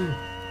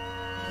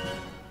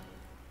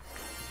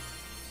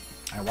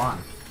 I won.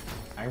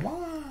 1,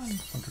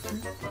 2, 3,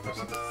 4, 5,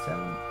 6,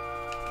 7,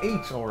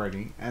 8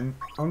 already, and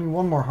only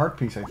one more heart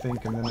piece, I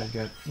think, and then I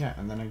get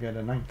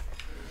a 9th.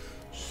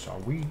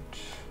 Sweet.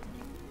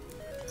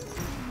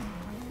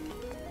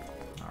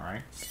 All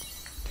right.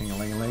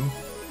 Ting-a-ling-a-ling.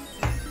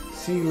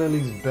 See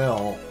Lily's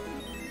bell.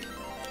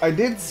 I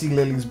did see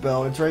Lily's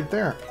bell. It's right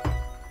there.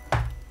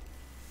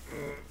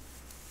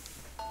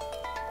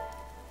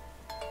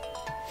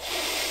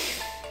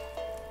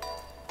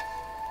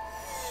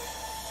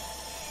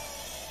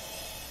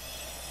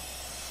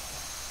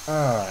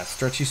 Ah,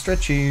 stretchy,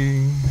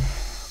 stretchy.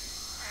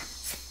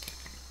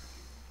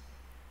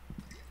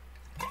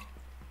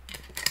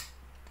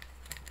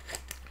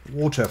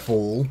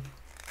 Waterfall.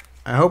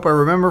 I hope I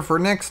remember for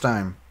next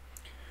time.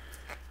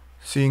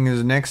 Seeing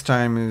as next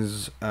time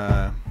is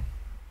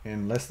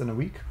in less than a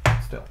week.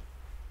 Still.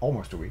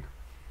 Almost a week.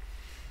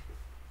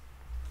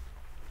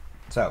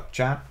 So,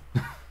 chat.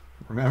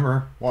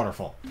 Remember,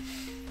 waterfall.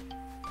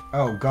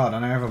 Oh god,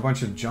 and I have a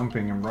bunch of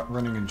jumping and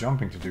running and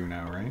jumping to do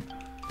now, right?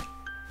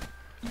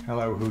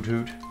 Hello, Hoot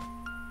Hoot.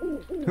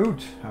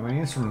 Hoot, how many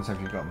instruments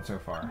have you gotten so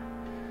far?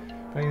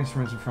 Playing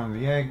instruments in front of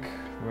the egg.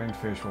 The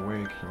windfish will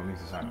wake. You will leave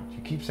this island.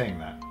 You keep saying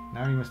that.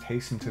 Now you must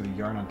hasten to the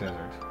Yarna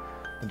Desert.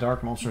 The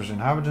dark monsters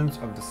inhabitants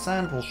of the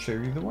sand will show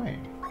you the way.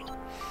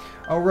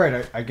 Oh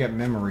right, I get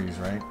memories,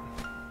 right?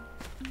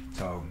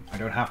 So I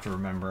don't have to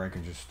remember. I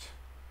can just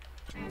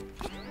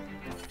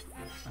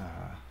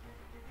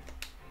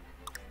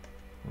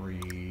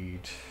read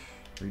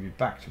it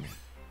back to me.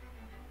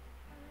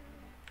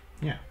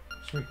 Yeah.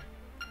 Sweet.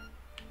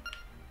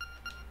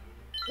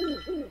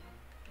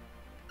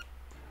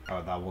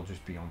 Oh, that will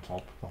just be on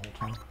top the whole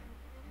time.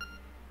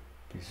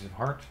 Pieces of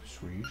heart,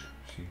 sweet.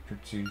 Secret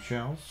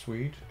seashells,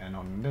 sweet. And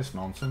on this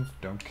nonsense,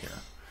 don't care.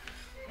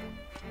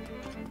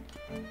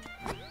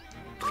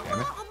 Damn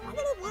it.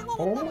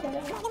 Oh,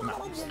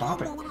 no,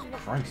 stop it.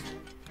 Christ.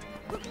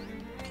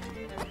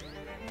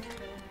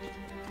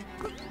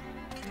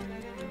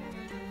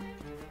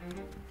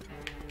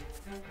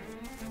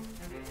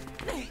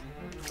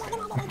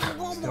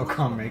 Still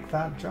can't make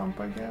that jump,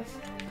 I guess.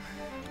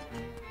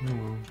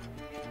 No.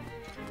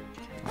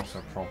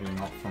 Also, probably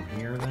not from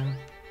here then.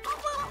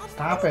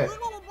 Stop it!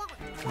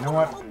 You know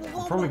what?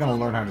 I'm probably gonna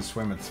learn how to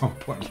swim at some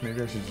point.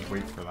 Maybe I should just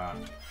wait for that.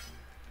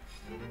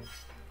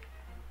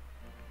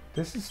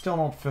 This is still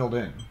not filled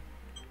in.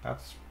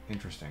 That's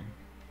interesting.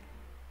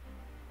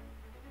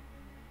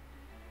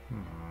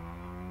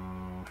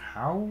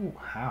 How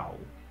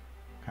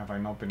have I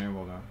not been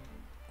able to?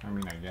 I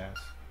mean, I guess.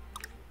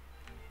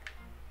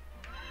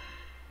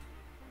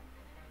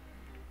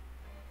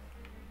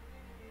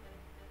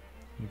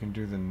 You can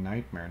do the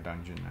nightmare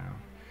dungeon now.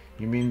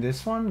 You mean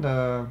this one?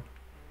 The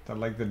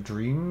like the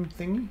dream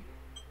thingy?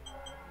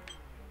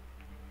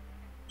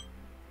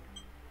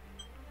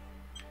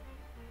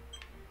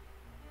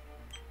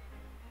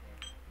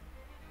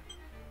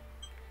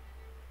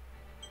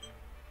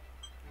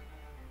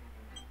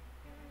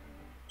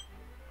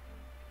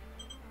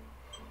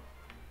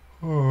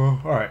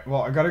 Oh, alright,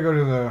 well, I gotta go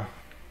to the...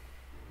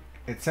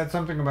 It said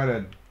something about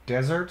a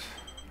desert,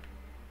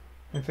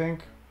 I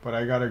think. But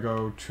I gotta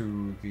go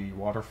to the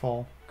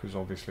waterfall, because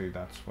obviously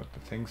that's what the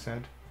thing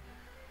said.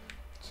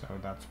 So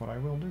that's what I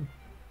will do.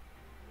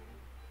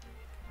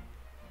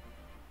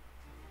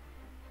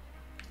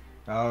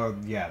 Oh,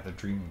 yeah, the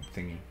dream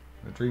thingy.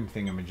 The dream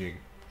thingamajig.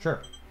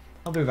 Sure.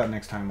 I'll do that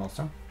next time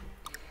also.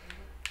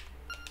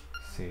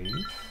 Save.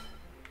 You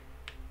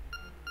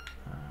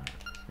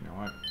know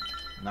what?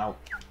 No.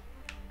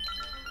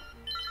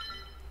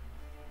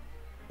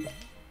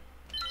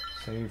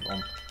 Save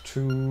on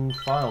 2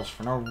 files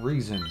for no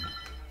reason.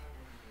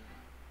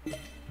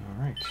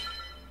 Alright.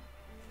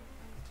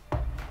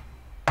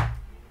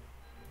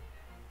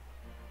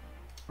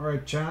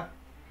 Alright, chat.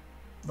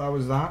 That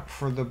was that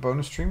for the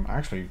bonus stream.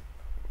 Actually,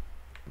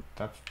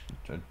 that's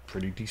a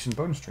pretty decent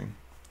bonus stream.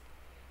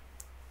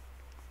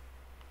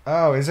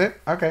 Oh, is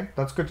it? Okay,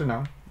 that's good to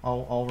know.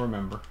 I'll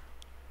remember.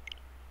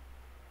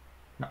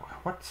 No,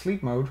 what?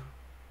 Sleep mode?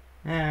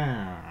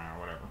 Yeah,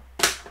 whatever.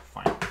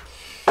 Fine.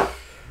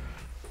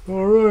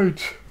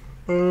 Alright.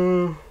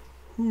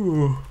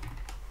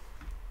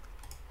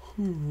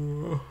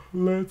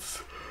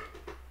 Let's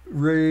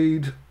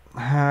raid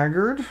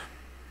Haggard.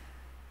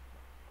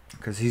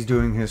 Because he's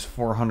doing his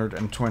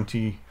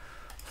 420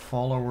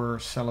 follower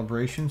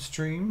celebration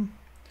stream.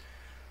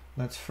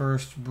 Let's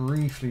first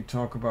briefly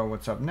talk about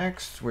what's up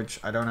next, which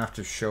I don't have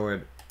to show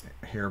it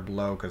here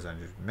below because I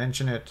just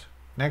mentioned it.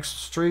 Next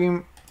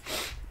stream,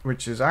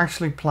 which is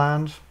actually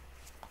planned.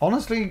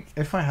 Honestly,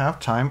 if I have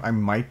time, I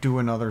might do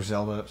another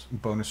Zelda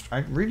bonus.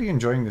 I'm really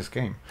enjoying this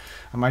game.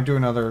 I might do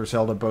another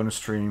Zelda bonus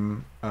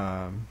stream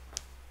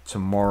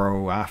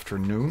tomorrow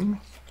afternoon.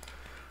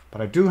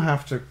 But I do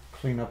have to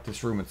clean up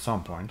this room at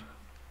some point.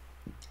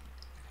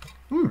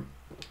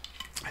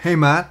 Hey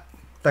Matt,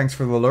 thanks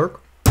for the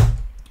lurk.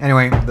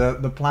 Anyway,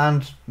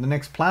 the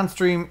next planned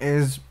stream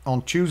is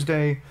on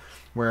Tuesday,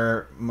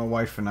 where my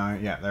wife and I,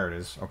 yeah, there it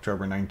is,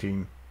 October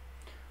 19.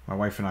 My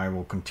wife and I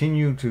will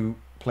continue to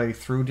play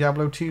through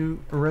Diablo 2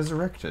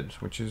 Resurrected,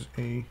 which is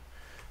a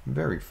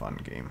very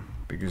fun game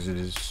because it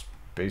is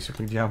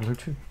basically Diablo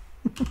 2.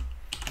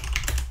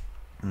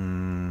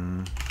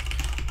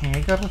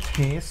 Hey, got a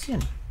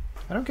Tassian.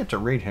 I don't get to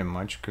rate him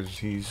much because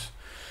he's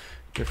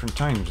different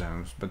time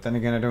zones, but then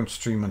again, I don't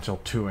stream until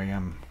 2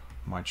 a.m.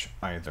 much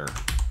either.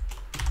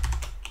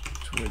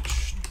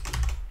 Twitch.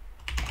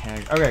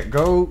 Okay,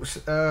 go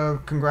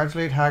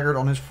congratulate Haggard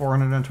on his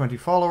 420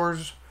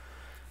 followers.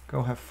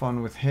 Go have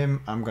fun with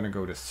him. I'm gonna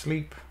go to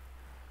sleep.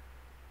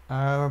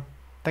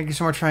 Thank you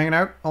so much for hanging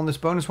out on this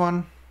bonus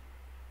one.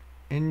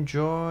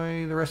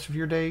 Enjoy the rest of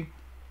your day.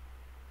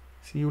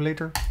 See you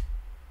later.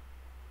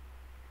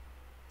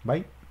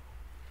 Bye.